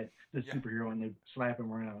capture the superhero, and they slap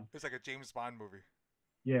him around. It's like a James Bond movie.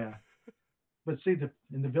 Yeah, but see, the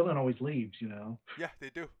villain always leaves. Yeah, they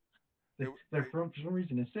do. They're for some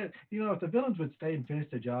reason instead. If the villains would stay and finish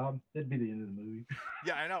the job, that'd be the end of the movie.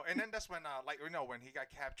 Yeah, I know. And then that's when, when he got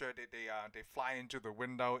captured, they fly into the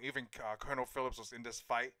window. Even Colonel Phillips was in this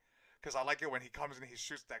fight. Because I like it when he comes in, he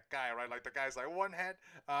shoots that guy, right? Like the guy's like, one head,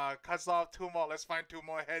 cuts off, two more. Let's find two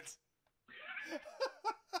more heads.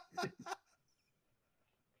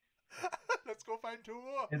 Let's go find two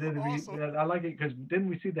more. And then I like it because didn't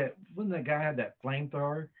we see that? When that guy had that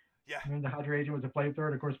flamethrower? Yeah. Remember the Hydra agent with the flamethrower?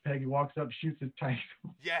 And of course, Peggy walks up, shoots his tank.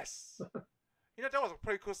 Yes. That was a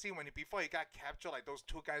pretty cool scene when before he got captured. Like those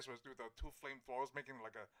two guys was with the two flamethrowers, making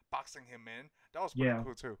like a boxing him in. That was pretty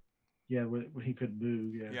cool too. Yeah, when he couldn't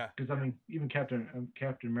move. Yeah, Yeah. because I mean, even Captain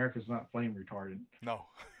America's not flame retardant. No.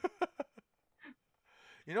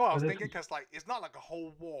 You know what I But was this thinking? was, Because like it's not like a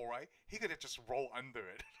whole wall, right? He could have just rolled under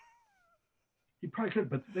it. he probably could,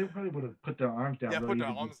 but they probably would have put their arms down Yeah, real put their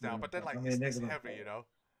easy. arms down, but then I like mean, they're it's gonna. heavy, you know.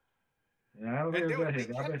 Yeah, I don't think And it was that they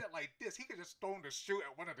heavy. kept it like this. He could just throw the shoe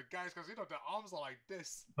at one of the guys because the arms are like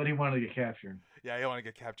this. But he wanted to get captured. Yeah, he wanted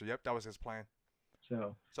to get captured. Yep, that was his plan.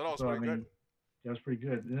 So, So that was so I pretty good. mean, that was pretty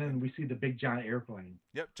good. And then we see the big giant airplane.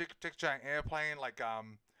 Yep, big giant airplane. Like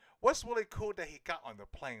what's really cool that he got on the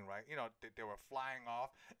plane, right? They were flying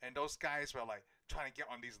off, and those guys were like trying to get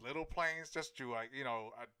on these little planes just to like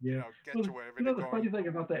Yeah. get Well, to wherever you they're know the going. funny thing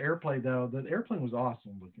about the airplane though, the airplane was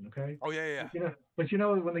awesome looking. Okay. Oh yeah. But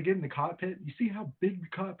when they get in the cockpit, you see how big the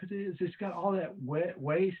cockpit is. It's got all that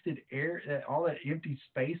wasted air, all that empty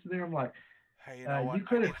space in there. I'm like, Hey, you know what? you I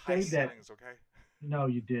could need have high saved that. ceilings, okay? No,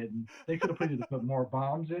 you didn't. They could have put more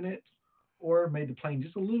bombs in it, or made the plane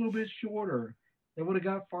just a little bit shorter. They would have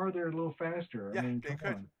got farther a little faster. I Yeah, mean, they come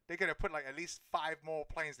could. on. They could have put like at least 5 more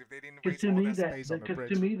planes if they didn't Because waste all that space on the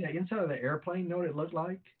bridge. to me, the inside of the airplane, you know what it looked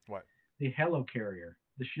like? What? The helicarrier,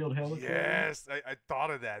 the Shield helicarrier. Yes, I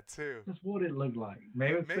thought of that too. That's what it looked like.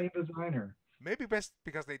 Maybe it's the same designer. Maybe best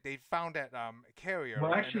because they found that carrier,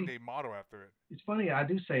 Well, right? actually, And then they model after it. It's funny. I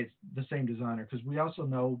do say it's the same designer because we also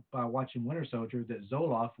know by watching Winter Soldier that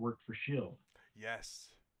Zoloft worked for Shield. Yes.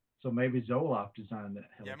 So maybe Zoloft designed that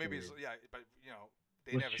helicarrier. Yeah, maybe but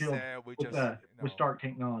they with never Shield, said. We with, just with Stark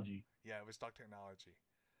technology. Yeah, with Stark technology.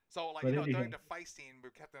 So like But during anyhow, the fight scene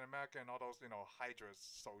with Captain America and all those Hydra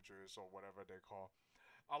soldiers or whatever they're called,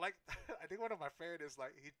 I like I think one of my favorite is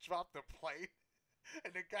like he dropped the plane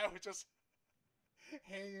and the guy was just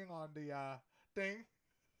hanging on the thing.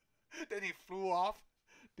 Then he flew off.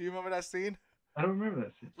 Do you remember that scene? I don't remember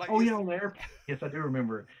that scene. Like Oh yeah, on the airplane. Yes, I do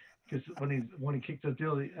remember. Because when he kicks the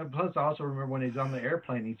deal, plus I also remember when he's on the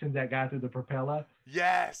airplane, he sends that guy through the propeller.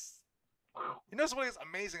 Yes. You know what is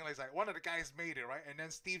amazing? Like one of the guys made it, right? And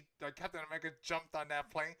then Captain America jumped on that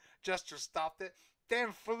plane just to stop it,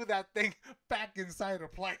 then flew that thing back inside the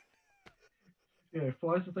plane. Yeah, he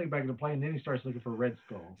flies the thing back in the plane, and then he starts looking for Red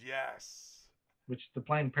Skull. Yes. Which the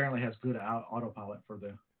plane apparently has good autopilot for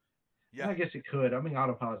the. Yeah. I guess it could. I mean,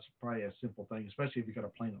 autopilot's probably a simple thing, especially if you got a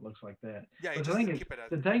plane that looks like that. Yeah. But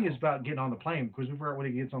the thing is about getting on the plane because we forgot when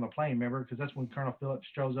he gets on the plane. Remember, because that's when Colonel Phillips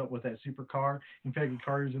shows up with that supercar and Peggy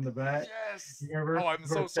Carter's in the back. Yes. Remember? Oh, I'm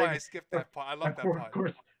so sorry I skipped that part. I love that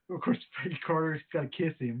part. Of course, Peggy Carter's got to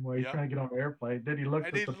kiss him while he's trying to get on the airplane. Then he looks.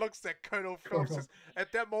 And he looks at Colonel Phillips.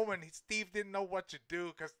 At that moment, Steve didn't know what to do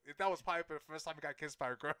because that was probably the first time he got kissed by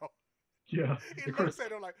a girl. Yeah. He looks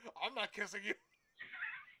at him like, "I'm not kissing you."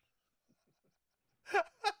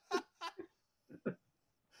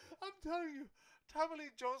 I'm telling you, Tommy Lee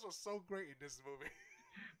Jones was so great in this movie.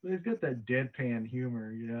 But he's got that deadpan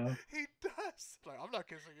humor, you know. He does. Like, I'm not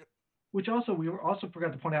kissing you. Which also we also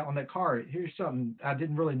forgot to point out on that car. Here's something I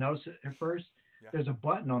didn't really notice it at first. Yeah. There's a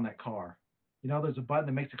button on that car. You know, there's a button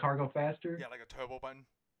that makes the car go faster. Yeah, like a turbo button.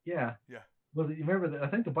 Yeah. Yeah. Well, you remember I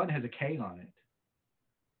think the button has a K on it.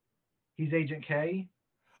 He's Agent K.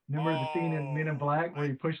 Remember the scene in Men in Black where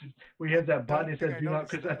he has that button. It says do not,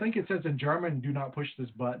 because I think it says in German, do not push this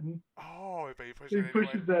button. Oh, but he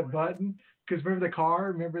pushes that button. Because remember the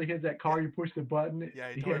car? Remember he has that car, you push the button.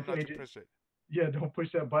 Yeah, he told him not to push it. Yeah, don't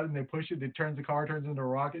push that button. They push it. It turns the car, turns into a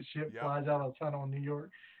rocket ship, flies out of the tunnel in New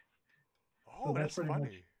York. Oh, so that's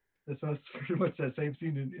funny. That's pretty much that same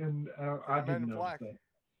scene in I didn't notice that.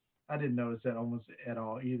 I didn't notice that almost at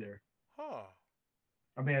all either. Huh.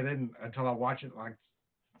 I mean, I didn't until I watched it like,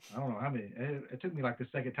 I don't know how many. It took me like the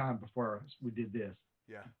second time before we did this.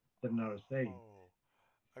 Yeah. Didn't notice. Hey. Oh.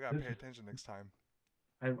 I got to pay attention next time.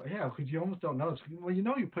 Yeah, because you almost don't notice. Well, you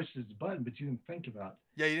know you pushed this button, but you didn't think about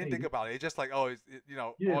it. Yeah, you didn't think about it. It's just like, all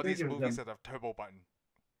these movies that have turbo button.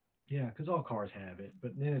 Yeah, because all cars have it.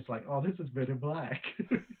 But then it's like, oh, this is Men in Black.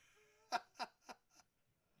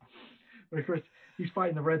 But of course, he's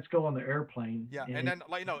fighting the Red Skull on the airplane. Yeah, and then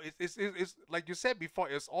it's like you said before.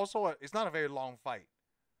 It's also it's not a very long fight.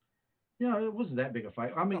 Yeah, it wasn't that big a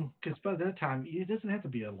fight. I mean, because by that time, it doesn't have to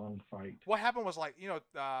be a long fight. What happened was like,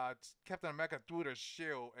 Captain America threw the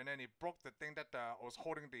shield, and then he broke the thing that was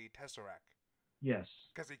holding the Tesseract. Yes.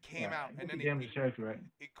 Because it came out, and then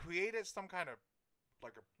it created some kind of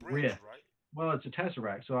like a bridge, right? Well, it's a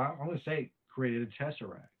Tesseract, so I'm going to say it created a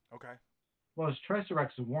Tesseract. Okay. Well, a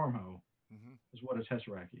Tesseract is a wormhole. Mm-hmm. Is what a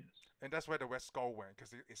Tesseract is. And that's where the Red Skull went,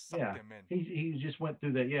 because it sucked him in. He just went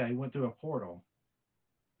through that. Yeah, he went through a portal.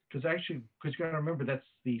 Because you got to remember that's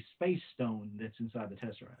the space stone that's inside the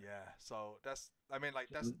Tesseract. Yeah. So that's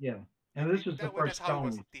And this was the That's first how he Stone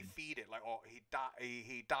was we've seen. defeated. Like, oh, he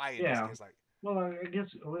died in this Yeah. case. Like, Well, I guess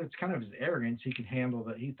it's kind of his arrogance. He could handle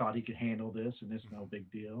that. He thought he could handle this, and it's no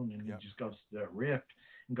big deal. And then he yep, just goes to the rift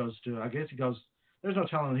and goes to. I guess he goes. There's no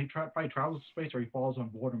telling. Probably travels to space, or he falls on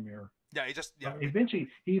Vormir. yeah, he just He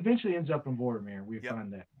eventually ends up in Vormir. We yep.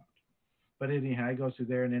 find that out. But anyhow, he goes through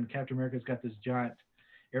there, and then Captain America's got this giant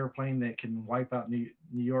airplane that can wipe out New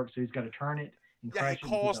York, so he's got to turn it and Yeah, crash he it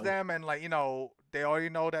into calls the them and like they already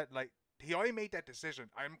know that like he already made that decision.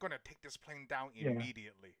 I'm gonna take this plane down Yeah.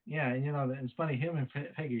 immediately. Yeah, and it's funny, him and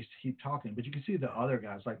Peggy keep talking, but you can see the other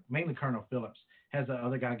guys, like mainly Colonel Phillips, has the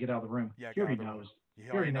other guy get out of the room. Yeah, he already knows. He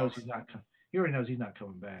already knows he's not. He already knows he's not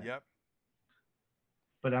coming back. Yep.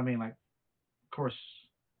 But I mean, like, of course,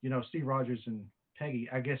 Steve Rogers and Peggy.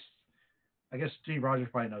 I guess Steve Rogers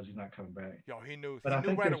probably knows he's not coming back. Yo, he knew. But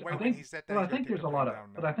he knew right away when he said that. But I think there's a lot of.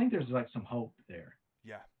 But I think there's like some hope there.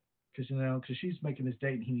 Yeah. Because she's making this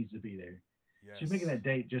date and he needs to be there. Yes. She's making that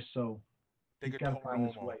date just so he's got to find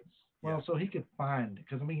his ways. Well, yeah. So he could find,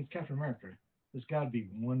 because I mean he's Captain America. There's got to be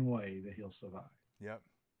one way that he'll survive. Yep.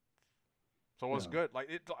 So it was good. Like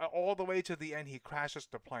all the way to the end, he crashes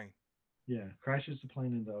the plane. Yeah, crashes the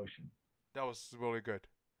plane in the ocean. That was really good.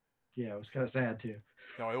 Yeah, it was kind of sad too.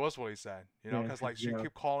 No, it was really sad. Because like she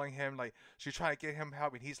kept calling him, like she's trying to get him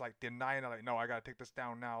help, and he's like denying it. Like, no, I gotta take this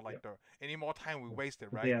down now. Like any more time we wasted,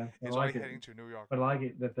 right? Yeah, he's already heading to New York. But I like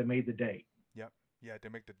it that they made the date. Yep. Yeah, they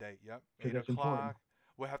make the date. Yep. 8 o'clock.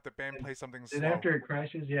 We'll have the band play something slow. And after it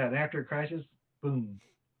crashes, boom,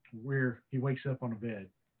 he wakes up on a bed.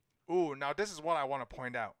 Ooh, now this is what I want to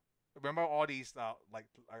point out. Remember all these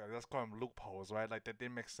let's call them loopholes, right? Like that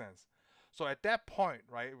didn't make sense. So at that point,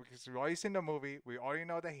 right, because we already seen the movie, we already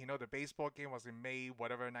know that the baseball game was in May,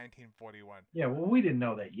 whatever, 1941. Yeah, well, we didn't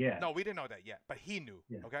know that yet. No, we didn't know that yet, but he knew.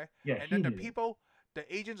 Yeah. Okay. Yeah. And then the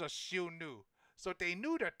agents of S.H.I.E.L.D. knew. So they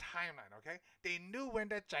knew the timeline, okay? They knew when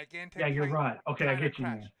that gigantic. Yeah, you're right. Okay, I get you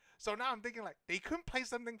now. So now I'm thinking like they couldn't play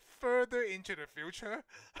something further into the future.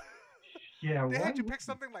 Yeah, they had to pick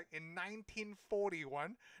something like in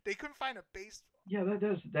 1941. They couldn't find a base. Yeah, that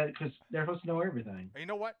because they're supposed to know everything. And you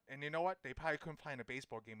know what? They probably couldn't find a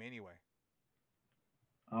baseball game anyway.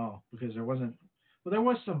 Oh, because there wasn't. Well, there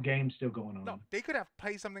was some games still going on. No, they could have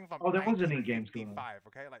played something from. Oh, there wasn't any games going on.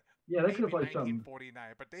 Okay, like yeah, they could have played something.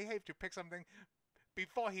 1949, but they have to pick something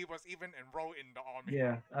before he was even enrolled in the army.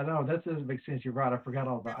 Yeah, I know that doesn't make sense. You're right. I forgot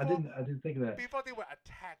all about. I didn't think of that. Before they were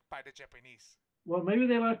attacked by the Japanese. Well, maybe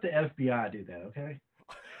they let the FBI do that. Okay.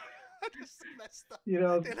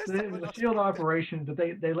 The SHIELD operation, but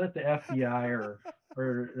they let the FBI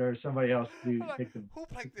or somebody else pick them. Who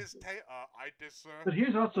played this tape? I did, sir. But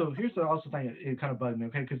here's the thing. It kind of bugged me.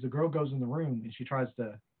 Okay, because the girl goes in the room and she tries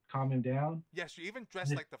to calm him down. Yeah, she even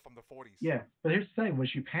dressed like from the 40s. Yeah, but here's the thing. When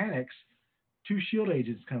she panics, 2 SHIELD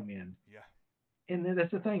agents come in. Yeah. And then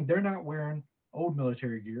that's the thing. They're not wearing old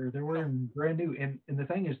military gear. They're wearing brand new. And the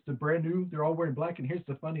thing is, the brand new, they're all wearing black. And here's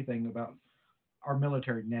the funny thing about our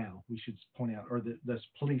military now, we should point out, or the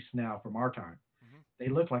police now from our time. Mm-hmm. They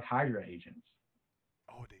look like Hydra agents.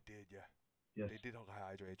 Oh, they did, yeah. Yes. They did look like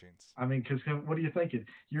Hydra agents. I mean, because what are you thinking?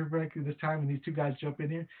 You're back through this time and these 2 guys jump in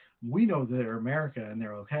here. We know they're America and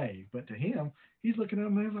they're okay. But to him, he's looking at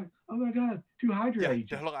them and he's like, oh my God, 2 Hydra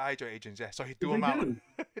agents. They look like Hydra agents, yeah. So he threw them out.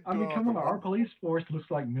 I mean, come on. Our police force looks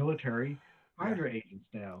like military Hydra agents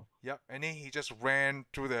now. Yep. And then he just ran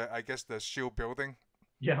through the S.H.I.E.L.D. building.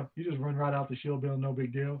 Yeah, you just run right out the S.H.I.E.L.D. building, no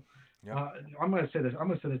big deal. Yep. I'm going to say this. I'm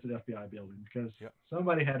going to say this to the FBI building because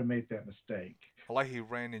somebody had to make that mistake. Like he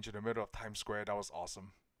ran into the middle of Times Square. That was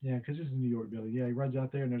awesome. Yeah, because this is a New York building. Yeah, he runs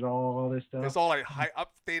out there and there's all this stuff. It's all like high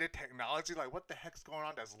updated technology. Like, what the heck's going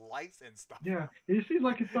on? There's lights and stuff. Yeah, it seems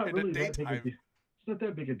like it's not really that big a deal. It's not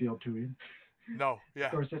that big a deal to him. No, yeah.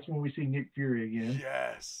 Of course, that's when we see Nick Fury again.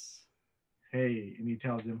 Yes. Hey, and he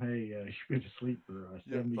tells him, hey, you've been asleep for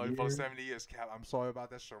 70 years. For 70 years, Cap. I'm sorry about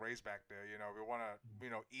that charades back there. We want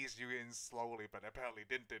to, ease you in slowly, but apparently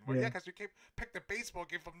didn't. Well, yeah, because you picked the baseball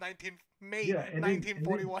game from May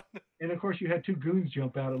 1941. And of course, you had 2 goons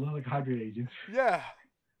jump out. It looked like Hydra agents. Yeah.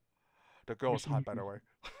 The girl was hot, by the way.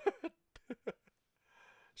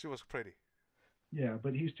 She was pretty. Yeah,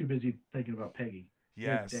 but he's too busy thinking about Peggy.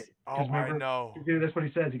 Yes. Oh, remember, I know. That's what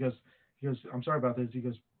he says. He goes, I'm sorry about this. He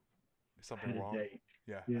goes, something wrong.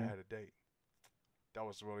 Yeah, I had a date. That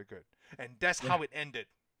was really good. And that's how it ended.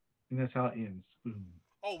 And that's how it ends. Boom.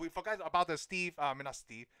 Oh, we forgot about the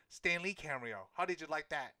Stanley cameo. How did you like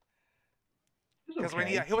that? Because when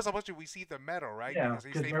he was supposed to receive the medal, right? Yeah,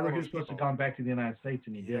 because remember he was supposed to have gone back to the United States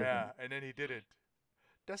and he didn't. Yeah, and then he didn't.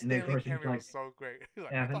 That Stanley cameo was so great.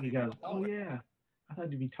 I think he goes, oh yeah, I thought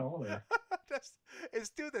he'd be taller. That's, it's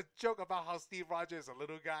still the joke about how Steve Rogers is a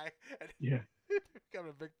little guy and Yeah, he became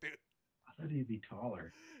a big dude. I thought he'd be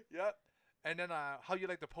taller. Yep. And then how you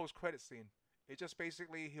like the post credit scene? It just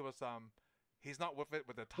basically he's not with it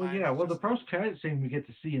with the Well, time. yeah. It's Well, the just post credit scene we get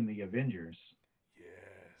to see in the Avengers.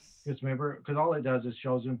 yes. Because remember, because all it does is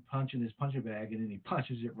shows him punching his punching bag, and then he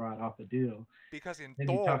punches it right off the deal. Because in Then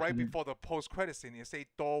he Thor, talks to right him. before the post credit scene, it say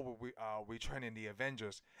Thor will return in the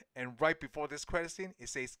Avengers, and right before this credit scene, it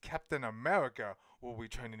says Captain America will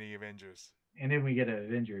return in the Avengers. And then we get an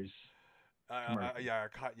Avengers commercial. Yeah,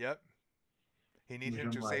 cut. Yep. He needs Which him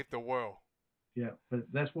I'm to like, save the world. yeah, but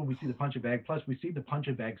that's when we see the punching bag. Plus, we see the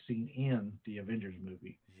punching bag scene in the Avengers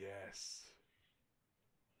movie, Yes.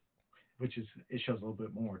 which is it shows a little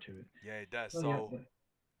bit more to it. Yeah, it does. So, So, yeah,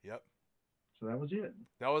 yep. so that was it.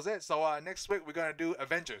 That was it. So next week we're gonna do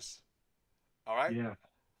Avengers. All right. Yeah,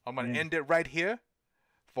 I'm gonna yeah. end it right here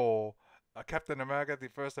for Captain America: The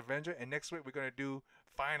First Avenger, and next week we're gonna do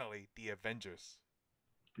finally the Avengers.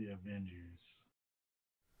 The Avengers.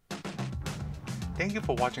 Thank you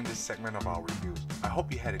for watching this segment of our reviews. I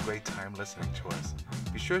hope you had a great time listening to us.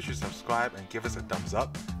 Be sure to subscribe and give us a thumbs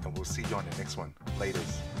up, and we'll see you on the next one.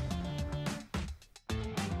 Laters.